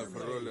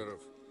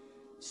воинов-роллеров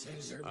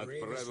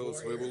отправил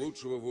своего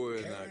лучшего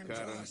воина,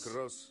 Карен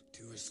Кросс,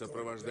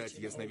 сопровождать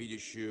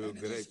ясновидящую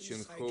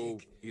Гретчен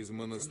Хоуп из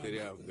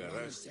монастыря в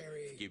горах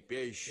в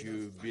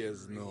кипящую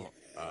бездну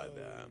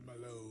ада.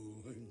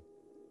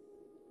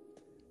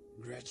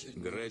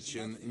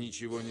 Гретчен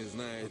ничего не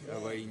знает о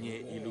войне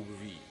и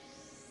любви,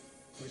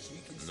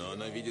 но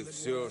она видит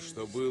все,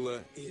 что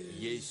было,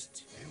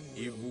 есть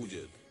и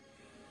будет.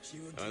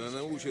 Она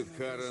научит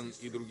Карен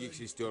и других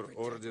сестер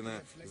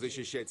Ордена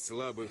защищать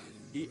слабых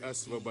и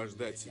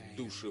освобождать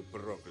души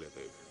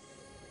проклятых.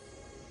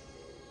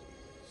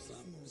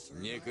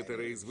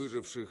 Некоторые из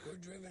выживших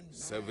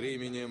со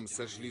временем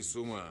сошли с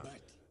ума,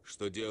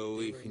 что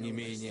делало их не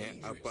менее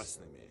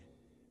опасными.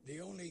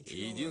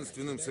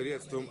 Единственным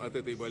средством от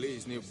этой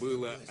болезни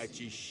было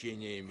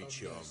очищение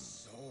мечом.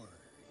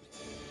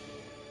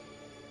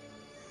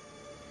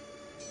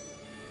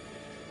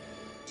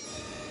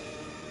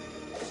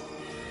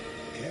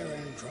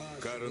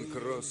 Карен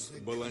Кросс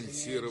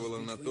балансировала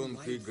на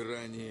тонкой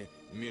грани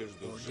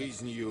между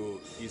жизнью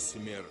и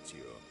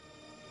смертью.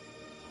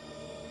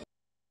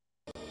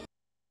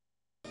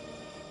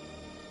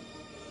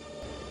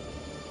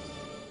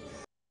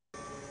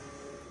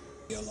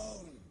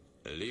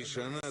 Лишь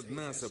она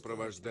одна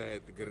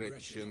сопровождает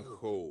Гретчен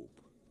Хоуп.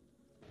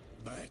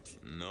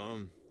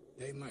 Но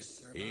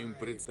им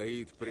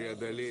предстоит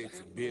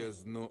преодолеть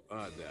бездну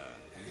ада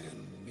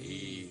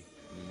и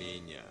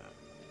меня.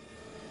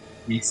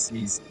 This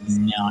is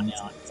not.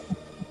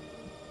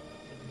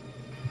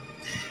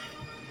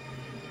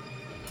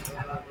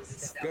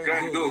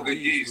 Как долго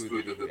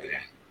действует эта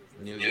дрянь?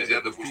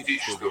 Нельзя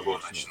допустить, чтобы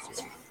он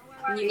очнулся.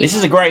 This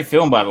is a great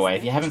film, by the way.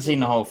 If you haven't seen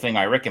the whole thing,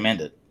 I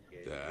recommend it.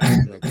 Так,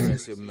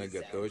 накрасим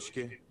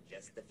ноготочки.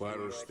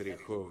 Пару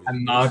штрихов And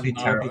здесь. Margaret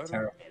Пару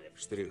Terrell.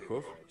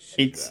 штрихов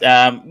It's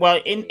сюда. well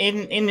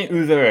in the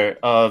oeuvre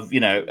of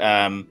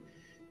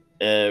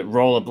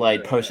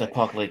rollerblade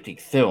post-apocalyptic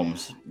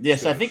films.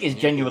 Yes, I think it's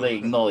genuinely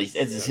acknowledged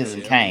as the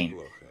Citizen Совсем Kane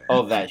неплохо.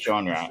 of that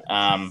genre.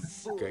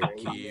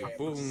 Какие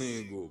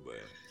полные губы.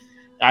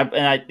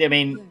 I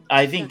mean,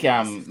 I think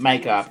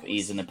makeup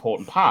is an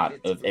important part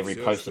of every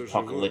Всё, что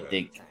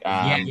post-apocalyptic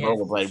Yes.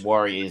 rollerblade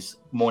warrior's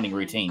morning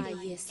routine.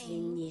 Если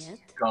нет,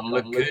 Gotta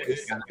look good.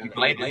 Gotta be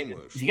bladed.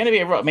 Думаешь, If you're going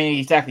to be I mean,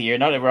 exactly, you're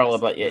not a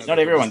rollerblade. надо Not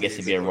everyone побыстрее gets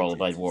to be a закончить,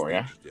 rollerblade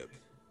warrior. нас ждет.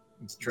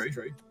 It's true.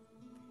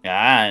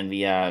 And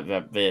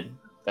the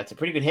that's a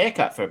pretty good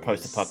haircut for a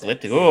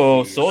post-apocalyptic.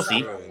 Oh,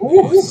 saucy.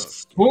 Ooh,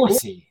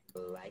 saucy.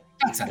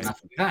 That's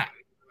enough of that.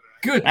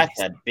 Good. That's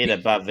a bit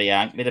above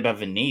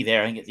the knee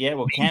there. I think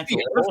we'll cancel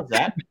pause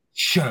that.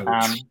 Show.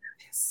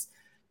 Yes.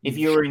 If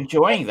you're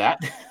enjoying that,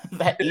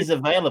 that is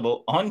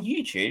available on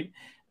YouTube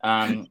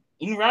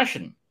in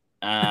Russian.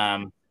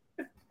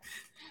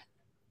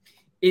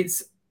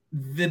 It's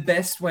the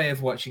best way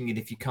of watching it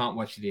if you can't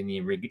watch it in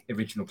the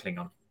original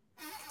Klingon.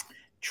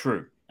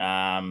 True.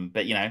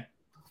 But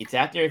it's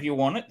out there if you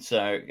want it.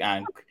 So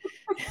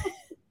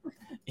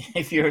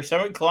if you're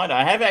so inclined,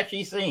 I have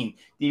actually seen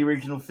the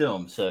original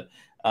film. So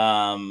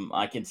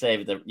I can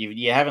say that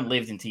you haven't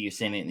lived until you've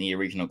seen it in the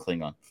original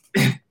Klingon.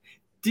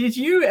 Did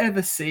you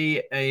ever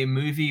see a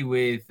movie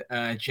with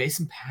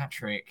Jason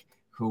Patrick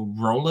called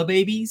Roller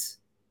Babies?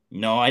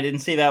 No, I didn't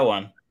see that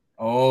one.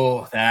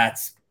 Oh,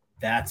 that's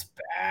bad.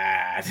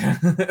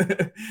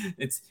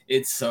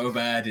 It's so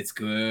bad. It's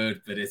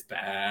good, but it's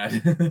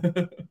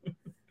bad.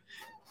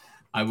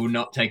 I will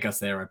not take us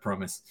there, I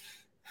promise.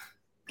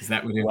 Because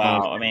that would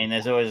involve. Wow, I mean,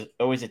 there's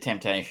always a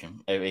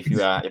temptation.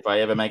 If I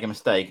ever make a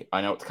mistake,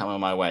 I know what's coming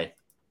my way.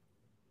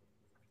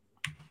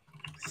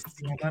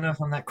 I don't know if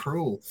I'm that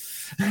cruel.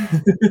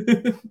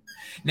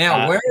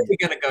 Now, where are we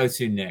going to go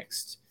to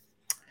next?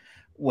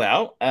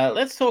 Well,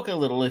 let's talk a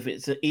little.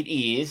 It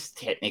is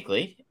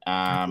technically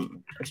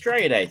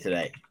Australia Day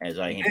today, as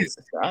I hinted at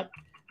the start,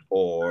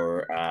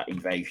 or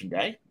Invasion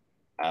Day,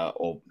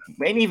 or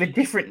any of the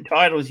different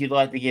titles you'd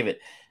like to give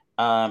it.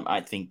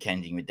 I think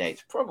changing the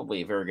date's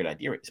probably a very good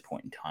idea at this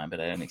point in time,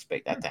 but I don't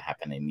expect that to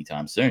happen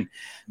anytime soon.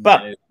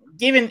 But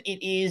given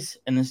it is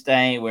in this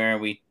day where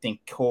we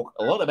talk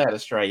a lot about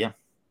Australia,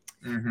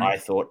 I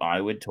thought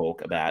I would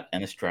talk about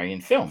an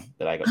Australian film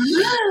that I got to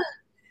see.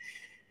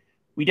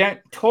 We don't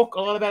talk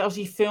a lot about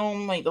Aussie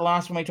film. Like the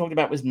last one we talked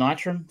about was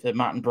Nitram, the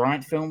Martin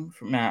Bryant film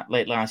from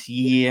late last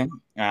year.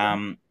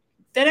 They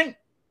don't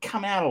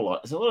come out a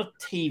lot. There's a lot of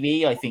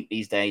TV, I think,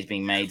 these days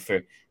being made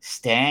for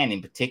Stan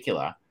in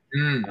particular.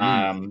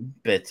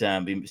 But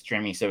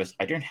streaming service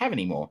I don't have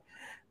anymore.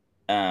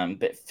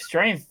 But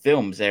Australian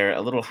films, they're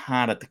a little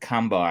harder to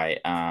come by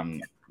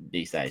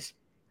these days.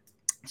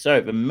 So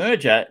the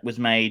merger was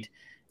made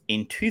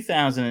in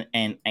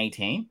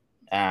 2018,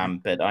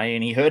 but I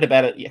only heard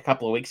about it a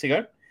couple of weeks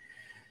ago.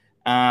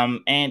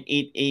 And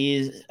it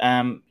is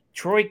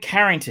Troy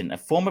Carrington, a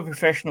former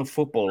professional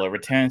footballer,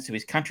 returns to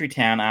his country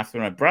town after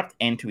an abrupt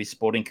end to his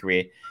sporting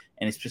career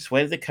and is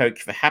persuaded to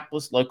coach the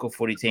hapless local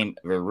footy team,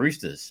 the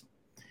Roosters.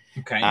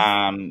 Okay.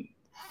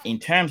 In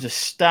terms of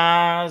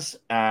stars,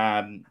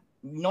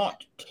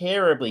 not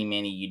terribly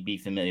many you'd be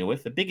familiar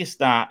with. The biggest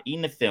star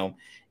in the film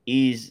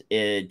is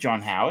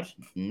John Howard,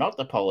 not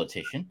the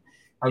politician.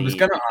 I was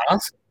going to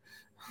ask.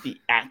 The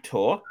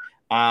actor.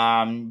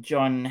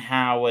 John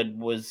Howard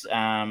was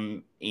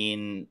in,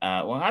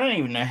 well, I don't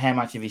even know how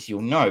much of this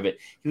you'll know, but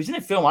he was in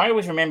a film. I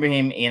always remember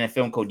him in a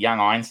film called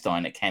Young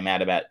Einstein that came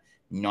out about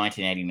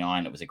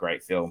 1989. It was a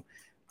great film.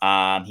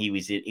 He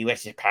was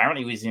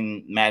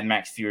in Mad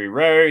Max Fury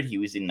Road. He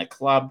was in The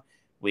Club,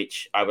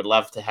 which I would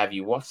love to have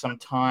you watch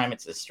sometime.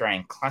 It's an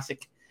Australian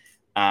classic.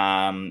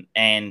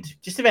 And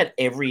just about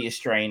every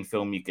Australian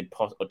film you could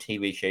or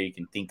TV show you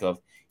can think of,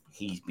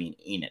 he's been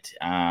in it.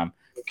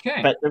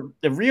 Okay. But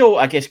the real,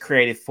 I guess,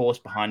 creative force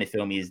behind the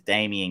film is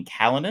Damien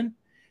Callanan,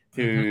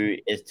 who,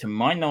 is, to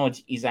my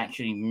knowledge, is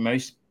actually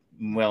most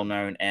well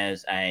known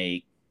as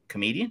a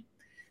comedian,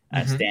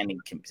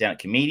 stand-up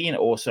comedian.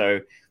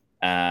 Also,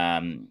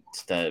 does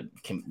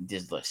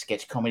the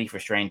sketch comedy for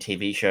Australian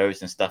TV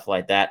shows and stuff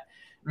like that.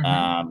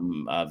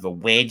 The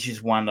Wedge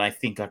is one that I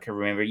think I can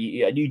remember.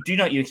 You do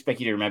not expect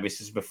you to remember. This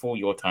is before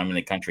your time in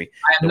the country.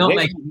 I am not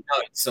making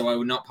notes, so I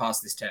will not pass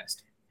this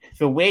test.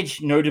 The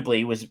Wedge,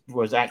 notably, was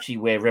actually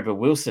where Rebel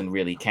Wilson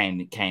really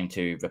came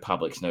to the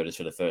public's notice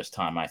for the first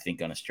time, I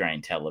think, on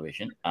Australian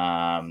television.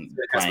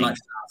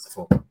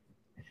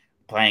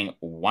 Playing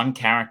one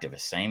character, the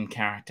same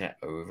character,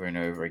 over and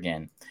over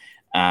again.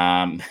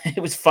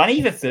 It was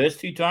funny the first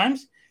two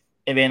times,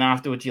 and then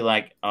afterwards you're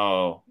like,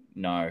 oh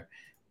no.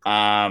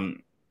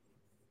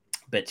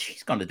 But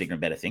she's gone to bigger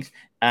and better things.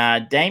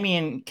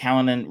 Damien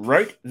Callanan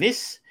wrote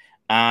this.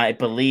 I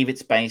believe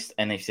it's based,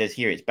 and it says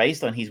here, it's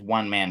based on his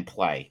one-man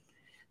play.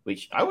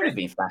 which I would have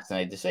been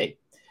fascinated to see.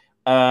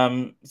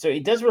 So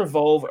it does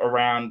revolve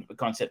around the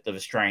concept of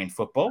Australian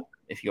football,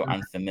 if you're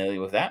unfamiliar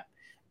with that.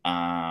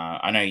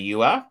 I know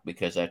you are,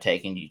 because I've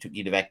took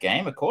you to that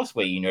game, of course,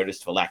 where you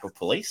noticed the lack of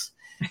police.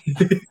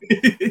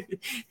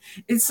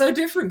 It's so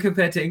different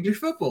compared to English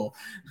football.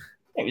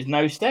 There was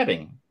no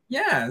stabbing.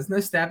 Yeah, there's no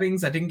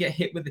stabbings. I didn't get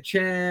hit with a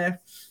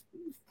chair.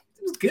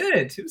 It was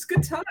good. It was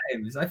good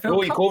times. I felt.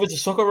 Oh, you call this a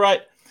soccer,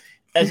 right?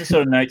 As a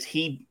sort of notes,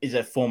 he is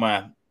a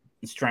former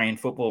Australian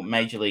football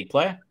major league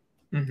player,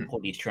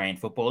 called the Australian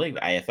Football League,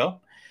 AFL.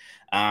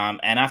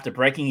 And after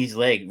breaking his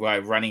leg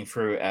while running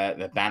through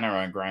the banner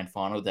on grand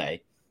final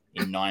day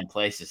in 9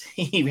 places,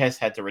 he has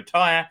had to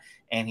retire,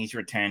 and he's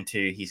returned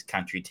to his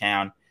country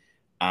town,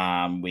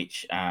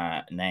 which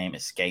name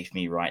escapes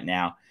me right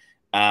now.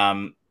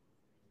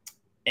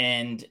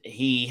 And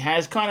he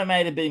has kind of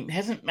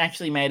hasn't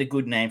actually made a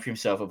good name for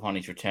himself upon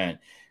his return.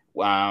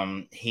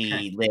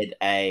 He led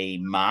a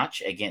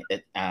march against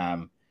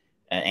an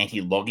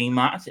anti-logging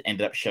march that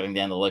ended up shutting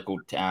down the local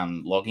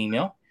logging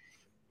mill.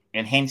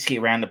 And hence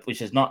which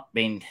has not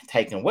been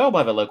taken well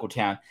by the local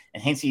town,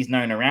 and hence he's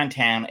known around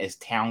town as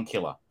Town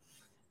Killer.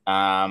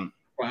 Wow,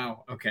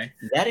 okay.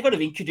 That kind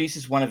of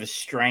introduces one of the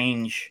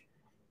strange,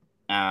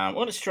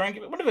 one of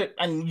the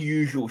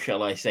unusual,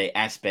 shall I say,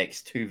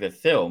 aspects to the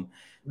film.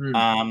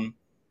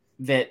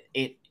 That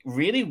it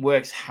really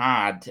works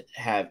hard to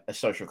have a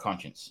social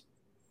conscience.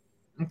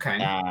 Okay.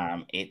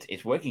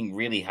 It's working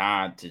really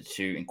hard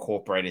to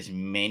incorporate as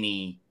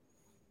many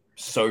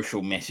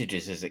social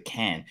messages as it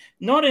can.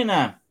 Not in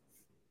a,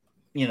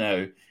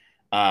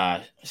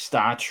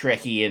 Star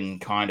Trekian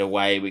kind of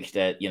way, which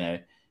the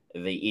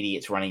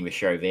idiots running the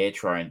show there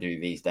try and do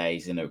these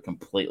days,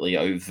 completely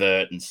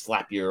overt and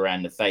slap you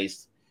around the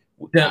face.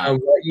 Don't know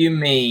what you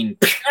mean.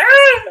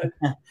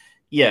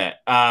 Yeah,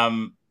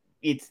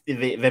 it's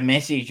the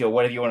message, or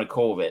whatever you want to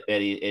call it.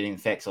 It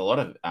infects a lot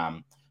of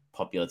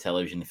popular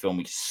television and film,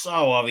 which is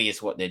so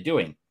obvious what they're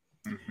doing.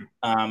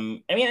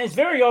 It's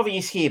very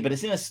obvious here, but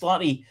it's in a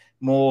slightly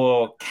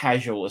more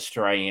casual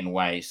Australian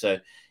way. So,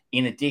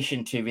 in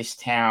addition to this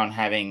town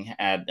having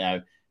had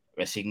a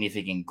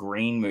significant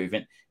green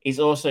movement, it's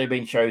also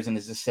been chosen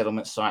as a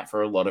settlement site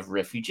for a lot of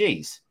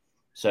refugees.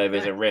 So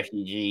there's a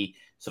refugee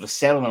sort of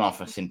settlement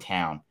office in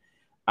town,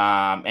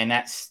 and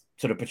that's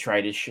sort of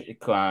portrayed as,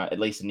 at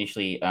least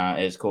initially,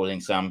 as causing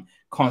some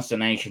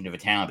consternation to the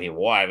town people.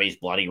 Why are these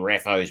bloody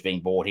refos being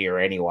brought here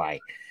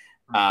anyway?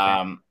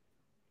 But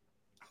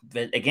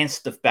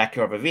against the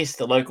backdrop of this,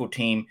 the local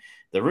team,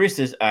 the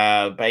Roosters,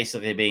 are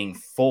basically being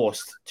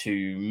forced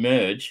to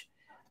merge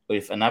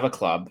with another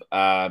club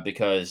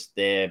because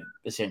they're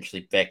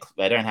essentially they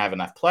don't have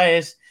enough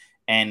players,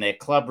 and their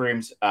club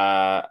rooms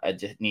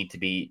just need to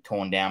be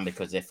torn down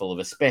because they're full of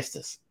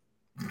asbestos.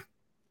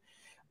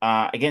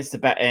 Against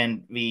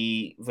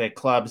the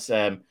club's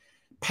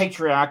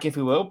patriarch, if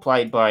we will,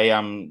 played by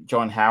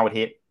John Howard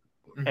here,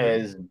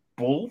 as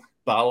Bull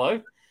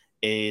Barlow,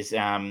 is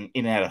in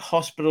and out of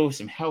hospital,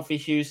 some health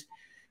issues.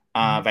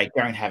 They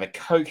don't have a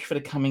coach for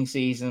the coming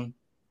season,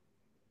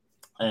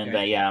 and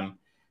they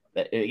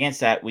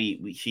against that,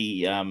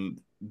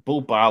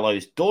 Bull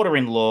Barlow's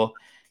daughter-in-law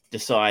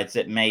decides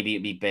that maybe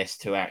it'd be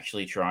best to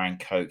actually try and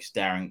coax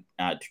Damien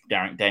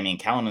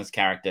Callinan's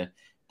character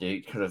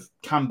to kind of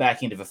come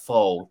back into the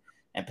fold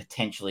and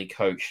potentially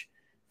coach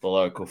the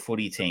local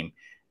footy team.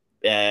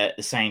 At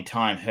the same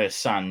time, her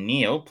son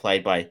Neil,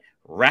 played by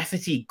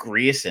Rafferty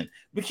Grierson,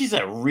 which is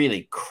a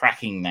really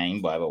cracking name,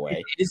 by the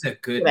way. It is a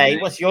good name.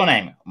 name. What's your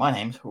name? My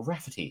name's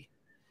Rafferty.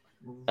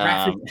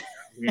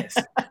 Yes.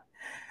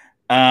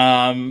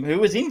 Who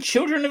was in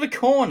Children of the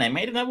Corn. They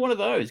made another one of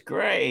those.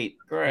 Great.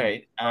 He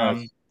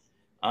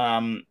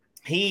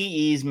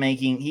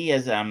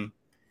has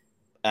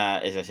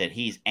as I said,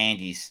 he's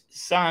Andy's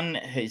son.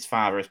 His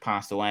father has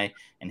passed away,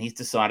 and he's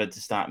decided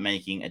to start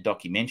making a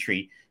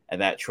documentary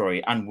about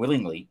Troy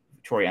unwillingly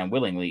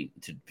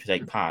to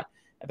take part,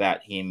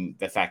 about him,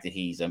 the fact that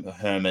he's a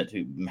hermit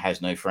who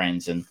has no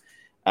friends. And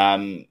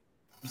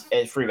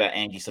through that,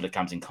 Andy sort of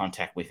comes in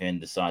contact with him and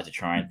decides to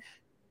try and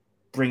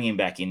bring him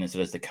back in as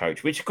the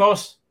coach, which, of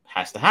course,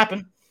 has to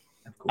happen.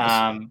 Of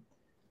course.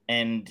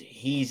 And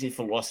his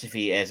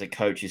philosophy as a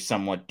coach is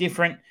somewhat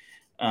different.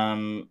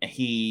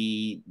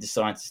 He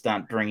decides to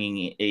start bringing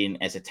in,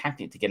 as a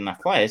tactic to get enough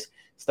players,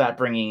 start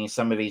bringing in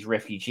some of these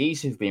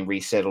refugees who've been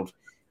resettled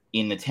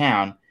in the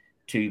town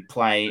to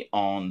play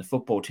on the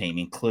football team,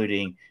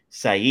 including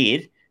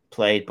Saeed,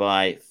 played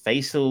by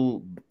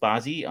Faisal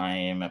Bazi. I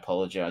am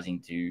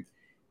apologizing to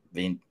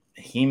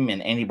him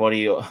and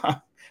anybody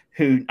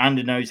who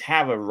knows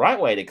how the right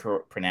way to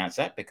pronounce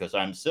that, because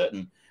I'm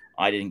certain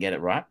I didn't get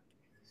it right.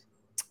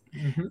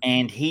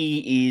 And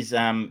he is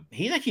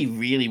he's actually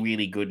really,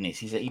 really good in this.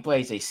 He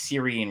plays a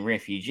Syrian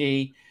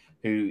refugee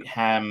who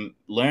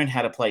learned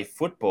how to play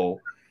football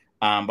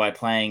by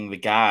playing the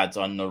guards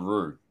on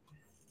Nauru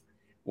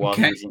while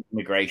he was in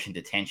immigration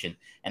detention,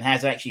 and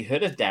has actually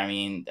heard of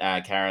Damien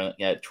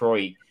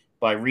Troy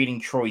by reading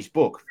Troy's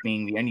book,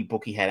 being the only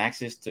books he had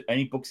access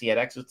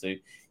to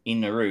in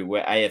Nauru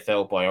were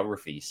AFL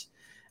biographies.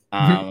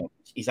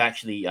 is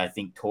actually, I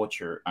think,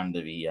 torture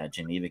under the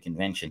Geneva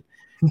Convention.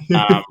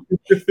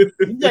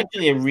 He's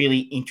actually a really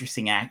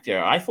interesting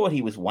actor. I thought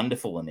he was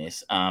wonderful in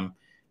this.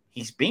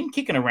 He's been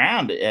kicking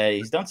around.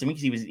 He's done some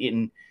things. He was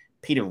in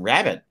Peter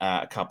Rabbit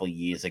a couple of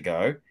years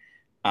ago,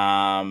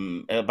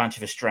 a bunch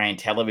of Australian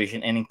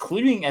television, and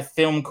including a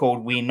film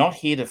called We're Not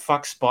Here to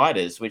Fuck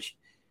Spiders, which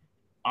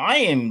I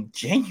am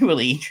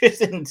genuinely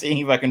interested in seeing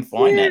if I can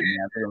find that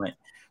now.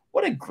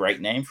 What a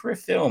great name for a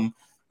film.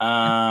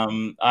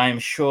 I'm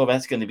sure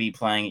that's going to be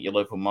playing at your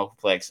local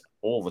multiplex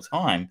all the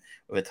time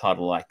with a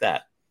title like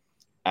that.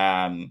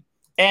 And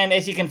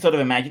as you can sort of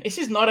imagine, this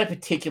is not a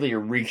particularly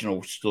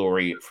original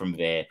story from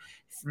there.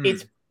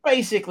 It's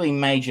basically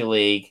Major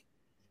League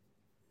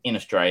in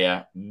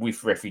Australia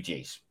with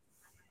refugees.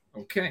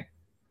 Okay.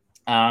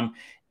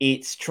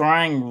 It's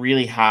trying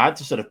really hard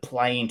to sort of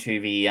play into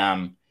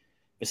the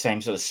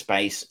same sort of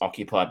space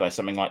occupied by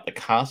something like The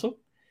Castle,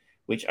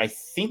 which I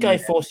think I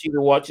forced you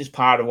to watch as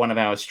part of one of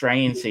our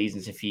Australian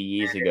seasons a few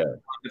years ago.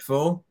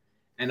 Wonderful.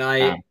 And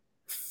I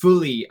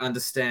fully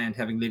understand,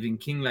 having lived in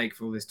Kinglake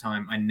for all this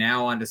time, I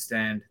now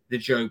understand the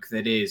joke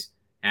that is,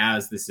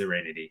 how's the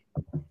Serenity?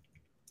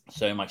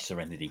 So much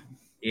Serenity.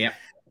 Yeah.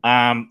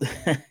 And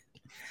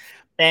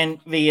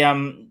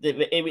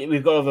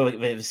we've got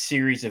a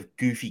series of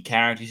goofy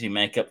characters who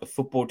make up the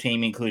football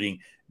team, including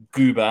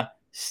Goober,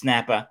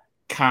 Snapper,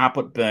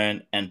 Carpet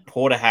Burn, and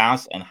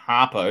Porterhouse and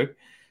Harpo.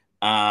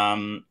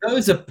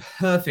 Those are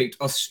perfect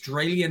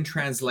Australian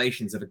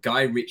translations of a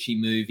Guy Ritchie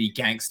movie,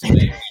 gangster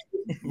movie.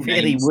 It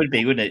really would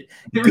be, wouldn't it?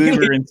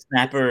 Goober and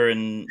Snapper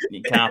and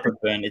Carpet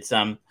Burn. It's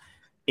and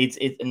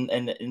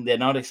they're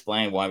not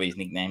explaining why these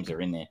nicknames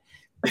are in there.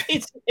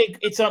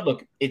 It's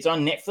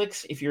on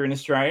Netflix if you're in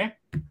Australia.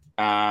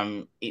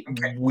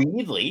 It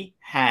weirdly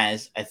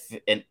has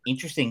an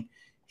interesting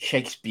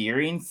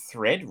Shakespearean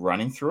thread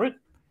running through it.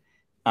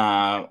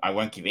 I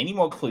won't give any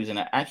more clues, and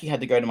I actually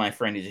had to go to my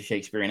friend who's a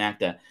Shakespearean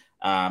actor,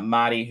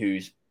 Marty,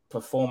 whose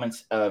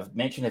performance of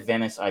Merchant of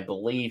Venice, I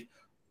believe,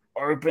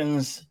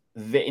 opens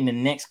in the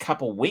next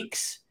couple of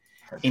weeks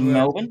in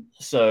Melbourne.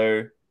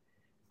 So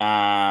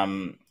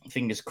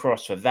fingers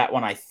crossed for that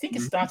one. I think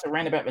it starts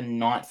around about the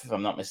 9th, if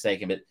I'm not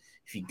mistaken. But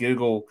if you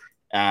Google,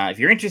 if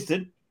you're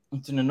interested,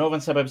 it's in the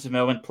northern suburbs of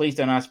Melbourne. Please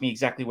don't ask me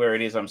exactly where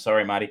it is. I'm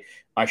sorry, Marty.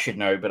 I should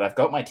know, but I've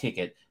got my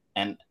ticket,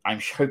 and I'm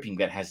hoping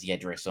that has the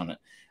address on it.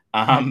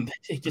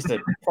 Just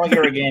a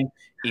plugger again.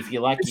 If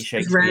you like your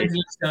Shakespeare,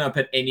 randomly turn up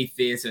at any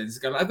theatre.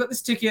 I've got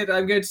this ticket.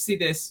 I'm going to see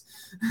this.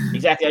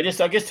 Exactly. I just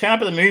turn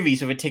up at the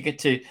movies with a ticket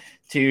to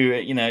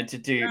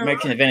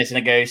Merchant of Venice, and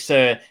I go,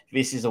 "Sir,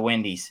 this is a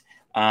Wendy's."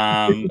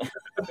 That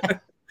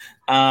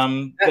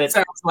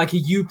sounds like a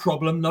you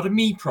problem, not a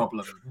me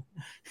problem.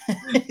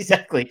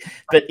 Exactly.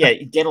 But yeah,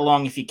 get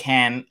along if you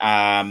can.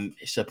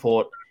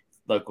 Support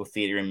local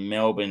theatre in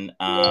Melbourne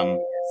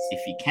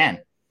if you can.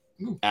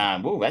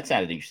 That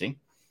sounded interesting.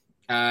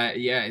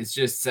 Yeah, it's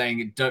just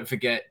saying don't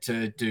forget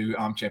to do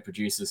Armchair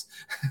Producers.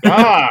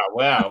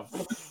 Wow.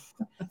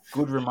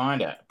 Good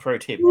reminder. Pro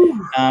tip.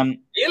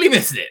 Nearly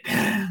missed it.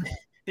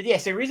 But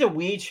yes, there is a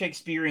weird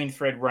Shakespearean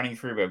thread running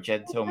through, which I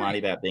had to tell Marty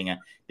about being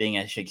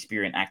a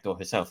Shakespearean actor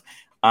herself.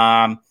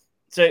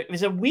 So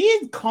there's a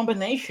weird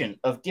combination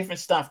of different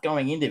stuff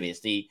going into this.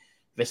 The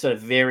sort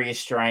of very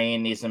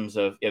Australianisms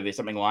of there's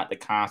something like The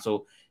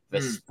Castle,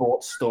 the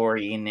sports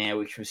story in there,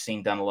 which we've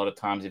seen done a lot of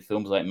times in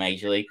films like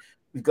Major League.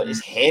 We've got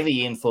this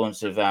heavy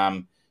influence of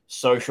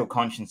social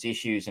conscience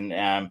issues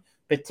and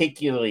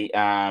particularly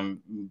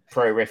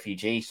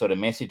pro-refugee sort of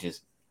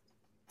messages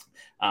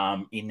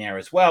in there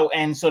as well.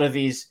 And sort of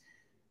these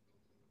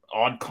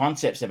odd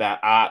concepts about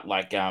art,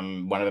 like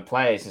one of the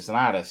players is an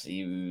artist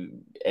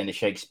and a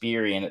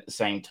Shakespearean at the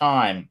same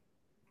time.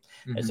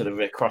 A sort of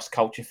a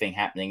cross-culture thing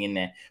happening in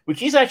there,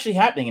 which is actually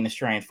happening in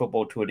Australian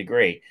football to a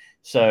degree.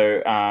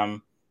 So,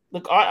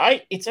 look,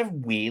 it's a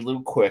weird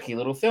little quirky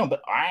little film,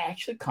 but I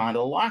actually kind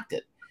of liked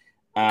it.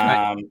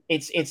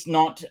 It's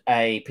not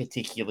a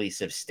particularly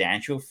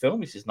substantial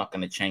film. This is not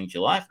going to change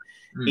your life.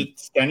 It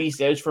only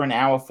goes for an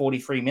hour,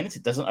 43 minutes.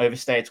 It doesn't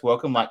overstay its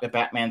welcome like the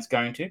Batman's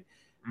going to.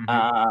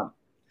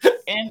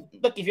 And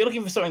look, if you're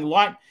looking for something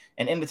light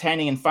and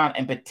entertaining and fun,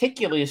 and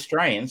particularly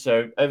Australian,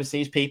 so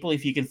overseas people,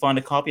 if you can find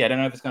a copy, I don't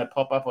know if it's going to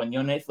pop up on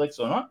your Netflix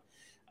or not.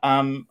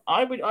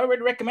 I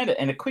would recommend it.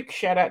 And a quick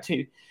shout out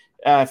to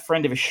a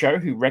friend of a show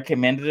who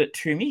recommended it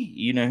to me.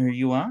 You know who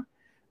you are.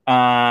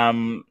 That's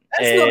not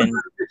a very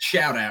good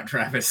shout out,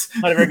 Travis.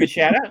 Not a very good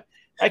shout out.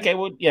 Okay,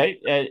 well, yeah,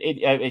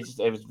 I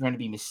was trying to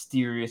be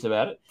mysterious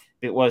about it.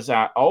 It was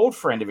our old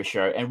friend of a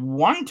show and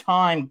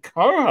one-time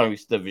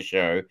co-host of a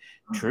show,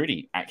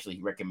 Trudy,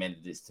 actually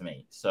recommended this to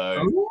me.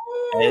 So,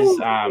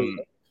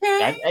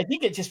 I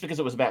think it's just because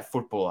it was about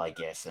football, I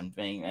guess, and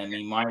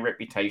my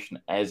reputation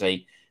as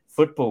a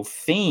football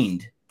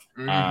fiend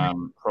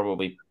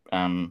probably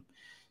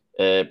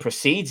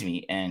precedes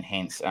me, and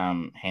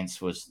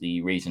hence was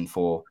the reason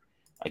for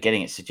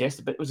getting it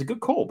suggested. But it was a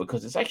good call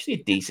because it's actually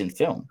a decent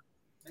film.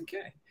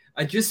 Okay.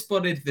 I just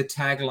spotted the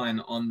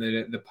tagline on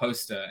the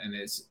poster, and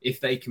it's "If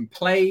they can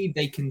play,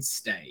 they can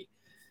stay."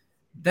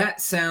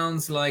 That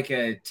sounds like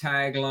a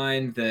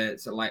tagline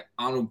that like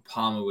Arnold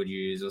Palmer would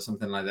use or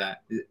something like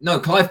that. No,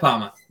 Clive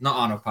Palmer, not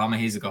Arnold Palmer.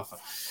 He's a golfer.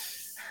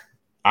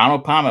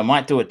 Arnold Palmer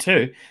might do it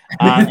too.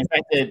 In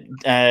fact,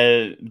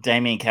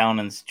 Damien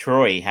Callinan's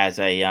Troy has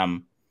his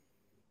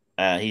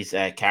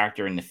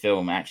character in the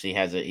film actually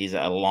has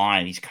a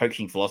line. His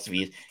coaching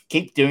philosophy is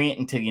keep doing it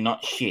until you're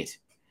not shit.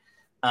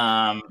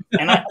 And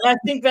I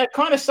think that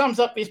kind of sums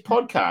up his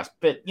podcast.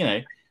 But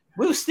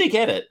we'll stick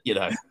at it.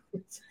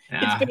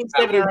 It's been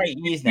 7 or 8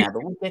 years now,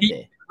 but we'll get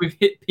there. We've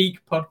hit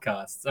peak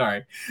podcast.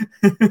 Sorry.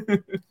 All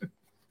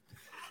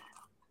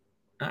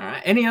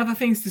right. Any other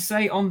things to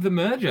say on The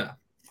Merger?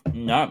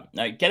 No.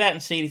 Get out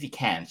and see it if you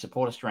can.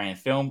 Support Australian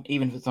film,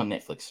 even if it's on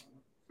Netflix.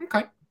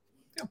 Okay.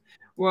 Yeah.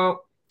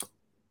 Well,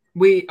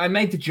 I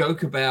made the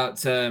joke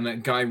about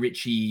Guy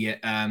Ritchie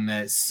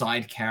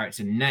side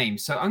character name,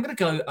 so I'm going to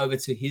go over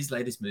to his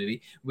latest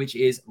movie, which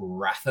is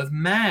Wrath of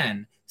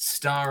Man,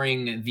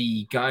 starring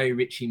the Guy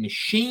Ritchie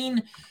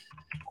machine.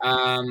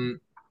 And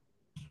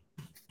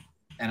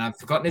I've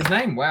forgotten his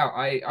name. Wow,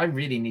 I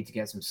really need to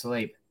get some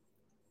sleep.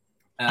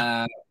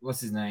 What's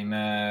his name?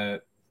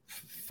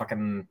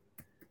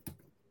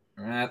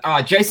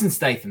 Jason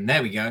Statham.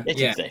 There we go.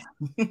 Jason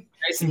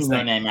Statham.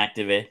 No-name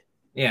actor there.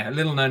 Yeah, a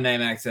little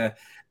no-name actor.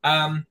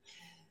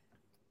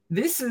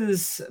 This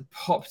has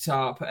popped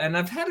up, and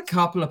I've had a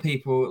couple of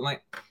people,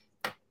 like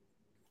a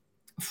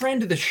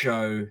friend of the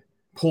show,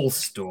 Paul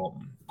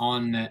Storm,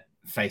 on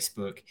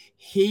Facebook.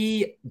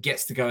 He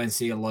gets to go and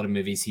see a lot of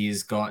movies. He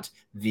has got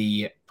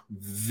the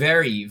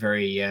very,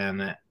 very,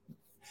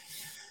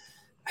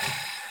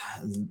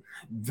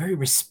 very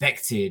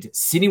respected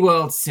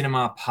Cineworld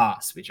Cinema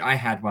Pass, which I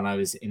had when I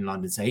was in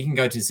London. So he can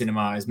go to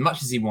cinema as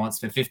much as he wants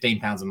for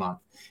 £15 a month.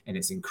 And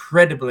it's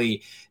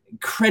incredibly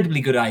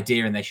good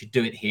idea, and they should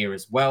do it here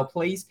as well,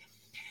 please.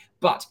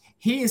 But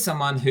he is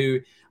someone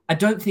who I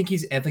don't think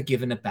he's ever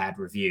given a bad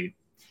review.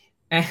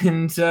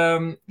 And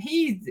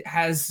he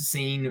has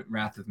seen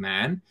Wrath of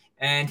Man,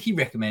 and he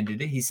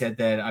recommended it. He said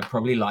that I'd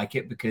probably like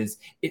it because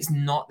it's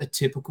not the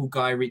typical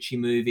Guy Ritchie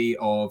movie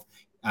of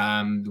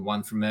the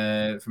one from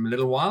a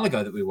little while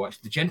ago that we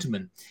watched, The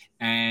Gentleman,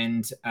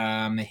 and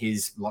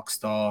his Lock,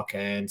 Stock,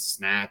 and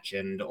Snatch,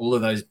 and all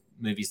of those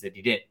movies that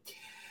he did.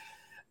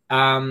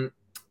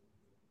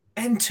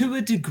 And to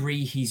a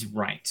degree, he's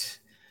right.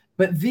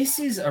 But this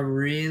is a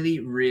really,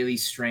 really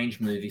strange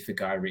movie for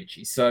Guy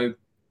Ritchie. So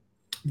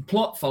the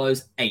plot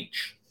follows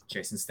H,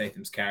 Jason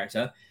Statham's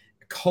character,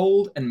 a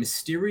cold and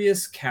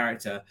mysterious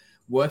character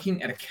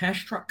working at a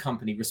cash truck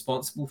company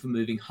responsible for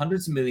moving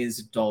hundreds of millions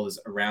of dollars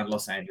around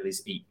Los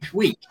Angeles each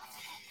week.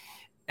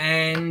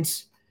 And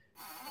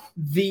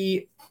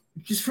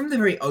just from the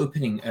very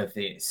opening of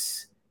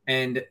this,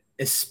 and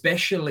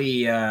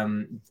especially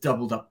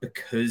doubled up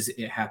because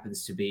it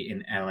happens to be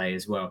in LA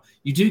as well,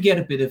 you do get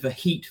a bit of a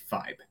Heat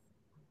vibe.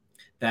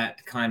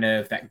 That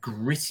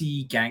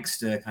gritty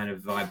gangster kind of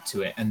vibe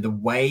to it. And the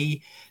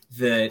way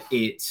that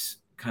it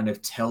kind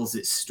of tells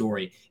its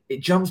story,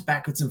 it jumps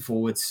backwards and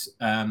forwards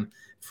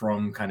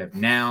from kind of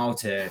now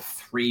to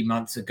 3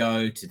 months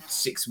ago to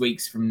 6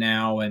 weeks from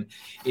now. And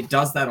it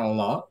does that a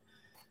lot,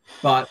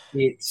 but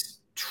it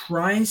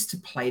tries to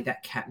play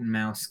that cat and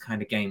mouse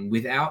kind of game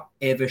without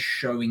ever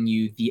showing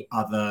you the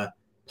other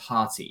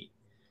party.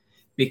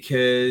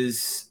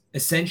 Because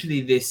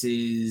essentially this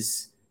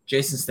is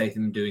Jason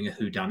Statham doing a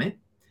whodunit.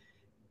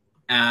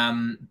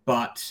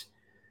 But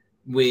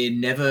we're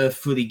never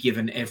fully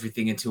given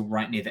everything until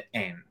right near the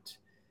end.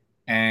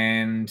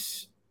 And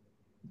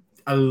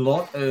a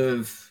lot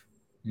of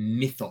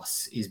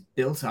mythos is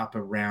built up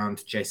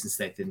around Jason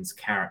Statham's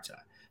character.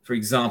 For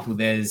example,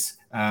 there's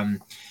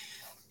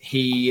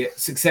he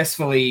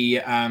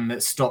successfully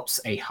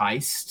stops a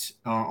heist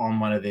on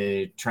one of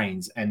the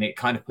trains, and it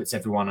kind of puts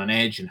everyone on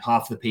edge, and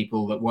half the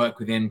people that work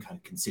with him kind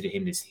of consider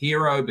him this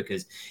hero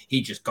because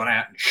he just got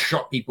out and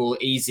shot people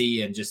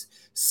easy and just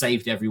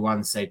saved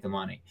everyone, saved the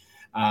money.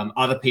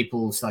 Other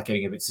people start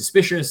getting a bit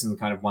suspicious and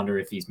kind of wonder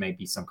if he's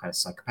maybe some kind of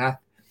psychopath.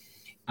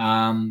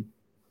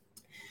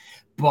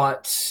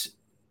 But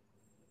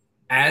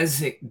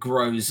as it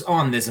grows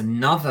on, there's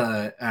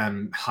another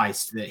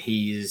heist that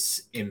he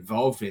is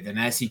involved with. And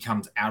as he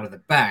comes out of the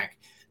back,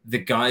 the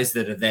guys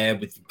that are there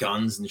with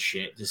guns and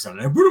shit just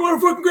suddenly, put him on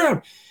the fucking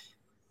ground.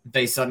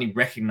 They suddenly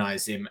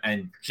recognize him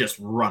and just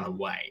run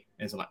away.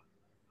 And it's like,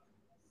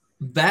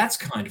 that's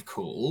kind of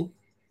cool.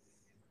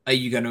 Are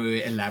you going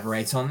to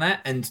elaborate on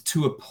that? And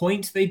to a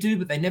point they do,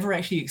 but they never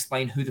actually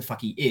explain who the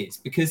fuck he is,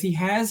 because he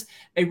has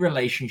a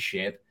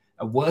relationship,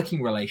 a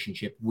working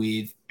relationship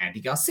with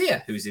Andy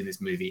Garcia, who's in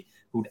this movie,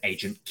 called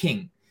Agent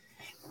King.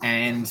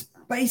 And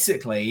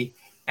basically,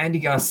 Andy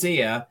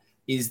Garcia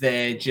is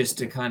there just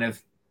to kind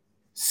of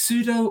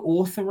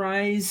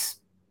pseudo-authorize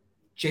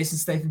Jason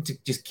Statham to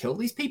just kill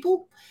these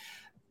people.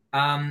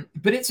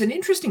 But it's an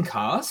interesting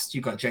cast.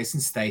 You've got Jason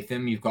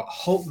Statham, you've got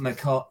Holt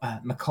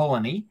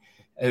McCallany,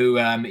 who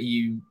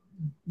you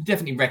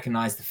definitely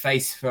recognize the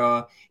face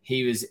for.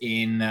 He was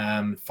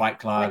in Fight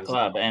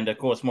Club. And, of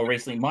course, more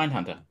recently,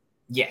 Mindhunter.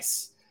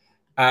 Yes.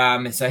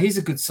 So he's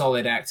a good,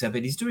 solid actor,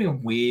 but he's doing a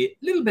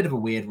little bit of a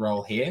weird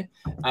role here.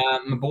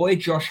 My boy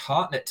Josh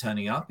Hartnett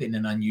turning up in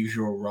an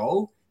unusual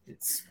role.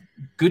 It's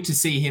good to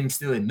see him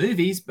still in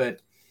movies,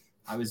 but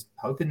I was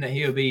hoping that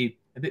he would be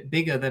a bit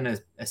bigger than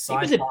a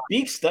side. He was a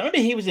big star. Remember,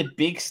 he was a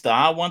big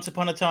star once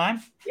upon a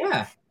time.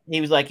 Yeah,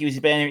 he was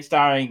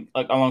starring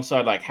like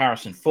alongside like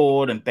Harrison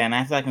Ford and Ben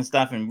Affleck and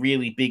stuff in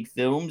really big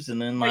films.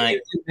 And then like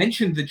you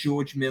mentioned the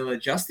George Miller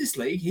Justice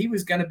League, he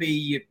was going to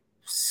be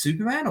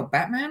Superman or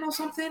Batman or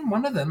something.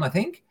 One of them, I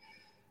think.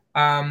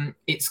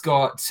 It's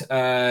got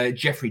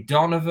Jeffrey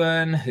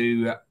Donovan,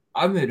 who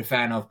I'm a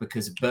fan of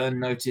because of Burn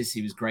Notice.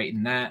 He was great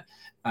in that.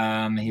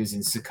 He was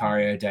in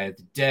Sicario, Day of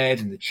the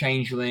Dead, and The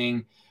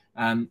Changeling.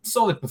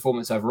 Solid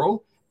performance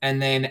overall.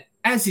 And then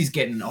as he's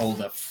getting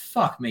older,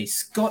 fuck me,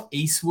 Scott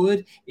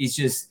Eastwood is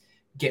just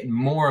getting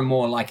more and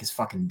more like his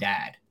fucking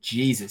dad.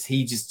 Jesus,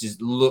 he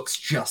just looks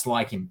just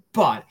like him.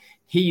 But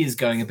he is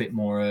going a bit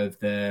more of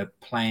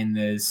playing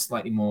the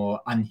slightly more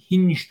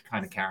unhinged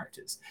kind of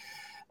characters.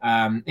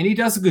 And he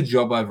does a good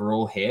job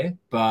overall here,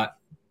 but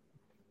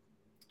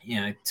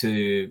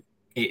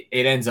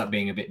it ends up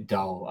being a bit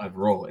dull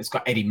overall. It's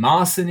got Eddie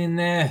Marsan in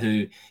there,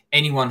 who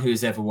anyone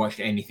who's ever watched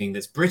anything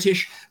that's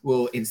British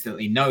will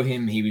instantly know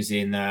him. He was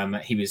in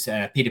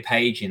Peter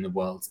Page in The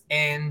World's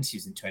End. He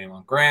was in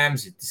 21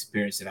 Grams, The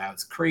Disappearance of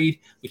Alex Creed,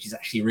 which is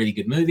actually a really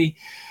good movie.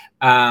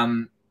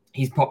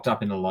 He's popped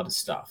up in a lot of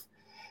stuff.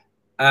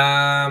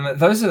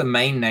 Those are the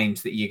main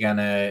names that you're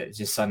gonna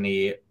just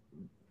suddenly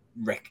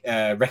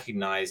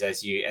recognize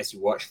as you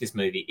watch this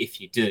movie,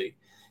 if you do.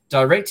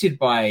 Directed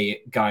by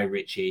Guy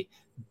Ritchie,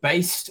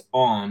 based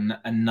on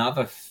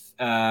another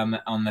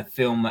on the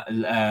film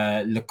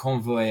Le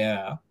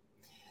Convoyeur,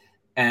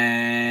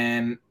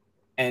 and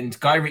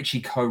Guy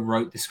Ritchie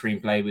co-wrote the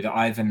screenplay with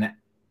Ivan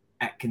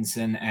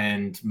Atkinson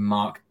and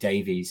Mark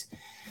Davies.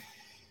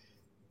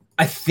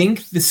 I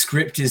think the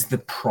script is the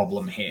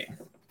problem here,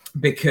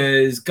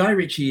 because Guy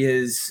Ritchie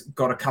has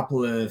got a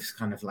couple of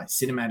kind of like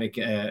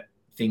cinematic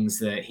things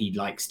that he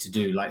likes to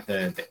do, like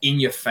the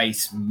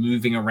in-your-face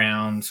moving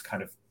around,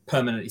 kind of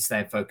permanently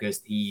stay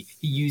focused. He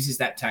uses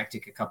that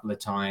tactic a couple of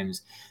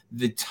times.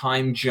 The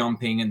time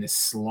jumping and the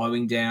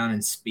slowing down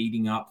and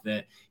speeding up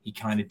that he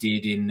kind of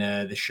did in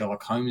the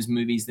Sherlock Holmes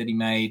movies that he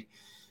made,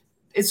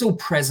 it's all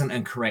present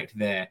and correct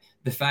there.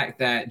 The fact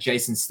that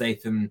Jason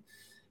Statham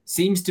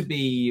seems to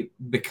be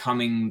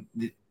becoming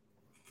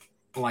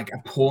like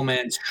a poor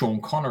man's Sean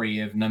Connery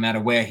of no matter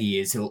where he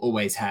is, he'll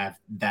always have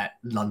that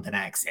London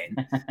accent.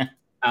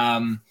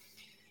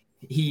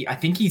 I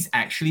think he's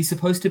actually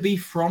supposed to be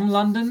from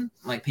London.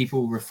 Like,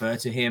 people refer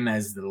to him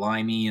as the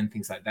Limey and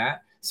things like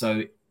that.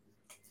 So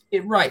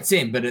it writes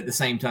in, but at the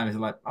same time, it's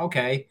like,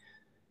 okay.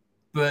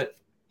 But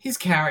his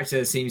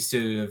character seems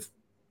to have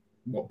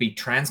be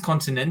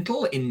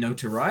transcontinental in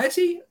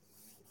notoriety.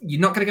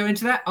 You're not going to go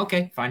into that?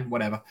 Okay, fine,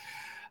 whatever.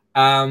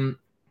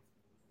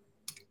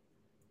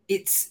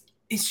 It's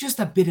just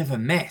a bit of a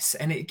mess,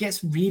 and it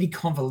gets really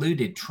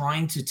convoluted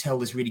trying to tell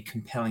this really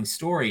compelling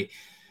story,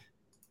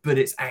 but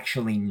it's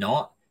actually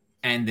not,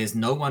 and there's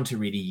no one to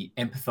really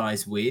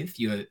empathize with.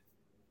 You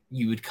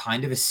would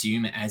kind of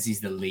assume, as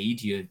he's the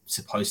lead, you're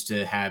supposed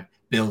to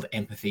build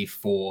empathy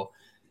for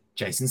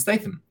Jason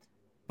Statham,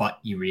 but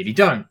you really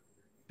don't,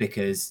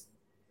 because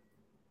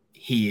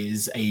he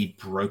is a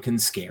broken,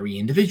 scary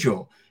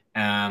individual,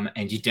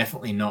 and you're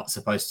definitely not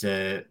supposed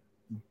to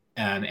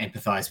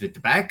empathize with the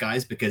bad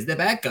guys because they're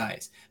bad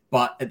guys.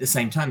 But at the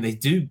same time, they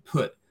do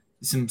put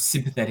some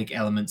sympathetic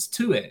elements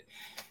to it.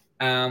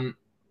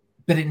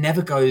 But it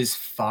never goes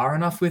far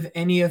enough with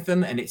any of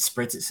them, and it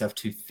spreads itself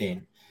too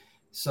thin.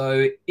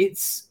 So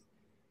I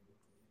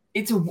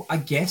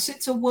guess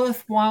it's a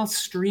worthwhile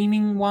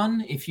streaming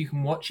one if you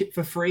can watch it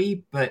for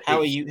free. But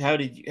do you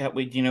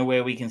know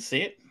where we can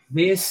see it?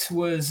 This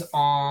was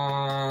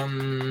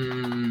on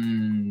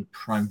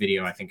Prime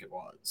Video, I think it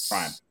was.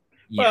 Prime.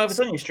 Yes. Well, if it's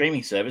on your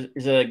streaming service,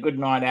 is a good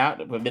night out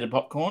with a bit of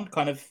popcorn,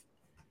 kind of.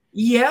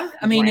 Yeah,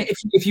 I mean,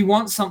 if you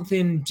want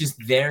something just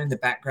there in the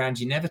background,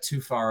 you're never too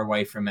far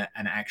away from an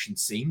action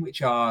scene,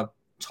 which are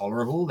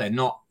tolerable. They're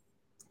not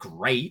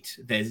great.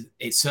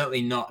 It's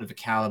certainly not of the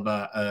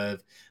caliber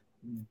of,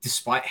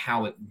 despite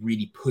how it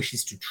really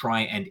pushes to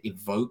try and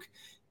evoke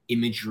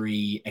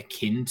imagery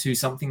akin to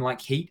something like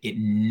Heat, it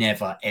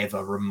never,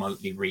 ever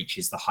remotely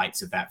reaches the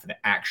heights of that for the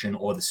action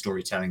or the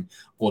storytelling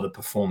or the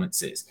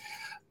performances.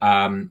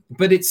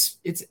 But it's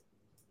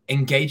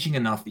engaging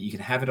enough that you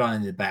can have it on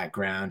in the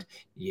background,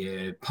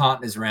 your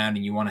partner's around,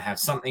 and you want to have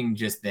something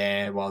just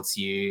there whilst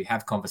you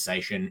have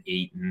conversation,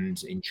 eat,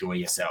 and enjoy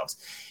yourselves.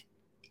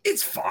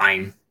 It's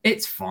fine.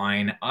 It's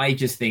fine. I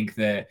just think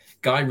that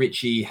Guy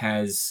Ritchie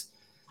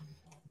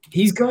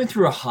he's going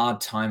through a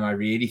hard time. I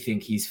really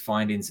think he's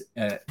finding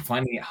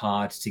it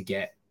hard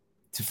to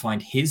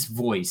find his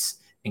voice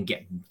and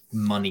get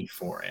money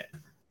for it.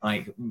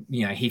 Like,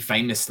 he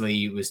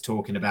famously was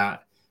talking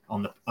about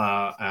on the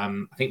I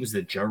think it was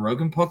the Joe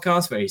Rogan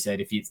podcast, where he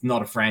said, if it's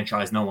not a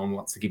franchise, no one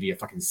wants to give you a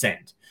fucking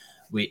cent,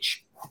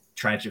 which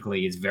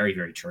tragically is very,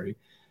 very true.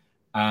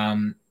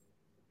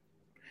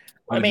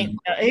 I mean,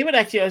 he would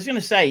actually. I was going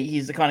to say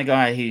he's the kind of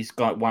guy who's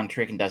got one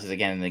trick and does it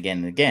again and again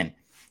and again,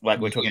 like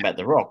we're talking about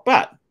The Rock.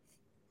 But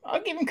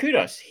I'll give him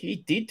kudos. He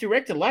did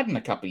direct Aladdin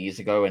a couple of years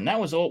ago, and that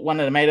was all one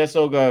that made us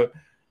all go,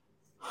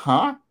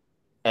 "Huh?"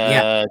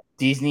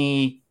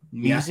 Disney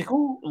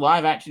musical,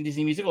 live action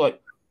Disney musical, like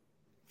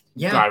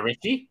Guy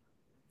Ritchie.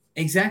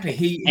 Exactly.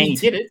 He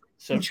did it.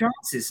 So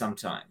chances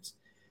sometimes.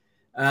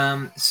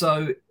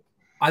 So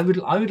I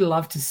would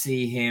love to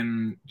see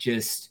him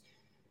just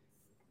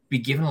be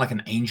given like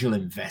an angel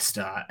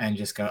investor and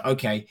just go,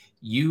 okay,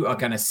 you are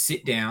going to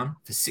sit down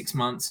for 6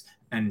 months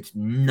and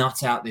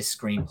nut out this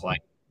screenplay.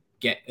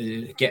 Get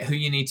who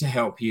you need to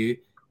help you,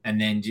 and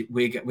then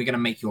we're going to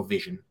make your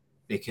vision,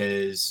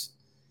 because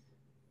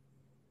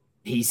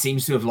he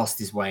seems to have lost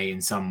his way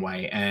in some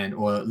way,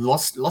 or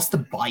lost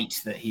the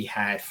bite that he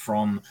had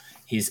from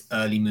his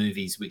early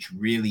movies, which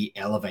really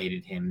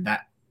elevated him.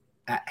 That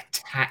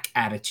attack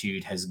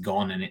attitude has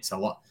gone, and it's a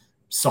lot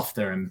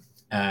softer and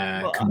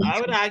I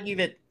would argue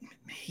that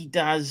he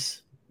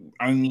does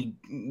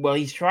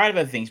he's tried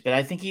other things, but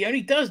I think he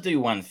only does do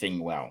one thing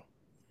well.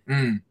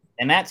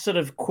 And that's sort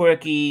of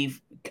quirky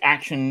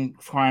action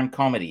crime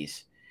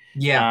comedies.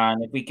 Yeah.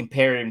 If we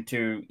compare him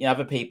to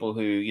other people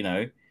who,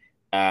 your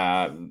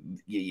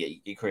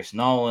Chris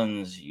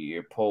Nolans,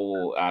 your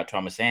Paul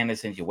Thomas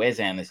Andersons, your Wes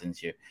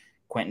Andersons, your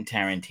Quentin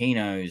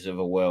Tarantino's of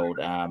the world,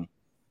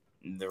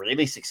 the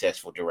really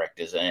successful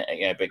directors,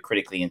 but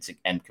critically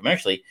and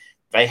commercially,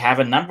 they have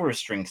a number of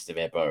strings to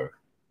their bow.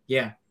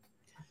 Yeah.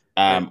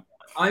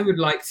 I would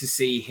like to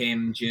see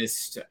him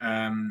just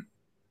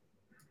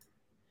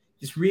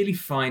really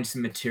find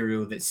some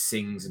material that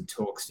sings and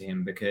talks to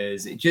him,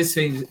 because it just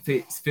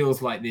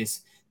feels like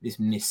this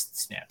missed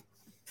step.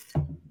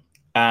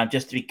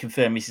 Just to be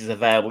confirmed, this is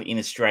available in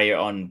Australia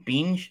on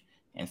Binge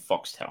and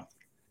Foxtel.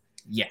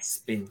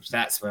 Yes, Binge.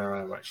 That's where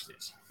I watched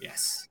it.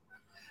 Yes.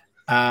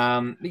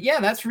 But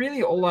yeah, that's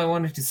really all I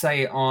wanted to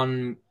say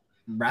on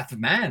Wrath of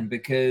Man,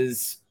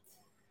 because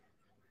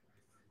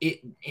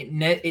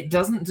it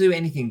doesn't do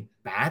anything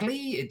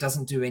badly. It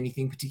doesn't do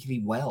anything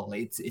particularly well.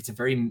 It's a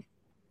very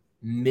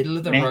middle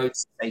of the road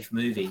safe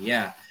movie.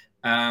 Yeah.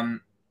 I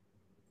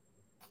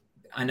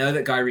know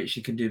that Guy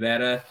Ritchie can do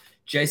better.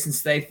 Jason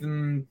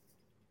Statham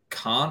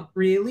can't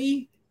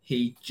really.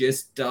 He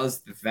just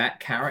does that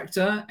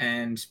character,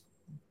 and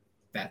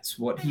that's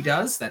what he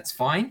does. That's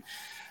fine.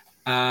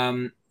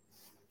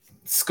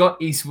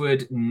 Scott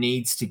Eastwood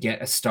needs to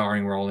get a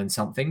starring role in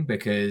something,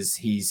 because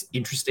he's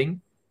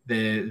interesting.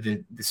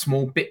 The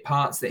small bit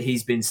parts that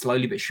he's been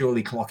slowly but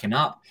surely clocking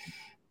up.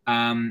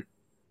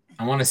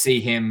 I want to see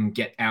him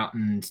get out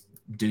and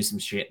do some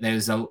shit. There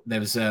was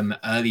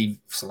early,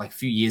 like a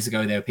few years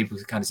ago, there were people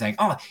kind of saying,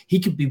 "Oh, he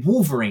could be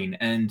Wolverine,"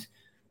 and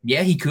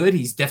yeah, he could.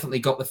 He's definitely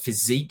got the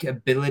physique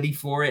ability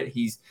for it.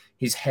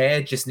 His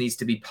hair just needs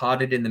to be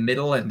parted in the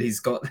middle, and he's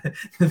got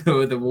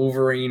the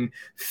Wolverine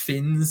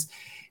fins.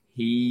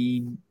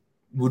 He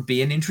would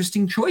be an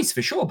interesting choice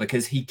for sure,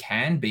 because he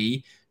can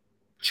be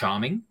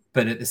charming,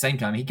 but at the same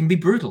time, he can be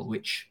brutal,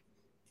 which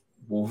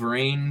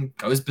Wolverine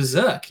goes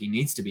berserk. He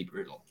needs to be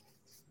brutal.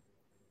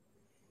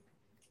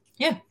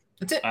 Yeah,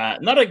 that's it.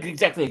 Not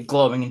exactly a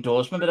glowing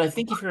endorsement, but I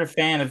think if you're a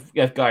fan of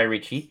Guy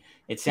Ritchie,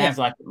 it sounds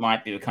like it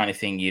might be the kind of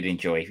thing you'd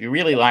enjoy. If you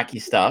really like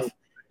his stuff.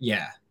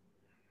 Yeah.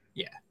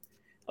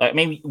 I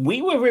mean,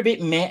 we were a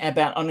bit meh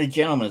about On a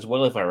Gentleman as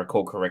well, if I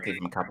recall correctly,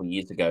 from a couple of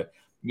years ago.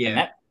 Yeah. And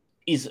that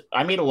is,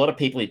 I meet a lot of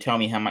people who tell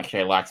me how much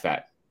they liked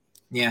that.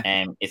 Yeah.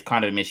 And it's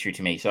kind of a mystery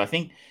to me. So I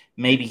think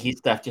maybe his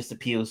stuff just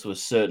appeals to a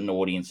certain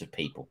audience of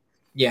people.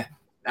 Yeah,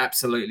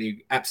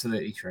 absolutely.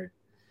 Absolutely true.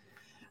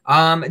 Do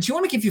you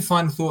want to give your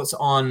final thoughts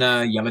on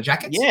Yellow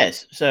Jackets?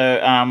 Yes. So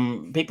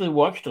people who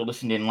watched or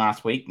listened in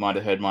last week might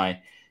have heard my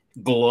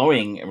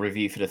glowing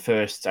review for the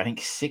first, I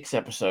think, 6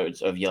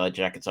 episodes of Yellow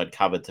Jackets I'd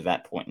covered to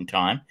that point in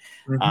time.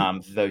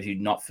 For those who are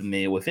not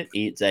familiar with it,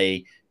 it's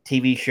a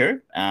TV show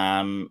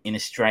in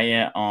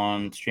Australia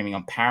streaming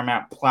on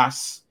Paramount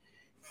Plus.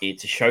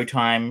 It's a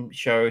Showtime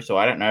show, so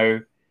I don't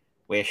know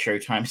where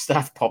Showtime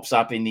stuff pops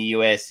up in the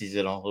US. Is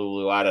it on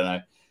Hulu? I don't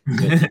know.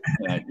 But,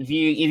 if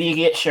you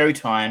get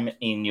Showtime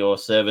in your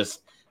service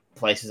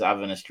places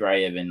other than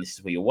Australia, then this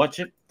is where you watch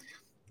it.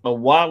 A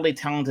wildly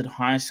talented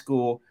high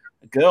school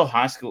girl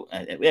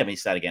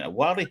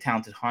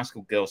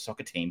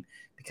soccer team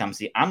becomes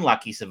the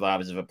unlucky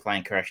survivors of a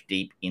plane crash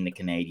deep in the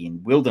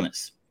Canadian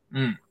wilderness.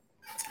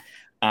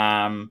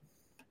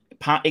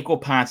 Equal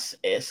parts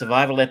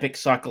survival epic,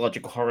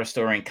 psychological horror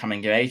story, and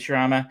coming of age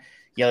drama.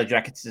 Yellow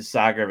Jackets is a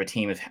saga of a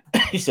team of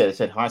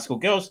high school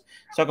girls,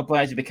 soccer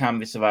players who become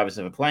the survivors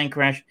of a plane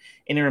crash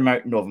in a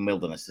remote northern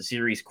wilderness. The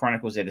series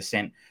chronicles their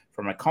descent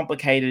from a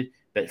complicated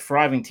but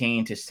thriving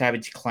teen to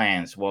savage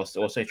clans, whilst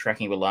also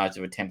tracking the lives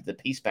of attempted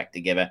to piece back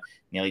together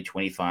nearly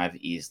 25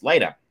 years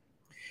later.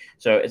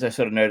 So, as I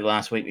sort of noted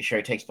last week, the show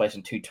takes place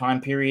in 2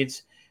 time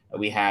periods.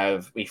 We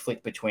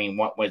flick between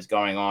what was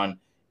going on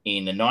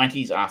in the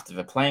 90s after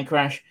the plane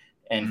crash,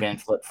 and then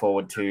flip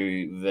forward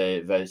to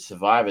the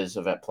survivors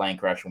of that plane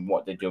crash and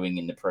what they're doing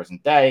in the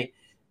present day.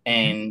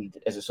 And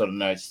as it sort of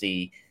notes,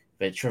 the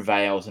the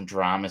travails and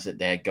dramas that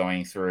they're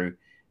going through,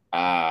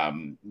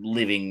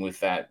 living with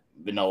the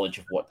knowledge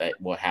of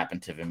what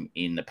happened to them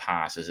in the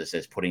past, as it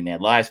says, putting their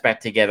lives back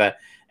together,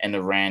 and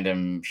the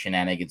random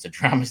shenanigans and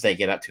dramas they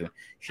get up to.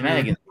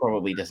 Shenanigans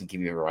probably doesn't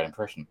give you the right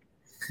impression.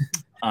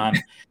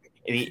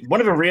 One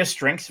of the real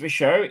strengths of the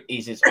show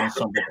is its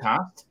ensemble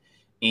cast.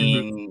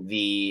 In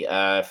the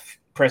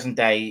present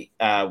day,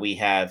 we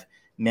have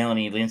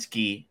Melanie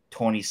Lynskey,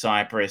 Tawny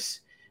Cypress,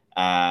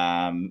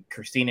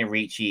 Christina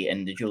Ricci,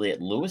 and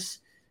Juliette Lewis,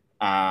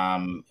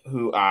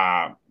 who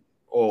are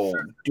all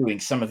doing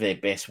some of their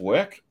best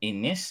work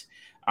in this.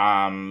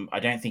 I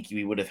don't think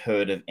we would have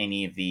heard of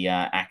any of the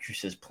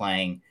actors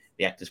playing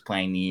their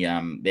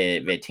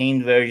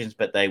teen versions,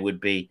 but they would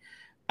be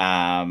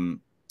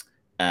Sophie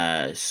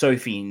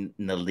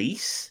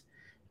Nélisse,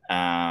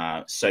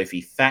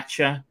 Sophie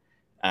Thatcher,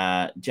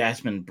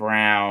 Jasmine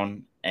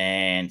Brown,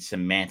 and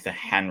Samantha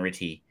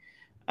Hanratty.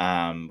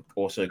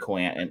 Also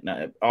calling out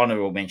an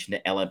honorable mention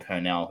to Ella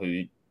Purnell,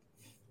 who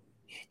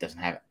doesn't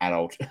have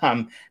adult.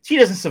 She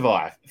doesn't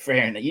survive.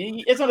 Fair enough.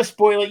 It's not a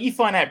spoiler. You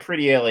find out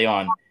pretty early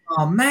on.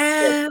 Oh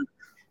man!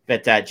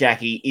 But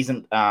Jackie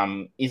isn't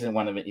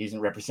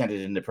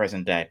represented in the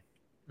present day.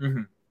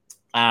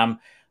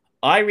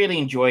 I really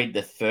enjoyed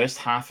the first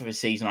half of the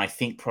season. I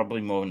think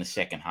probably more than the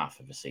second half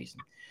of the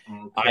season.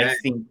 Okay. I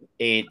think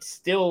it's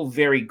still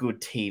very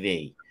good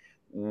TV.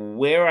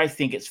 Where I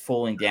think it's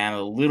falling down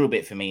a little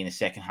bit for me in the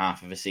second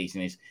half of the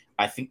season is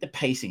I think the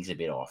pacing's a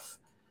bit off.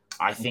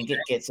 I think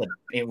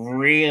it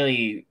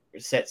really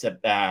sets up,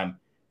 and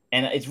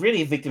it's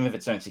really a victim of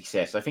its own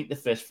success. I think the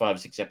first 5 or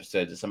 6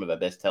 episodes are some of the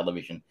best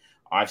television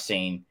I've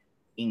seen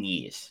in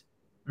years.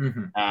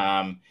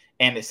 And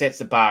it sets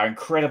the bar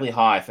incredibly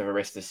high for the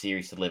rest of the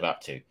series to live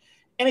up to.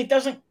 And it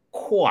doesn't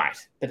quite,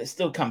 but it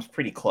still comes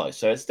pretty close.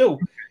 So it's still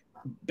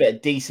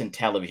decent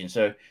television.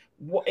 So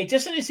it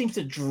just sort of seems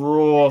to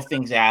draw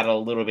things out a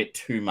little bit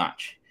too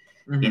much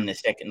in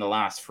the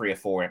last 3 or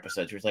 4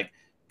 episodes. Where it's like,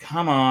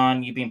 come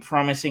on, you've been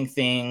promising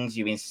things,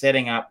 you've been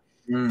setting up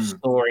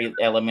story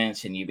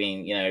elements, and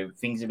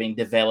things have been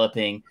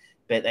developing,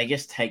 but they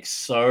just take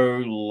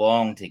so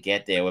long to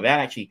get there without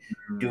actually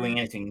doing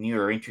anything new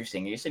or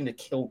interesting. You just seem to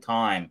kill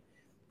time,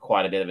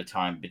 quite a bit of a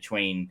time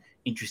between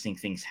interesting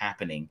things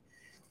happening.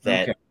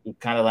 That you're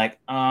kind of like,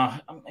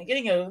 I'm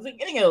getting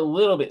a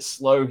little bit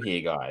slow here,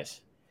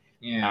 guys.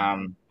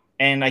 Yeah.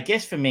 And I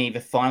guess for me,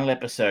 the final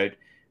episode,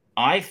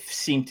 I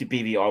seem to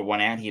be the odd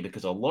one out here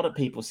because a lot of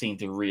people seem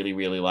to really,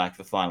 really like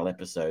the final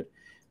episode.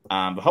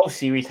 The whole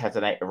series has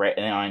an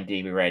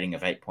IMDb rating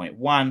of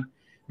 8.1.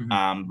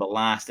 The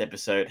last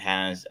episode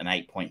has an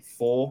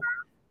 8.4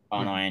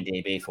 on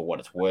IMDb for what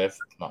it's worth.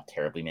 Not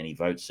terribly many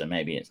votes, so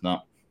maybe it's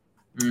not.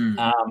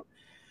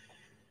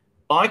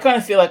 I kind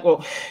of feel like,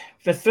 well,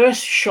 the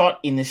first shot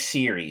in the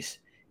series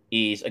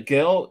is a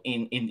girl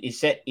is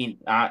set in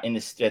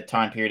this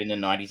time period in the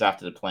 90s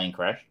after the plane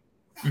crash.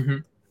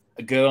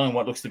 A girl in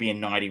what looks to be a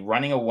 90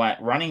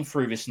 running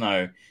through the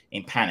snow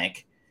in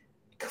panic,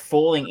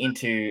 falling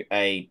into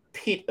a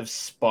pit of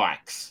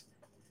spikes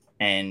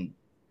and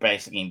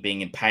basically being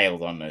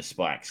impaled on those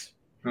spikes.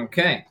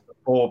 Okay.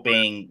 Or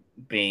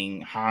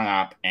being hung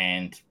up,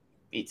 and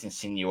it's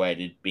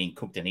insinuated being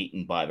cooked and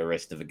eaten by the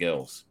rest of the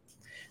girls.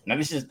 Now,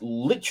 this is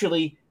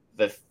literally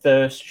the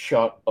first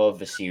shot of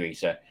the series.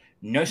 So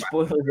no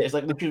spoilers. It's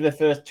like literally the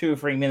first 2 or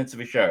 3 minutes of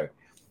the show.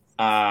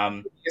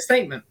 A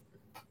statement.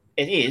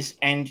 It is,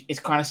 and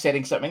it's kind of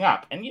setting something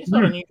up. And it's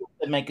not unusual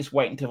to make us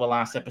wait until the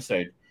last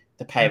episode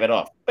to pave it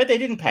off. But they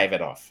didn't pave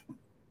it off.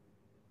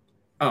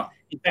 Oh.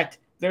 In fact,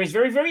 there is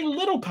very, very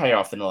little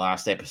payoff in the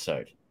last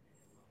episode.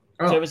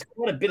 So there's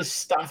quite a bit of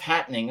stuff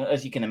happening,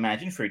 as you can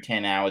imagine, through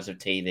 10 hours of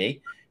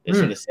TV. There's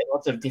sort of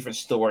lots of different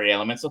story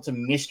elements, lots of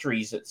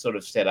mysteries that sort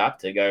of set up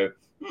to go,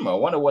 I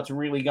wonder what's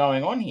really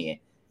going on here.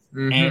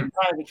 And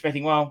kind of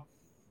expecting, well,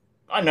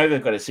 I know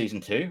they've got a season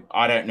 2.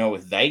 I don't know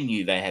if they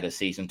knew they had a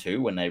season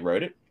 2 when they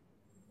wrote it.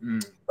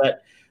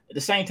 But at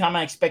the same time,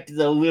 I expected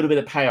a little bit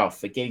of payoff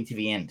for getting to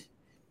the end.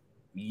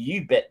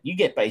 You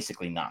get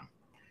basically none.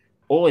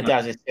 All it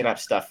does is set up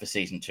stuff for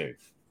season 2.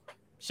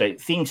 So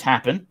things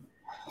happen,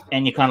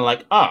 and you're kind of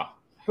like,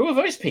 who are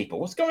those people?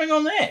 What's going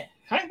on there?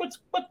 Hey,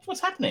 what's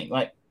happening?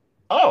 Like,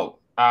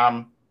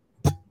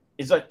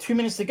 it's like 2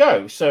 minutes to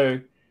go. So,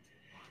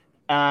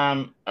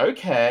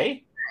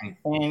 okay.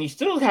 And you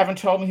still haven't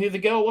told me who the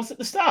girl was at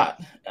the start.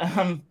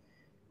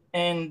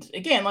 And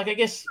again, like, I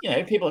guess,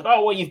 people are like,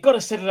 oh, well, you've got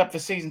to set it up for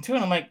season 2.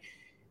 And I'm like,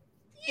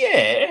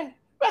 yeah,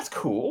 that's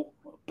cool.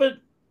 But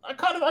I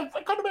kind of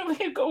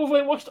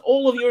watched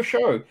all of your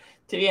show to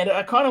the end.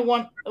 I kind of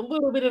want a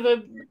little bit of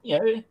a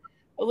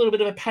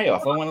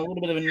payoff. I want a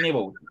little bit of a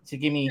nibble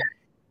to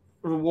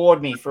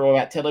reward me for all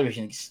that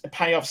television,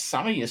 pay off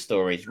some of your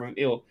stories,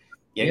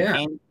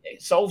 and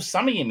solve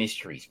some of your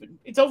mysteries. But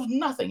it solves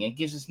nothing. It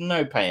gives us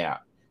no payout,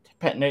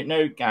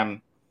 no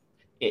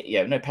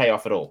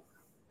payoff at all.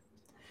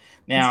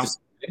 Now,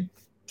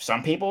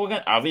 some people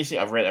obviously,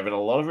 I've read a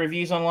lot of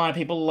reviews online.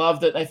 People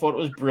loved it. They thought it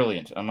was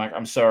brilliant. I'm like,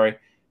 I'm sorry.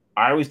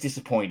 I was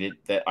disappointed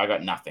that I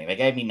got nothing. They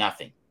gave me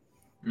nothing.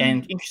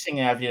 And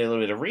interestingly, I did a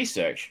little bit of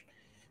research.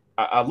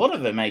 A lot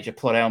of the major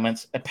plot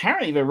elements,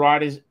 apparently the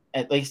writers,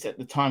 at least at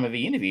the time of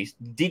the interviews,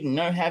 didn't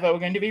know how they were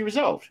going to be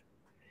resolved.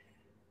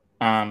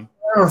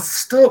 Oh,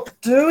 stop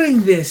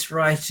doing this,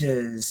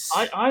 writers.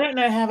 I don't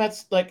know how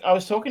that's like. I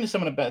was talking to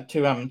someone about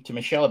to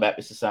Michelle about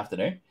this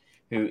afternoon,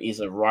 who is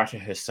a writer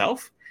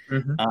herself.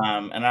 And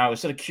I was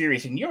sort of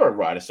curious, and you're a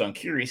writer, so I'm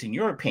curious in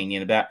your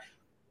opinion about.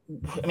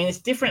 I mean, it's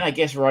different, I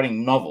guess,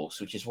 writing novels,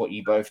 which is what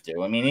you both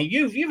do. I mean,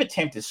 you've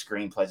attempted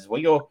screenplays as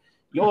well.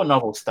 Your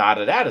novel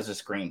started out as a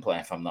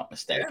screenplay, if I'm not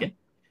mistaken. Yeah.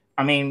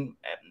 I mean,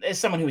 as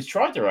someone who has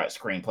tried to write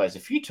screenplays a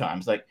few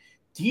times, like,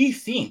 do you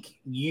think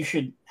you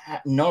should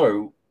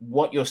know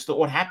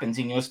what happens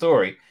in your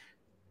story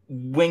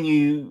when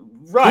you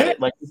write it?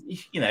 Like,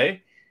 you know,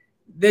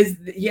 there's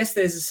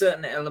a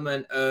certain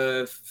element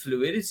of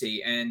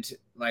fluidity, and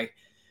like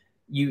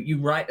you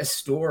write a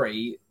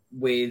story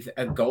with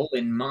a goal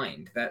in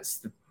mind. That's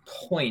the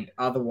point.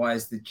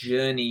 Otherwise, the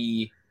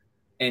journey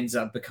ends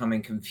up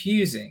becoming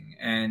confusing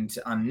and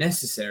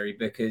unnecessary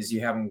because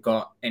you haven't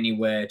got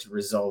anywhere to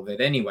resolve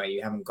it anyway.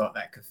 You haven't got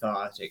that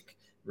cathartic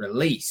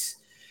release.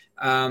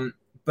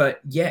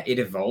 But yeah, it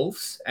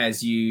evolves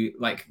as you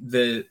like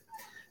the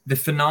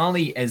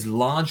finale is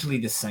largely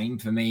the same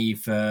for me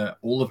for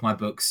all of my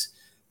books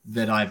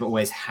that I've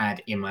always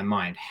had in my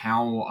mind.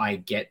 How I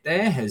get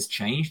there has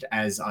changed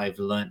as I've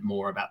learned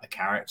more about the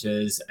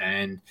characters,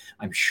 and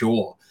I'm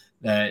sure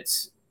that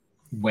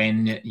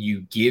when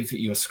you give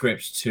your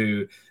script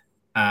to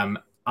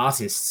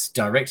artists,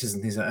 directors,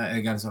 and things like that,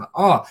 they're going to say,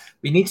 oh,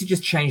 we need to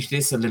just change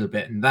this a little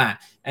bit and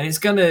that, and it's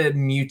going to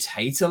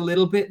mutate a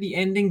little bit the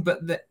ending,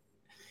 but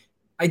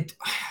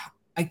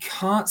I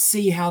can't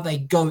see how they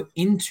go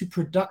into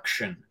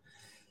production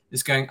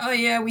just going, oh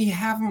yeah, we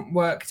haven't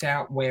worked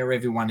out where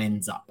everyone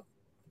ends up.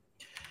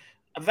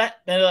 So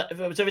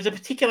there's a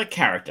particular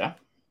character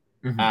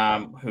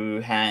who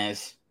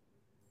has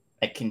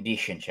a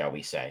condition, shall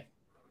we say.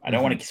 I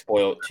don't want to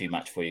spoil it too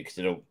much for you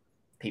because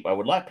I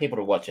would like people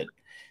to watch it.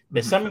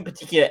 There's some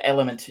particular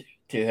element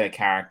to her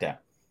character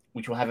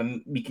which will have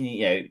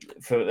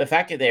for the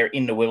fact that they're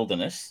in the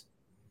wilderness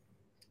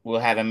will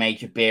have a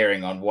major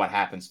bearing on what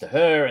happens to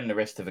her and the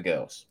rest of the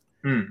girls.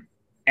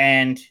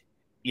 And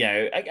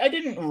I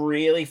didn't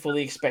really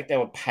fully expect they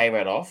would pay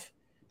that off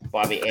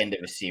by the end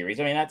of the series.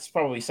 I mean, that's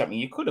probably something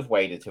you could have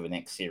waited to the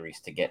next series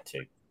to get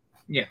to.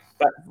 Yeah.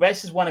 But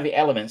this is one of the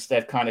elements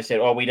they've kind of said,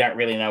 oh, we don't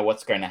really know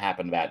what's going to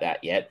happen about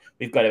that yet.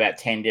 We've got about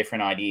 10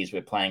 different ideas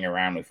we're playing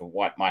around with of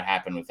what might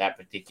happen with that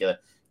particular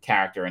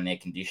character and their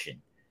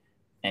condition.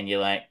 And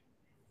you're like,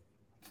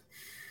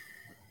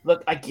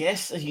 look, I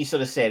guess, as you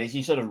sort of said, as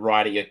you sort of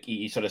write it,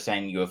 you're sort of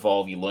saying you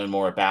evolve, you learn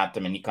more about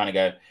them, and you kind of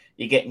go,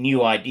 you get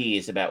new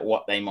ideas about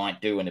what they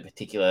might do in a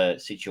particular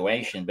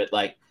situation. But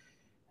like,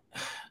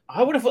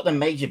 I would have thought the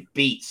major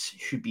beats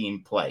should be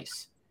in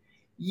place.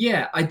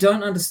 Yeah, I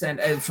don't understand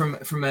from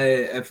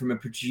a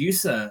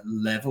producer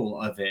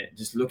level of it.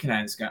 Just looking at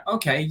it, it's going,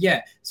 okay,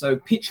 yeah. So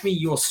pitch me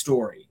your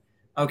story.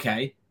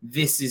 Okay,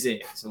 this is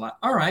it. So like,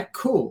 all right,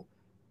 cool.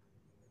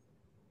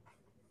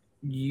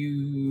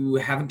 You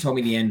haven't told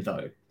me the end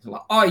though. So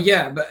like, oh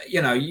yeah, but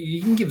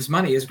you can give us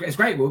money. It's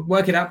great. We'll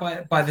work it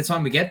out by the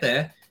time we get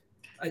there.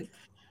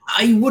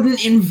 I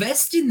wouldn't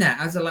invest in that.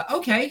 I was like,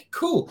 okay,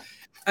 cool.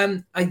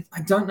 I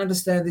don't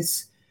understand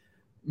this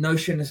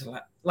notion of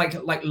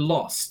like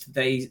Lost.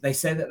 They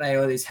said that they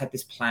always had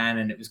this plan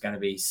and it was going to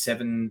be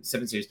seven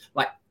series.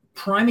 Like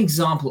prime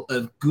example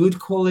of good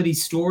quality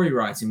story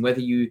writing,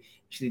 whether you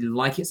actually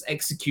like its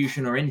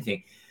execution or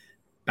anything.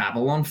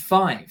 Babylon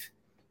 5.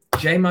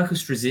 J. Michael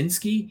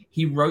Straczynski,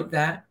 he wrote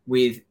that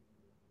with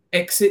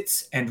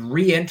exits and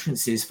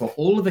re-entrances for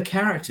all of the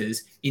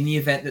characters in the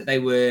event that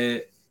there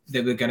were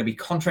going to be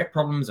contract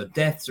problems or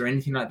deaths or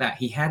anything like that.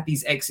 He had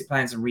these exit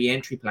plans and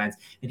re-entry plans,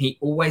 and he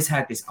always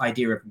had this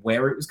idea of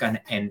where it was going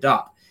to end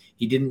up.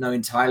 He didn't know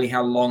entirely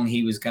how long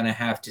he was going to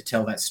have to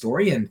tell that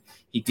story, and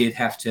he did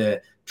have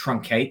to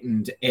truncate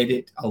and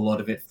edit a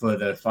lot of it for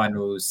the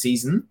final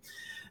season,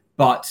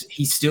 but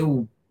he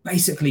still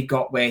basically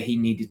got where he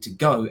needed to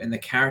go, and the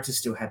characters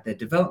still had their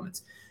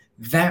developments.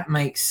 That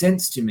makes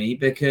sense to me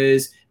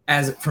because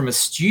as from a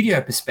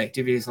studio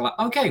perspective, it's like,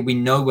 okay, we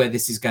know where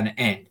this is going to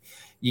end.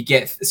 You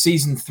get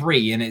season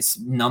 3 and its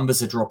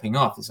numbers are dropping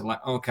off. It's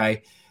like,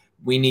 okay,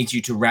 we need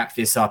you to wrap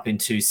this up in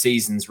 2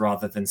 seasons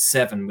rather than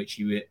 7, which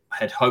you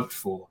had hoped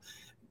for.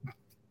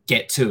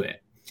 Get to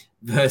it.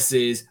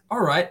 Versus,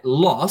 all right,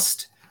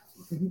 Lost,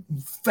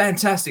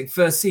 fantastic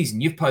first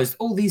season. You've posed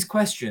all these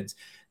questions.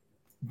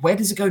 Where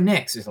does it go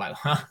next? It's like,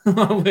 we're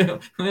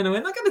not going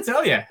to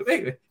tell you.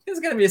 It's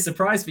going to be a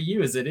surprise for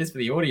you as it is for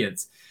the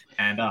audience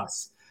and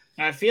us.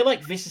 I feel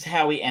like this is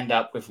how we end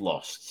up with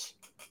Lost.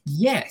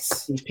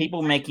 Yes. These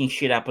people making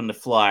shit up on the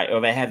fly,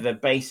 or they have the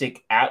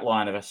basic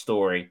outline of a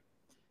story,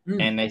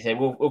 and they say,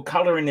 we'll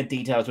color in the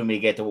details when we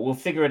get to it. We'll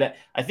figure it out.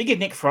 I think of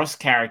Nick Frost's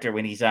character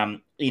when he's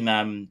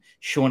in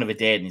Shaun of the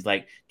Dead, and he's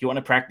like, do you want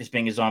to practice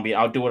being a zombie?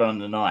 I'll do it on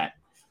the night.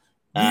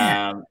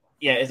 Yeah.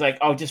 It's like,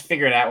 I'll just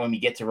figure it out when we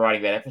get to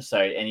writing that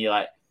episode. And you're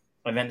like,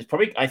 And then it's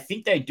probably, I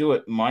think they do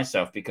it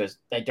myself because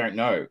they don't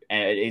know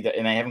and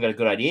they haven't got a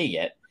good idea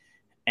yet.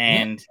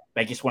 And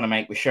they just want to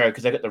make the show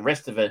because they've got the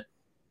rest of a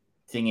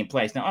thing in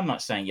place. Now, I'm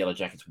not saying Yellow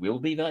Jackets will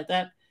be like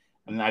that.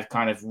 And I've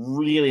kind of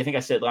really, I think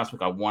I said last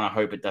week, I want to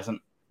hope it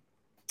doesn't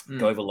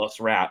go the Lost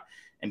route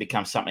and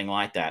become something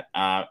like that.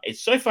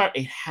 It's so far,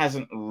 it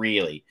hasn't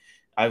really.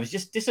 I was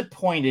just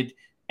disappointed.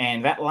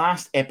 And that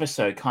last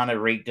episode kind of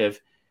reeked of,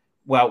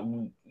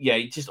 well, yeah,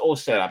 just all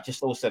set up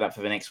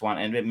for the next one.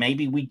 And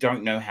maybe we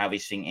don't know how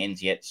this thing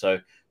ends yet. So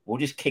we'll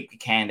just kick the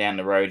can down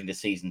the road into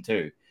season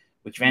 2,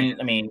 which then,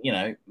 I mean,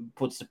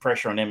 puts the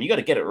pressure on them. You got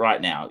to get it right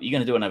now. You're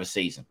going to do another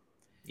season.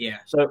 Yeah.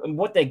 So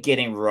what they're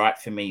getting right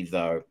for me,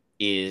 though,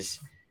 is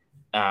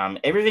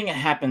everything that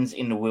happens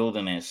in the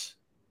wilderness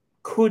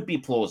could be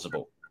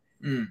plausible.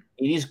 It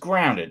is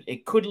grounded.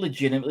 It could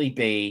legitimately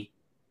be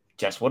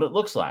just what it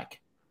looks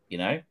like,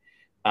 It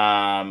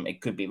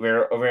could be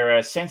there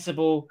are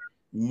sensible,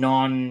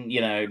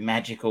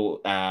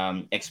 magical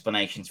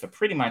explanations for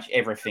pretty much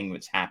everything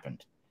that's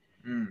happened.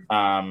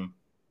 At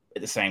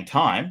the same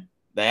time,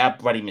 they are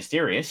bloody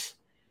mysterious.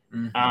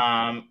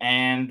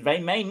 And they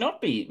may not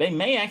be. They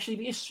may actually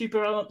be a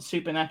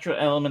supernatural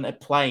element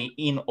at play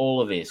in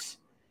all of this.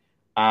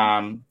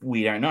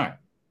 We don't know.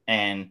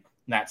 And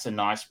that's a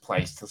nice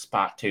place to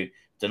spark to.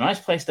 It's a nice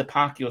place to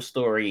park your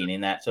story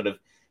in that sort of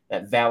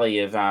that valley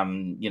of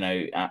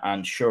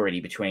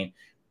unsurety between,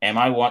 am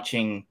I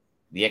watching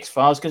the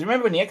X-Files? Because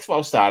remember when the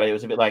X-Files started, it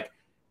was a bit like,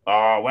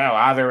 oh, well,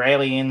 are there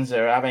aliens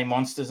or are they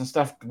monsters and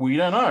stuff? We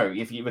don't know.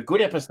 If you were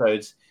good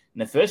episodes in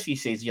the first few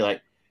seasons, you're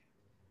like,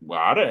 well,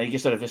 I don't know. You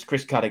sort of just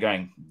Chris Carter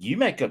going, you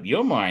make up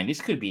your mind.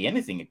 This could be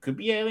anything. It could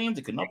be aliens.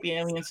 It could not be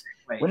aliens.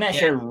 When that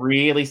show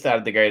really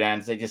started to go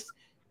down,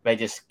 they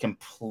just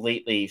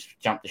completely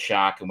jumped the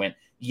shark and went,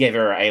 yeah,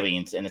 there are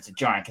aliens, and it's a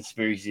giant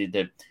conspiracy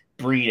to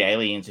breed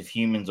aliens with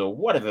humans or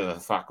whatever the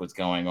fuck was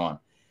going on.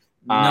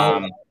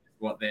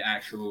 What the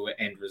actual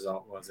end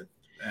result was.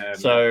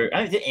 So,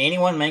 did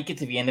anyone make it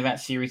to the end of that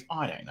series?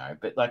 I don't know,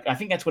 but I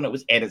think that's when it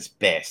was at its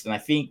best, and I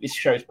think this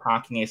show's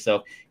parking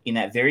itself in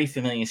that very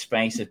familiar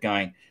space of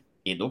going,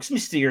 it looks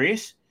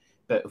mysterious,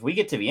 but if we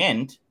get to the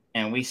end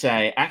and we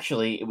say,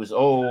 actually, there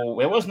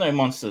was no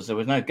monsters, there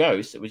was no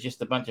ghosts, it was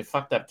just a bunch of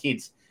fucked up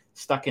kids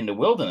stuck in the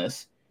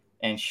wilderness,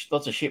 and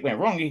lots of shit went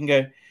wrong.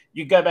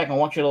 You go back and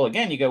watch it all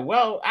again. You go,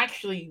 well,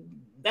 actually,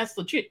 that's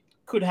legit.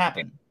 Could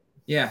happen.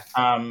 Yeah.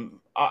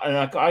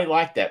 I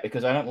like that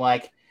because I don't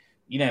like,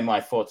 my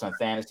thoughts on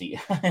fantasy.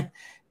 If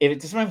it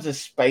just becomes a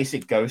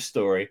basic ghost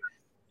story,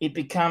 it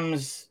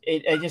becomes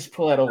I just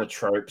pull out all the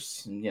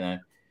tropes.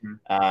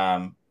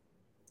 I'm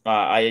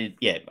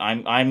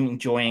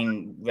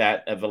enjoying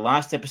that of the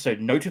last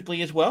episode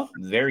notably as well.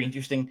 Very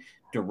interesting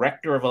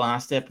director of the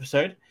last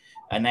episode,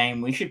 a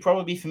name we should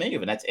probably be familiar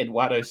with, and that's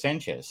Eduardo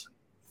Sanchez.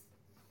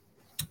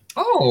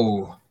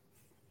 Oh.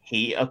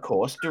 He, of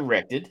course,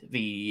 directed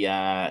the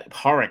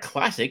horror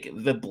classic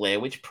The Blair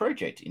Witch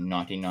Project in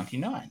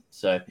 1999.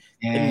 So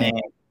the man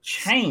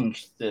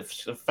changed the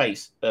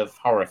face of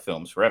horror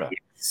films forever.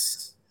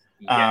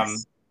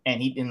 Yes.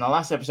 And he, in the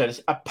last episode,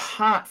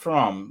 apart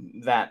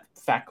from that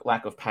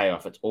lack of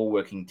payoff, it's all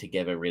working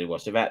together really well.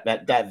 So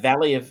that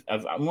valley of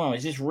well,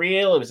 is this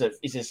real? Is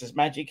this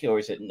magic? Or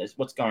is it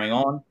what's going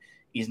on?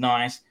 Is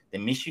nice. The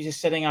mysteries are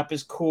setting up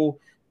is cool.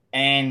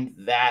 And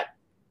that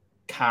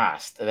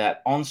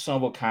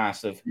ensemble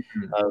cast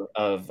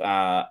of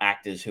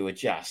actors who are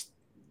just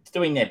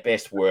doing their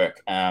best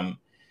work. And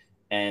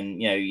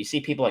you see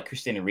people like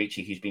Christina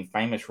Ricci, who's been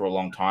famous for a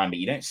long time, but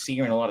you don't see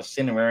her in a lot of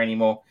cinema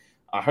anymore.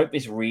 I hope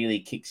this really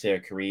kicks her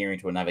career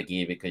into another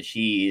gear because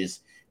she is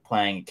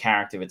playing a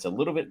character that's a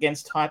little bit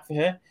against type for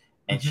her,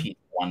 and she's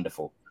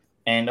wonderful.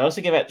 And I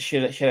also give out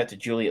shout out to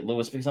Juliette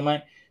Lewis because I'm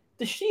like,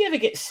 does she ever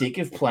get sick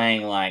of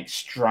playing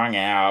strung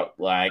out,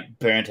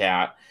 burnt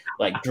out,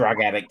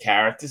 drug addict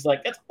characters?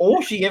 That's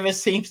all she ever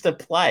seems to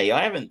play.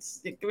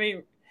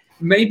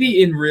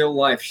 Maybe in real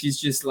life, she's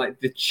just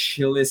the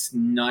chillest,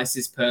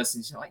 nicest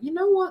person. She's like, you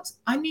know what?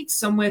 I need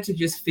somewhere to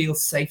just feel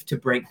safe to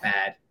break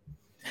bad.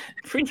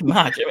 Pretty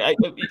much. I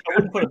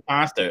wouldn't put it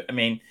past her.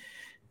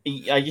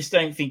 I just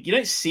don't think you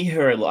don't see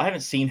her a lot. I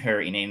haven't seen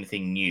her in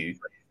anything new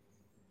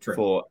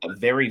for a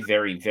very,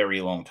 very,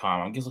 very long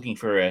time. I'm just looking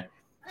for a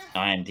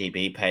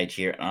IMDb page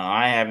here.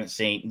 I haven't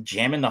seen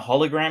Gem and the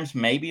Holograms.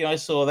 Maybe I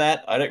saw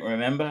that. I don't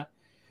remember.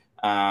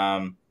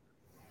 No,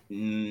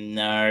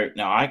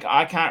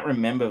 I can't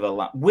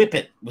remember Whip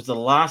It was the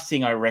last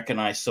thing I reckon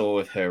I saw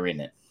with her in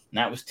it. And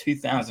that was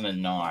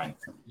 2009.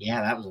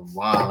 Yeah, that was a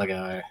while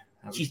ago.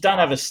 She's done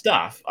other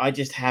stuff. I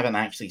just haven't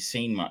actually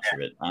seen much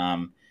of it.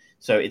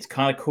 So it's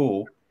kind of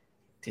cool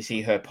to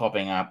see her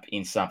popping up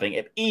in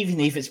something, even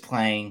if it's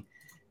playing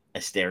a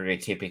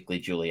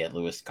stereotypically Juliette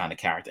Lewis kind of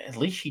character. At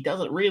least she does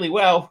it really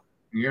well.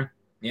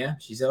 Yeah,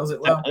 she sells it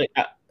well.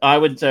 I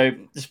would. So,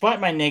 despite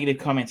my negative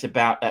comments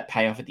about that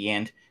payoff at the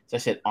end, as I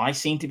said, I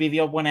seem to be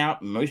the odd one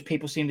out. Most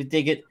people seem to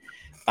dig it.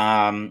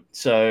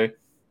 So,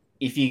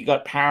 if you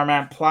got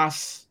Paramount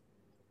Plus,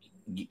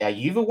 are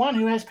you the one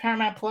who has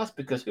Paramount Plus?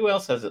 Because who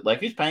else has it? Like,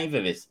 who's paying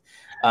for this?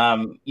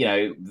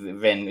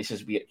 Then this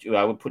is,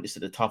 I would put this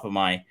at the top of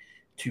my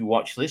to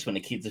watch list when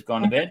the kids have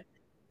gone to bed.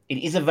 It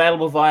is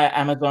available via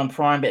Amazon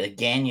Prime, but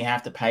again, you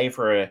have to pay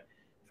for a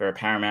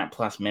Paramount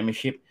Plus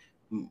membership.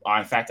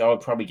 In fact, I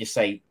would probably just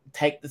say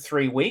take the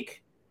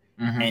 3-week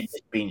and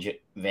just binge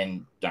it,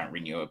 then don't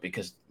renew it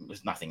because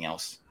there's nothing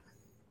else.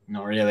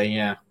 Not really,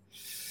 yeah.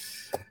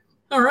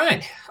 All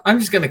right. I'm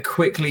just going to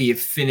quickly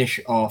finish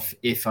off,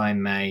 if I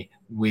may,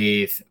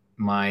 with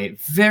my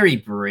very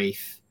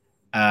brief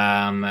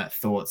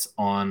thoughts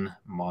on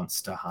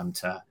Monster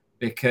Hunter.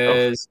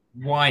 Because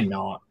why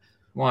not?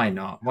 Why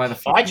not? Why the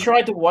fuck? I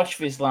tried to watch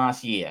this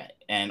last year,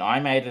 and I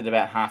made it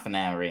about half an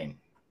hour in.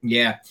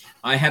 Yeah,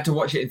 I had to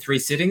watch it in 3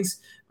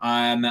 sittings.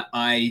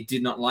 I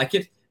did not like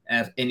it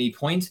at any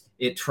point.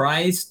 It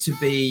tries to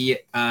be...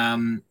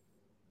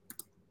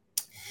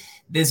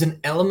 there's an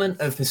element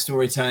of the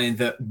storytelling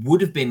that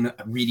would have been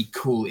really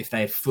cool if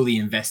they had fully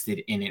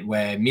invested in it,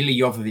 where Milla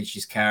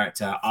Jovovich's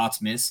character,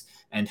 Artemis,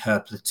 and her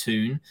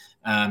platoon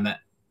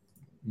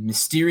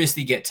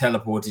mysteriously get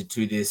teleported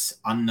to this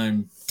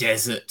unknown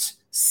desert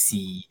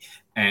sea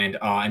and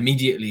are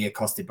immediately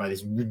accosted by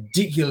this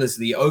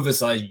ridiculously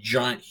oversized,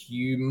 giant,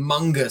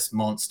 humongous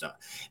monster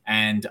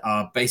and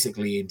are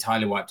basically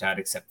entirely wiped out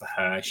except for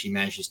her. She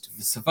manages to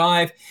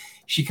survive.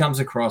 She comes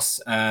across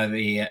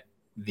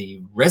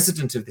the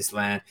resident of this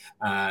land,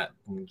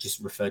 just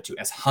referred to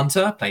as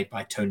Hunter, played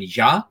by Tony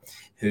Jaa,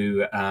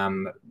 who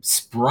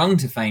sprung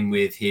to fame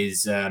with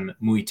his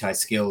Muay Thai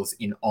skills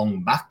in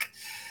Ong Bak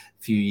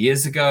a few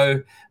years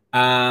ago.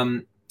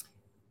 But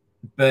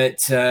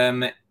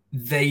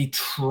they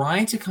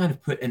try to kind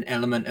of put an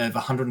element of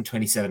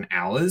 127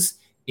 hours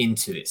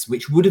into this,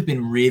 which would have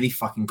been really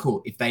fucking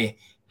cool if they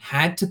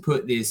had to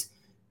put this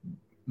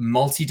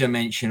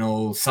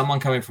multi-dimensional, someone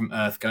coming from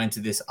Earth going to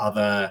this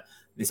other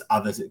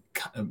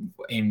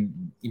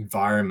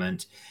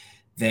environment,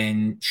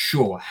 then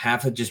sure,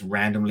 have her just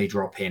randomly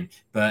drop in.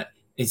 But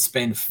it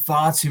spent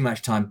far too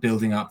much time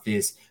building up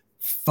this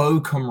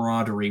faux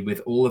camaraderie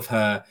with all of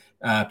her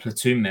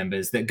platoon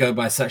members that go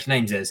by such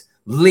names as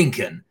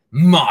Lincoln,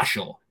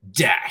 Marshall,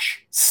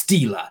 Dash,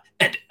 Steeler,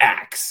 and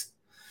Axe.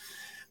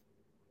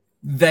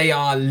 They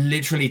are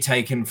literally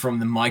taken from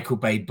the Michael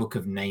Bay Book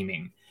of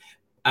Naming.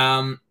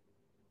 Don't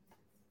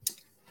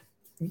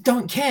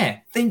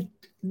care.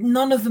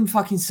 None of them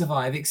fucking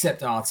survive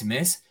except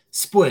Artemis.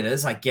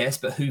 Spoilers, I guess,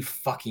 but who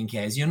fucking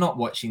cares? You're not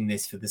watching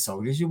this for the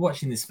soldiers. You're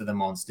watching this for the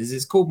monsters.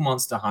 It's called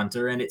Monster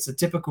Hunter, and it's a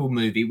typical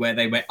movie where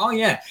they went, oh,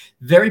 yeah,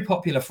 very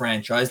popular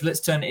franchise. Let's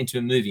turn it into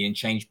a movie and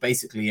change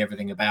basically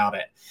everything about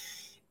it.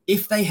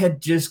 If they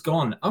had just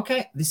gone,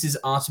 okay, this is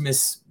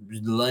Artemis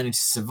learning to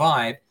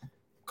survive,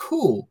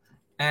 cool.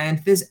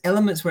 And there's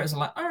elements where it's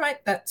like, all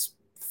right, that's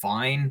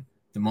fine.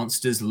 The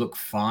monsters look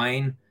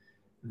fine.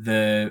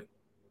 The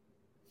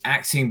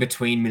acting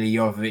between Milla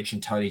Jovovich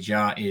and Tony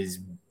Jaa is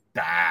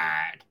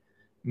bad.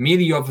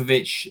 Milla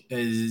Jovovich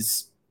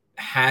has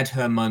had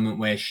her moment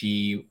where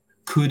she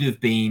could have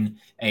been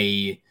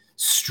a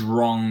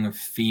strong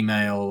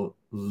female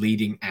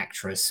leading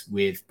actress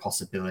with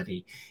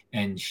possibility,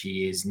 and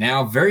she is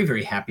now very,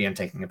 very happy and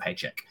taking a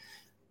paycheck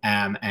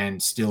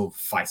and still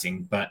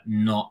fighting, but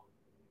not.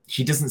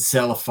 She doesn't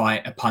sell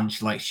a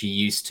punch like she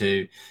used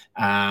to,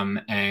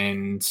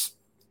 and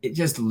it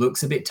just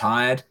looks a bit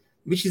tired,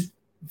 which is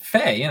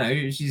fair. You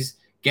know, she's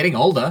getting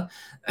older,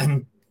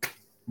 and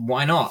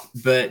why not?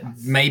 But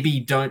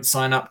maybe don't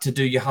sign up to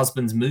do your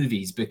husband's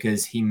movies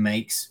because he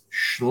makes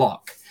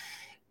schlock.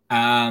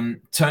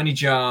 Tony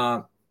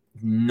Jaa,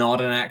 not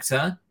an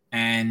actor,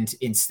 and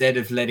instead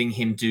of letting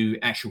him do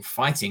actual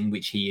fighting,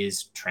 which he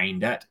is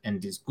trained at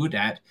and is good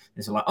at,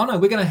 it's like, oh no,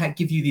 we're going to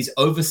give you this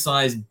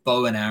oversized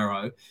bow and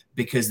arrow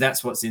because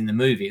that's what's in the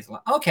movie. It's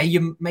like, okay,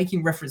 you're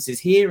making references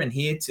here and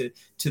here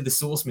to the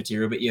source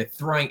material, but you're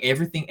throwing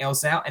everything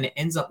else out, and it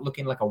ends up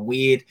looking like a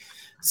weird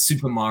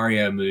Super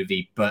Mario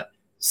movie, but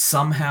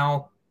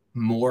somehow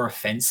more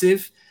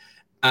offensive.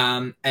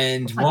 And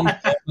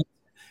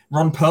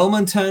Ron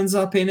Perlman turns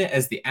up in it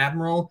as the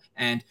Admiral,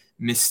 and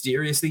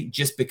mysteriously,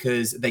 just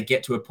because they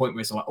get to a point where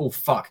it's like, oh,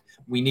 fuck,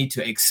 we need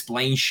to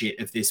explain shit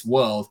of this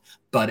world,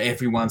 but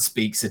everyone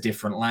speaks a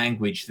different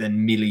language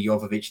than Milla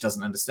Jovovich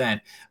doesn't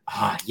understand.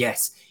 Ah,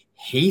 yes,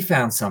 he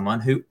found someone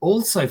who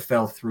also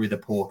fell through the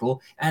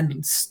portal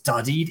and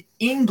studied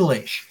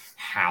English.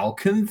 How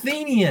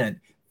convenient.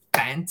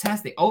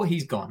 Fantastic. Oh,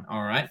 he's gone.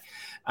 All right.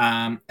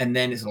 And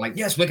then it's like,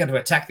 yes, we're going to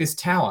attack this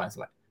tower. It's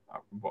like,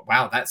 oh,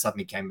 wow, that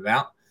suddenly came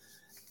about.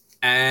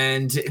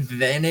 And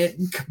then it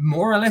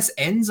more or less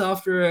ends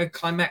after a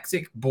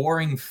climactic,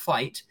 boring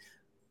fight.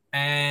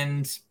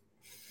 And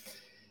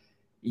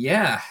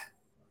yeah,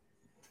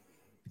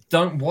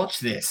 don't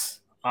watch this.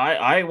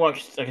 I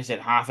watched, like I said,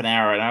 half an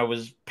hour, and I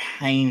was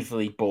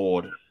painfully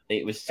bored.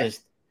 It was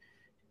just,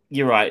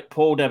 you're right.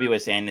 Paul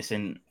W.S.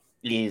 Anderson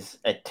is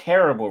a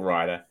terrible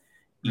writer.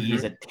 He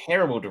is a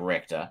terrible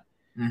director.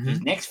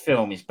 His next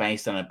film is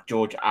based on a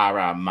George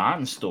R.R.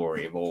 Martin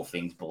story, of all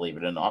things, believe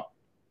it or not.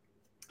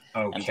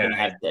 And it's going to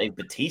have Dave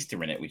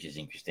Bautista in it, which is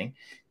interesting.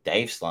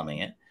 Dave slumming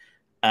it.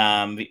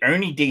 The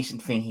only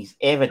decent thing he's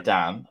ever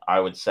done, I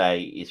would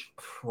say, is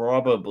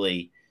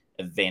probably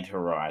Event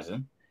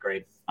Horizon.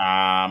 Great.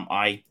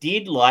 I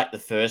did like the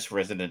first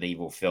Resident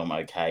Evil film,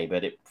 okay,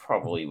 but it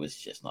probably was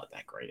just not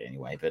that great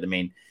anyway. But I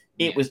mean,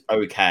 it was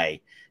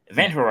okay.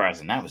 Event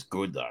Horizon, that was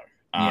good though.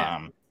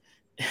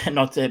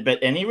 But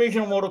any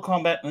original Mortal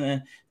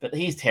Kombat, but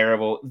he's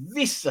terrible.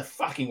 This is a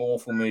fucking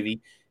awful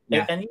movie.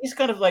 Yeah. And he's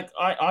kind of like,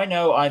 I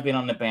know I've been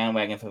on the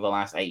bandwagon for the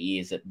last 8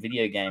 years that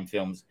video game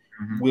films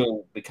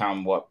will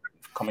become what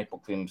comic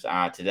book films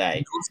are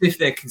today. If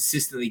they're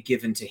consistently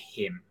given to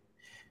him.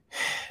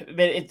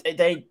 But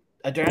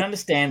I don't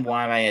understand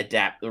why they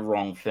adapt the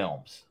wrong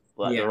films,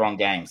 like the wrong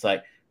games.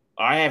 Like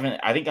I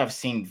think I've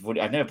seen,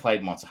 I've never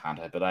played Monster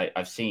Hunter, but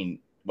I've seen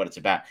what it's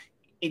about.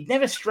 It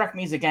never struck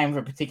me as a game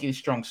with a particularly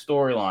strong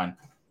storyline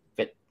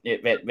that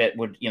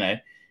would,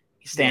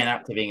 stand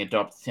up to being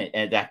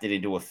adapted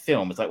into a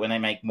film. It's like when they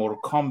make Mortal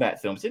Kombat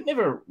films,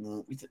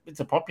 it's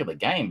a popular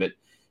game, but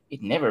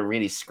it never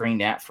really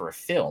screened out for a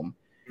film.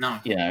 No.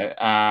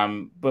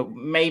 But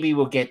maybe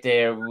we'll get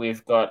there.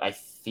 We've got, I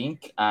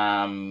think,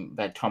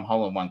 that Tom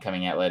Holland one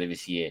coming out later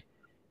this year.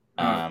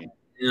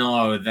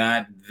 No,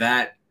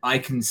 that I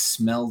can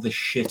smell the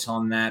shit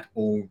on that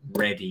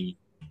already,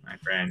 my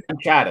friend.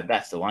 Uncharted,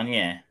 that's the one,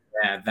 yeah.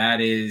 Yeah,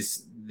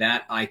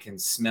 that I can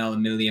smell a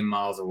million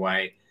miles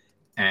away.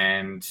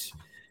 And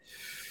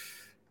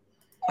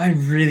I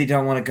really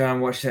don't want to go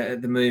and watch the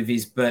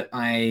movies, but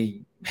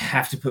I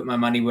have to put my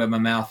money where my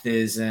mouth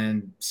is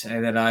and say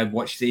that I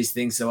watch these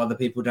things so other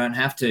people don't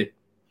have to.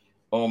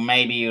 Or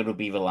maybe it'll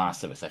be The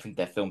Last of Us. I think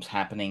that film's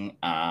happening.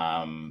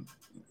 That's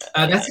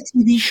a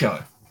TV show.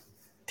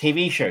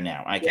 TV show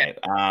now. Okay.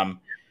 Yeah.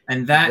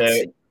 And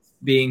that's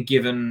being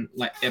given,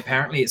 like,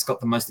 apparently it's got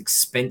the most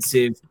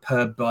expensive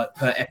per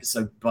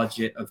episode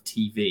budget of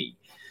TV.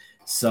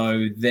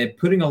 So they're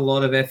putting a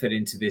lot of effort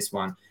into this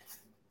one.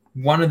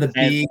 One of the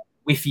big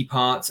whiffy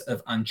parts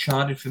of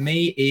Uncharted for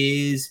me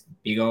is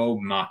big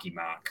old Marky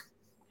Mark.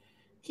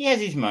 He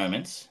has his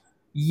moments.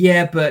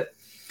 Yeah, but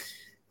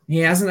he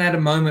hasn't had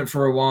a moment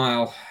for a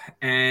while.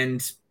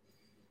 And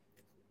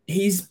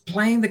he's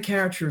playing the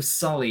character of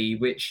Sully,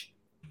 which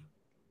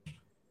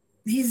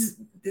he's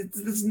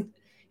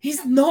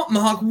not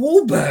Mark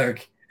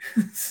Wahlberg.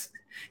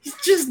 He's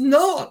just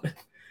not.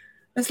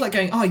 It's like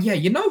going, oh, yeah,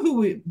 you know who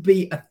would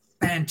be a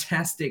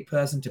fantastic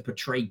person to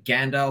portray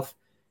Gandalf?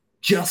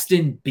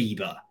 Justin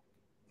Bieber.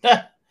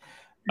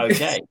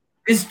 Okay.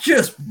 It's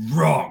just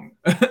wrong.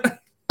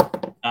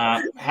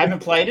 Haven't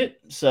played it,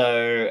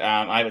 so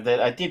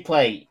I did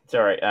play.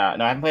 Sorry, no,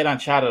 I haven't played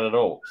Uncharted at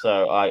all,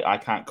 so I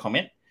can't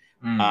comment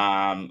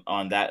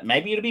on that.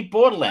 Maybe it'll be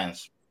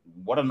Borderlands.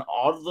 What an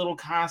odd little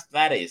cast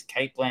that is.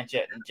 Cate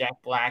Blanchett and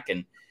Jack Black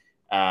and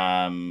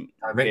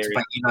directed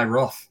by Eli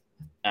Roth.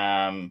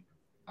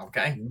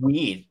 Okay.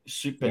 Weird.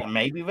 Super.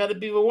 Maybe that'll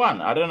be the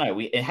one. I don't know.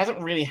 It hasn't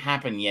really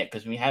happened yet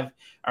because we have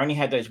only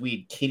had those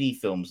weird kiddie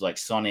films like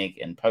Sonic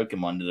and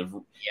Pokemon that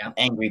have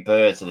Angry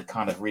Birds that have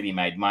kind of really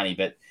made money.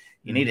 But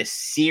you need a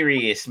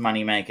serious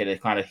moneymaker to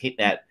kind of hit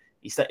that.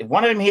 If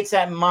one of them hits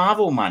that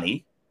Marvel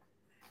money,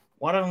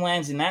 one of them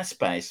lands in that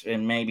space,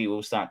 and maybe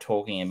we'll start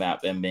talking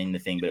about them being the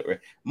thing. But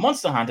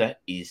Monster Hunter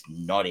is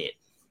not it.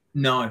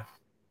 No.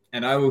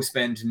 And I will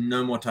spend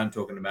no more time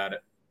talking about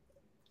it.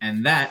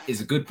 And that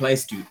is a good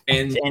place to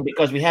end. And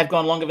because we have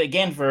gone longer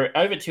again for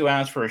over 2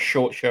 hours for a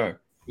short show.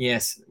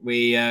 Yes,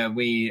 we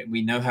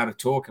know how to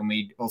talk, and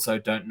we also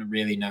don't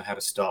really know how to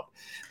stop.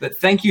 But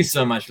thank you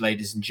so much,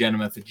 ladies and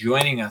gentlemen, for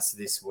joining us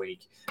this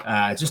week.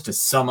 Just to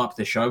sum up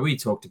the show, we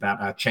talked about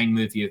our chain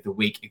movie of the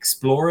week,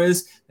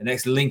 Explorers. The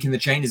next link in the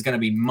chain is going to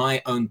be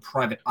My Own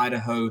Private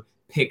Idaho,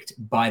 picked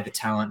by the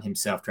talent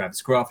himself,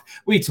 Travis Croft.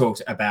 We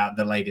talked about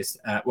the latest,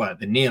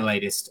 the near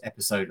latest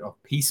episode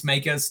of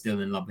Peacemaker, still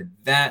in love with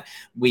that.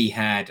 We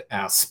had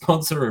our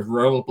sponsor of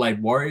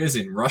Rollerblade Warriors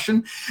in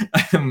Russian.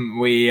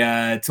 We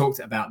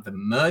talked about The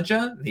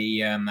Merger, the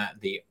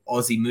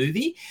Aussie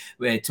movie.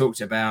 We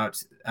talked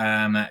about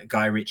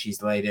Guy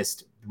Ritchie's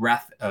latest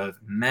Wrath of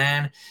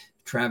Man.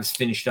 Travis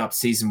finished up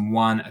season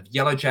 1 of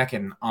Yellow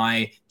Jacket, and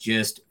I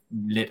just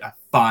lit a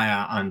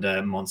fire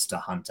under Monster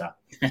Hunter.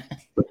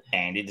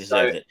 And he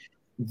deserved it.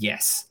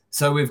 Yes.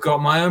 So we've got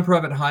My Own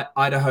Private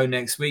Idaho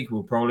next week.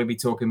 We'll probably be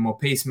talking more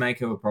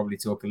Peacemaker. We'll probably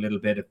talk a little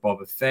bit of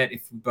Boba Fett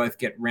if we both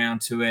get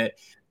round to it.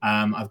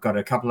 I've got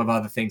a couple of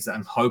other things that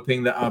I'm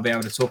hoping that I'll be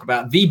able to talk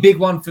about. The big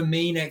one for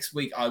me next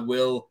week, I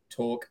will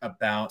talk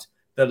about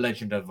The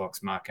Legend of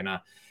Vox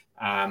Machina.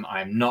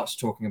 I'm not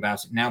talking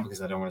about it now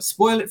because I don't want to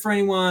spoil it for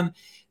anyone.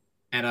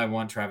 And I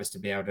want Travis to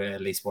be able to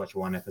at least watch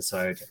one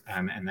episode.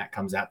 And that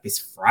comes out this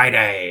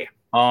Friday.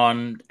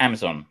 On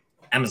Amazon.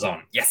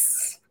 Amazon,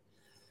 yes.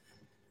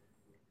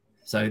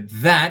 So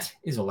that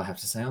is all I have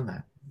to say on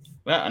that.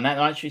 Well, and that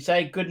I should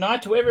say good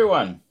night to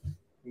everyone.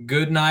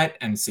 Good night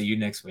and see you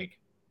next week.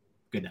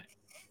 Good night.